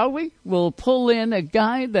 shall we? We'll pull in a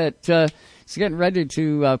guy that is getting ready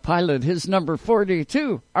to pilot his number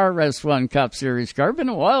 42 RS1 Cup Series car. Been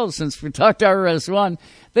a while since we talked RS1.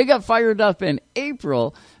 They got fired up in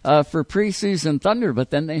April for preseason Thunder, but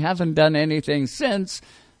then they haven't done anything since.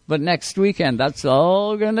 But next weekend, that's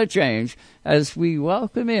all going to change as we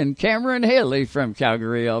welcome in Cameron Haley from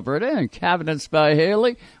Calgary, Alberta, and Cabinets by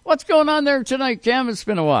Haley. What's going on there tonight, Cam? It's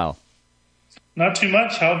been a while. Not too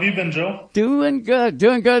much. How have you been, Joe? Doing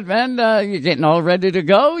good, man. You're getting all ready to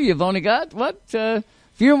go. You've only got, a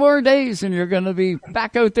few more days, and you're going to be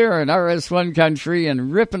back out there in RS1 country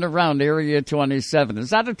and ripping around Area 27. Is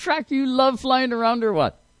that a track you love flying around or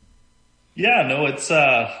what? Yeah, no, it's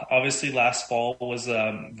obviously last fall was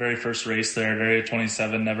very first race there at Area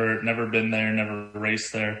 27. Never been there, never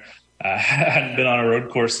raced there. I hadn't been on a road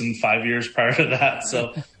course in 5 years prior to that,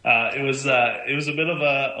 so it was a bit of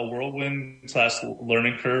a whirlwind /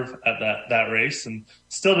 learning curve at that race, and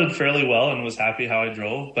still did fairly well and was happy how I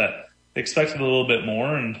drove, but expected a little bit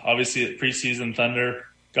more. And obviously at preseason Thunder,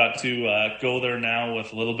 got to go there now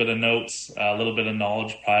with a little bit of notes, a little bit of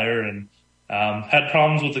knowledge prior, and had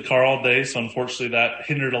problems with the car all day, so unfortunately that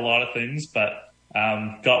hindered a lot of things, but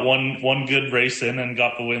got one good race in and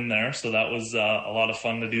got the win there, so that was a lot of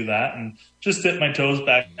fun to do that, and just dip my toes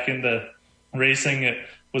back into racing. It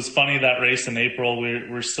was funny, that race in April,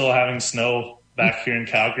 we're still having snow back here in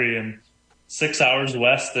Calgary, and 6 hours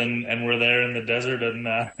west, and we're there in the desert in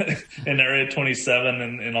Area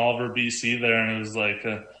 27 in Oliver, BC there, and it was like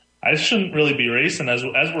I shouldn't really be racing as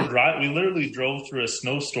we're driving. We literally drove through a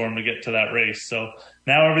snowstorm to get to that race. So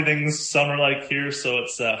now everything's summer-like here, so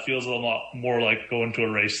it feels a lot more like going to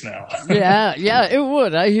a race now. Yeah, it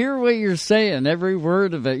would. I hear what you're saying, every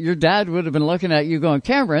word of it. Your dad would have been looking at you going,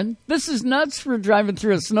 Cameron, this is nuts for driving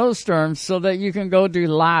through a snowstorm so that you can go do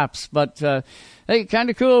laps. But, hey,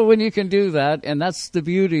 kind of cool when you can do that, and that's the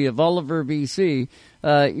beauty of Oliver, BC.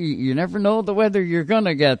 You never know the weather you're going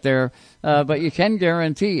to get there, but you can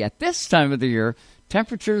guarantee at this time of the year,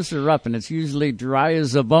 temperatures are up, and it's usually dry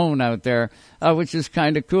as a bone out there, which is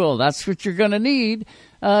kind of cool. That's what you're going to need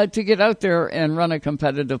to get out there and run a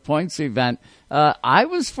competitive points event. I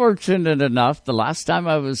was fortunate enough, the last time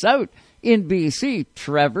I was out in BC,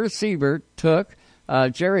 Trevor Siebert took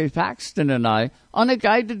Jerry Paxton and I on a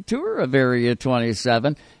guided tour of Area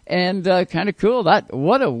 27, and kind of cool.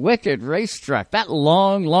 What a wicked racetrack! That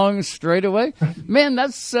long straightaway, man.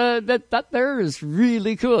 That there is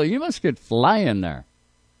really cool. You must get flying there.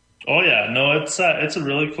 Oh yeah, no, it's a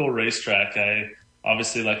really cool racetrack.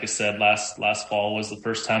 Obviously, like I said, last fall was the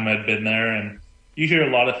first time I'd been there, and you hear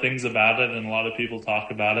a lot of things about it, and a lot of people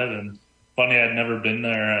talk about it. And funny, I'd never been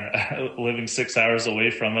there, and living 6 hours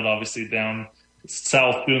away from it, obviously down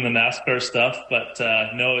south doing the NASCAR stuff. But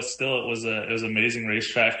no, it was an amazing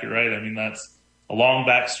racetrack. You're right. I mean, that's a long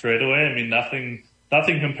back straightaway. I mean, nothing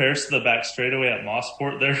compares to the back straightaway at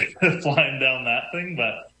Mossport. They're flying down that thing,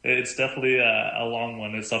 but it's definitely a long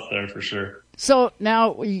one. It's up there for sure. So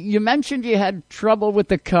now you mentioned you had trouble with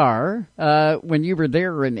the car when you were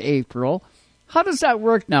there in April. How does that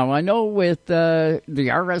work now? I know with the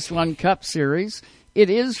RS1 Cup Series, it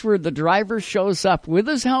is where the driver shows up with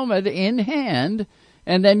his helmet in hand,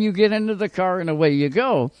 and then you get into the car and away you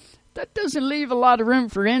go. That doesn't leave a lot of room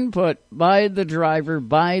for input by the driver,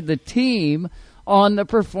 by the team, on the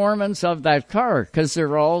performance of that car, because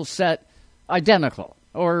they're all set identical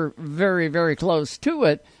or very, very close to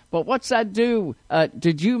it. But what's that do?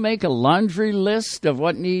 Did you make a laundry list of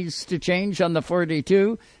what needs to change on the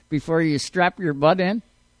 42 before you strap your butt in?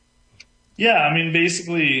 Yeah, I mean,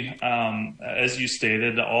 basically, as you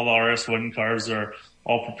stated, all the RS1 cars are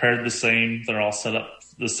all prepared the same. They're all set up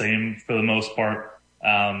the same for the most part.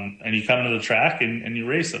 And you come to the track and you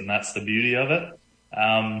race them. That's the beauty of it.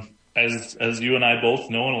 As you and I both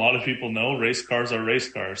know, and a lot of people know, race cars are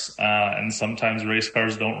race cars. And sometimes race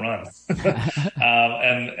cars don't run.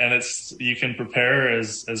 And you can prepare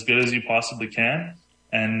as good as you possibly can.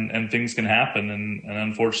 And things can happen. And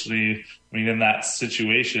unfortunately, I mean, in that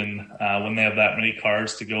situation, when they have that many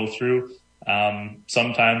cars to go through,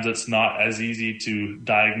 sometimes it's not as easy to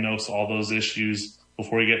diagnose all those issues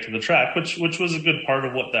before you get to the track, which was a good part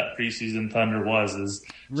of what that preseason Thunder was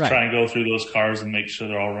try and go through those cars and make sure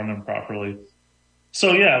they're all running properly.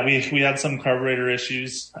 So yeah, we had some carburetor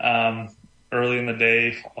issues, early in the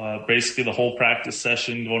day, basically the whole practice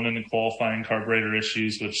session going into qualifying carburetor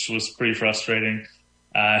issues, which was pretty frustrating.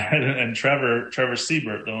 And Trevor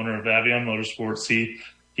Siebert, the owner of Avion Motorsports,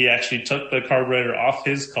 he actually took the carburetor off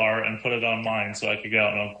his car and put it on mine so I could get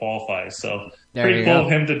out and qualify. So pretty cool of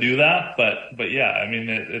him to do that. But yeah, I mean,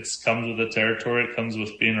 it comes with the territory. It comes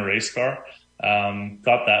with being a race car.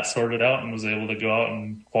 Got that sorted out and was able to go out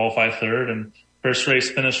and qualify third, and first race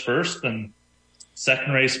finished first, and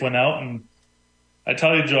second race went out. And I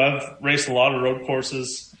tell you, Joe, I've raced a lot of road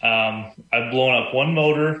courses. I've blown up one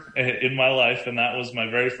motor in my life, and that was my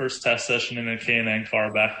very first test session in a K&N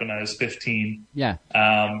car back when I was 15. Yeah.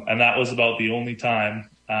 And that was about the only time.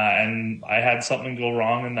 And I had something go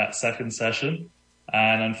wrong in that second session.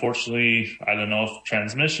 And unfortunately, I don't know if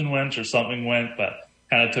transmission went or something went, but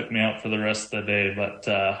kind of took me out for the rest of the day. But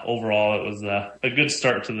overall, it was a good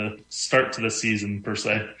start to the season, per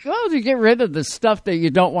se. Well, to get rid of the stuff that you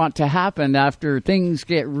don't want to happen after things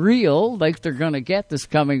get real, like they're going to get this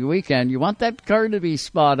coming weekend, you want that car to be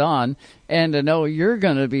spot on and to know you're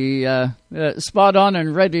going to be spot on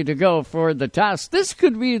and ready to go for the task. This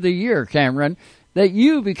could be the year, Cameron, that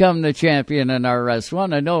you become the champion in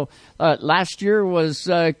RS1. I know last year was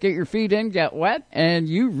get your feet in, get wet, and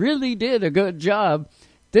you really did a good job.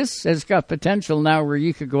 This has got potential now where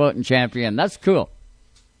you could go out and champion. That's cool.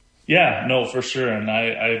 Yeah, no, for sure. And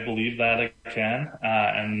I believe that I can.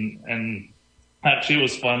 And actually it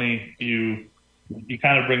was funny. You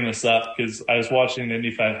kind of bring this up because I was watching the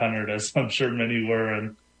Indy 500, as I'm sure many were,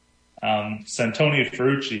 and Santoni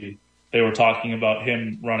Ferrucci, they were talking about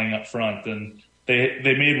him running up front, and they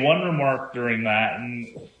made one remark during that, and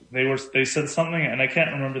they said something, and I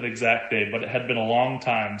can't remember the exact day, but it had been a long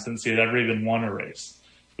time since he had ever even won a race.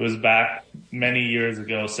 It was back many years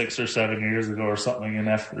ago, 6 or 7 years ago or something in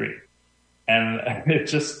F3. And it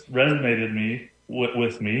just resonated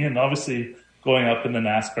with me. And obviously going up in the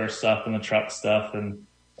NASCAR stuff and the truck stuff, and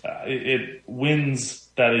it wins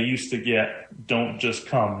that I used to get don't just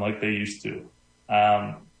come like they used to.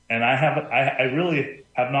 And I really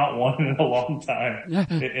have not won in a long time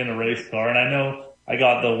in a race car. And I know I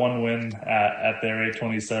got the one win at the Area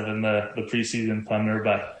 27, the preseason Thunder,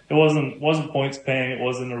 but it wasn't points paying. It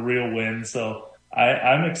wasn't a real win. So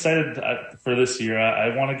I'm excited for this year.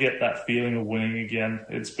 I want to get that feeling of winning again.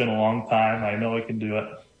 It's been a long time. I know I can do it.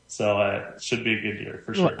 So it should be a good year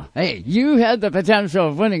for sure. Well, hey, you had the potential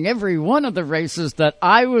of winning every one of the races that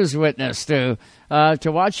I was witness to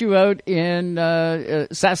watch you out in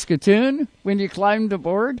Saskatoon when you climbed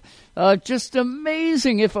aboard. Just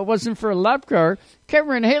amazing. If it wasn't for a lap car,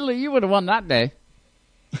 Cameron Haley, you would have won that day.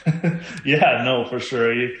 Yeah, no, for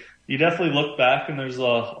sure. You definitely look back and there's a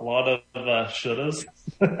lot of shouldas.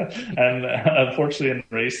 And unfortunately in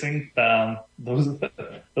racing,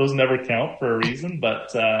 those never count for a reason.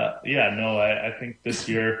 But I think this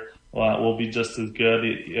year will be just as good,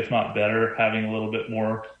 if not better, having a little bit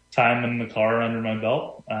more time in the car under my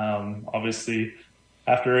belt. Obviously,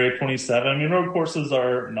 after Area 27, I mean, road courses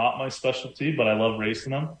are not my specialty, but I love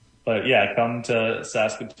racing them. But yeah, come to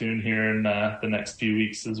Saskatoon here in the next few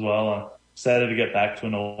weeks as well. excited to get back to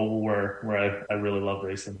an oval where I really love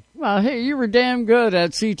racing. Well, hey, you were damn good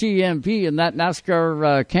at CTMP in that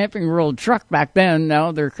NASCAR Camping World truck back then.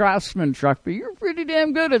 Now they're Craftsman truck, but you're pretty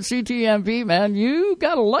damn good at CTMP, man. You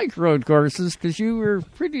got to like road courses because you were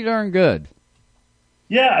pretty darn good.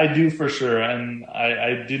 Yeah, I do for sure. And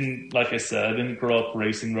I didn't, like I said, I didn't grow up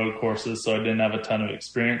racing road courses, so I didn't have a ton of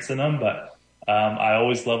experience in them, but I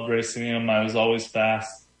always loved racing them. I was always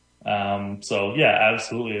fast. So yeah,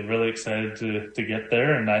 absolutely. I'm really excited to get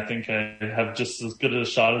there, and I think I have just as good a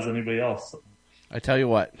shot as anybody else. I tell you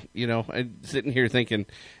what, I'm sitting here thinking,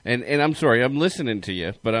 and I'm sorry, I'm listening to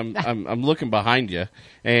you, but I'm looking behind you,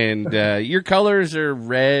 and your colors are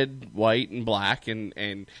red, white, and black,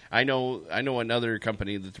 and I know another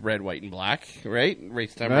company that's red, white, and black, right?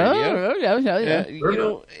 Race Time Radio.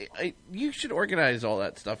 Yeah. You should organize all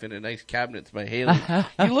that stuff into nice cabinets by Haley.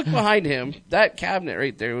 You look behind him, that cabinet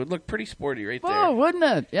right there would look pretty sporty right there. Oh, wouldn't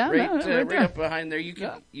it? Yeah, right up behind there. You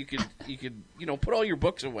could put all your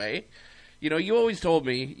books away. You always told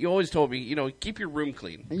me, keep your room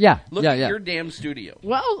clean. Yeah. Look at your damn studio.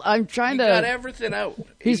 Well, I'm trying to. You got everything out.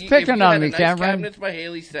 He's picking on me, nice Cameron. Cabinets by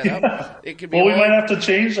Haley set up. It could be. Well, we might have to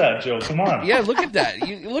change that, Joe. Come on. Yeah, look at that.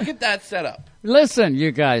 Look at that setup. Listen,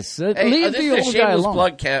 you guys, leave the old guy alone.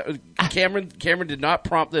 Plug. Cameron did not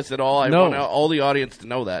prompt this at all. I want all the audience to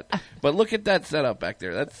know that. But look at that setup back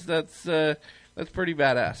there. That's pretty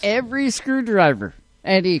badass. Every screwdriver.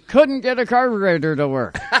 And he couldn't get a carburetor to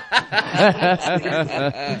work.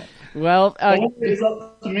 Well, it's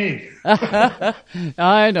up to me.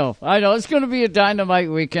 I know. It's going to be a dynamite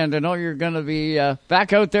weekend. I know you're going to be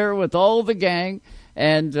back out there with all the gang,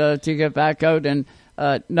 and to get back out and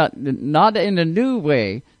not in a new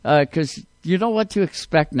way, because you know what to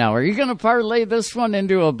expect now. Are you going to parlay this one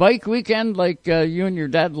into a bike weekend like you and your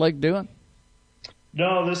dad like doing?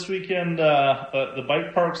 No, this weekend the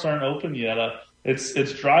bike parks aren't open yet.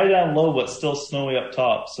 It's dry down low, but still snowy up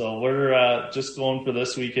top. So we're just going for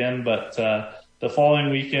this weekend. But the following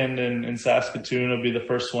weekend in Saskatoon will be the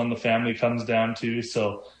first one the family comes down to.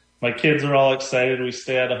 So my kids are all excited. We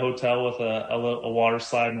stay at a hotel with a water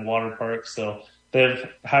slide and water park. So they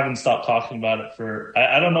haven't stopped talking about it for.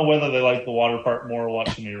 I don't know whether they like the water park more or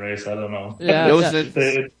watching me race. I don't know. Yeah,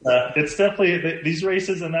 it's definitely these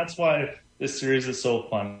races, and that's why this series is so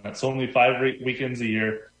fun. It's only 5 weekends a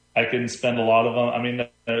year. I can spend a lot of them. I mean,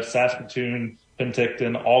 Saskatoon,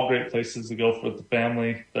 Penticton, all great places to go with the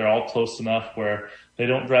family. They're all close enough where they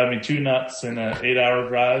don't drive me too nuts in an 8-hour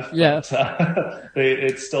drive. Yeah. But,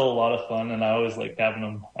 it's still a lot of fun, and I always like having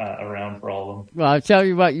them around for all of them. Well, I'll tell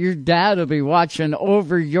you what, your dad will be watching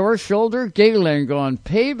over your shoulder, giggling, going,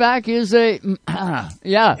 payback is a...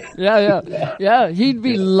 Yeah, he'd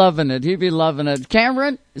be loving it.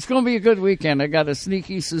 Cameron, it's going to be a good weekend. I got a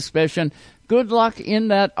sneaky suspicion. Good luck in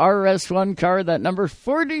that RS1 car, that number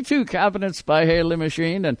 42 Cabinets by Haley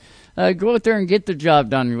machine, and go out there and get the job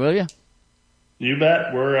done, will you? You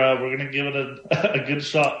bet. We're going to give it a good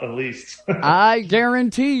shot at least. I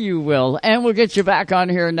guarantee you will, and we'll get you back on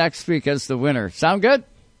here next week as the winner. Sound good?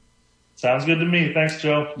 Sounds good to me. Thanks,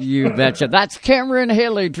 Joe. You betcha. That's Cameron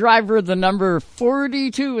Haley, driver of the number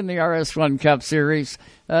 42 in the RS1 Cup Series.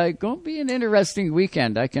 Going to be an interesting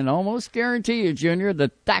weekend. I can almost guarantee you, Junior,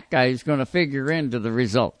 that guy is going to figure into the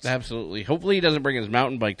results. Absolutely. Hopefully he doesn't bring his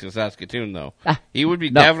mountain bike to Saskatoon, though. He would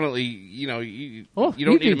be definitely, you don't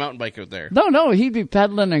need a mountain bike out there. No, he'd be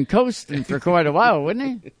pedaling and coasting for quite a while,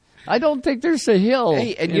 wouldn't he? I don't think there's a hill.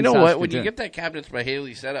 Hey, and you know what? When you get that Cabinets by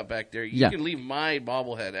Haley set up back there, you can leave my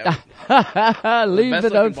bobblehead out. Leave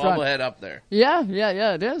it out front. Bobblehead up there. Yeah,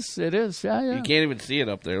 it is. Yeah. You can't even see it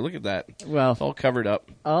up there. Look at that. Well, it's all covered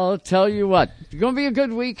up. I'll tell you what. It's going to be a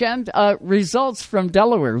good weekend. Results from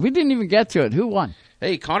Delaware. We didn't even get to it. Who won?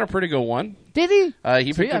 Hey, Connor Perdigo won. Did he?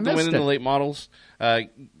 He picked up the win in the late models.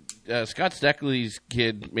 Scott Steckley's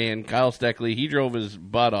kid, man, Kyle Steckley, he drove his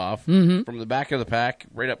butt off from the back of the pack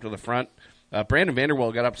right up to the front. Brandon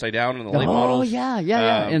Vanderwell got upside down in the late models. Oh,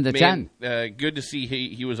 yeah, in the 10. Good to see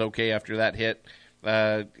he was okay after that hit.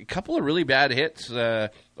 A couple of really bad hits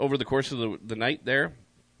over the course of the night there.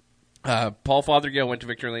 Paul Fothergill went to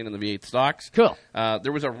victory lane in the V8 stocks. Cool.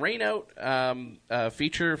 There was a rainout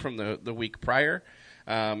feature from the week prior.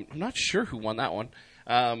 I'm not sure who won that one.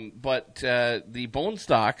 But the Bone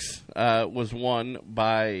Stocks was won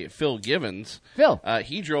by Phil Givens. Phil.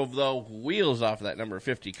 He drove, though, wheels off that number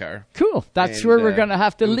 50 car. Cool. That's where we're going to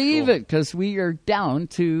have to leave it because we are down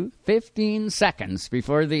to 15 seconds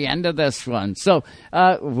before the end of this one. So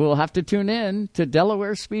we'll have to tune in to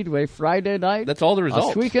Delaware Speedway Friday night. That's all the results.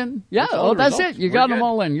 This weekend. Yeah, that's it. You got them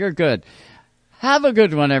all in. You're good. Have a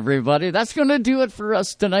good one, everybody. That's going to do it for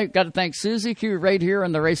us tonight. Got to thank Susie Q right here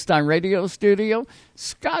in the Racetime Radio studio,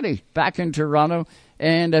 Scotty back in Toronto,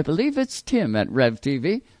 and I believe it's Tim at Rev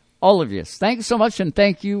TV. All of you, thanks so much, and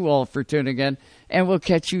thank you all for tuning in. And we'll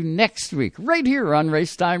catch you next week right here on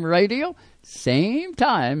Racetime Radio. Same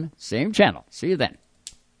time, same channel. See you then.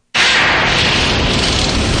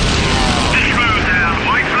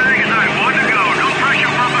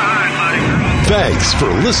 Thanks for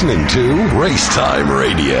listening to Racetime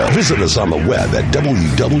Radio. Visit us on the web at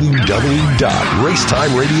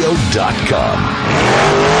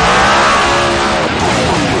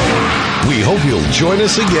www.racetimeradio.com. We hope you'll join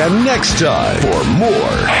us again next time for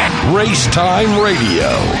more Racetime Radio.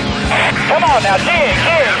 Come on now, dig.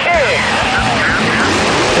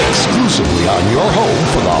 Exclusively on your home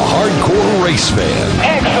for the hardcore race fan.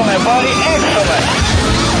 Excellent, buddy,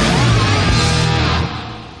 excellent.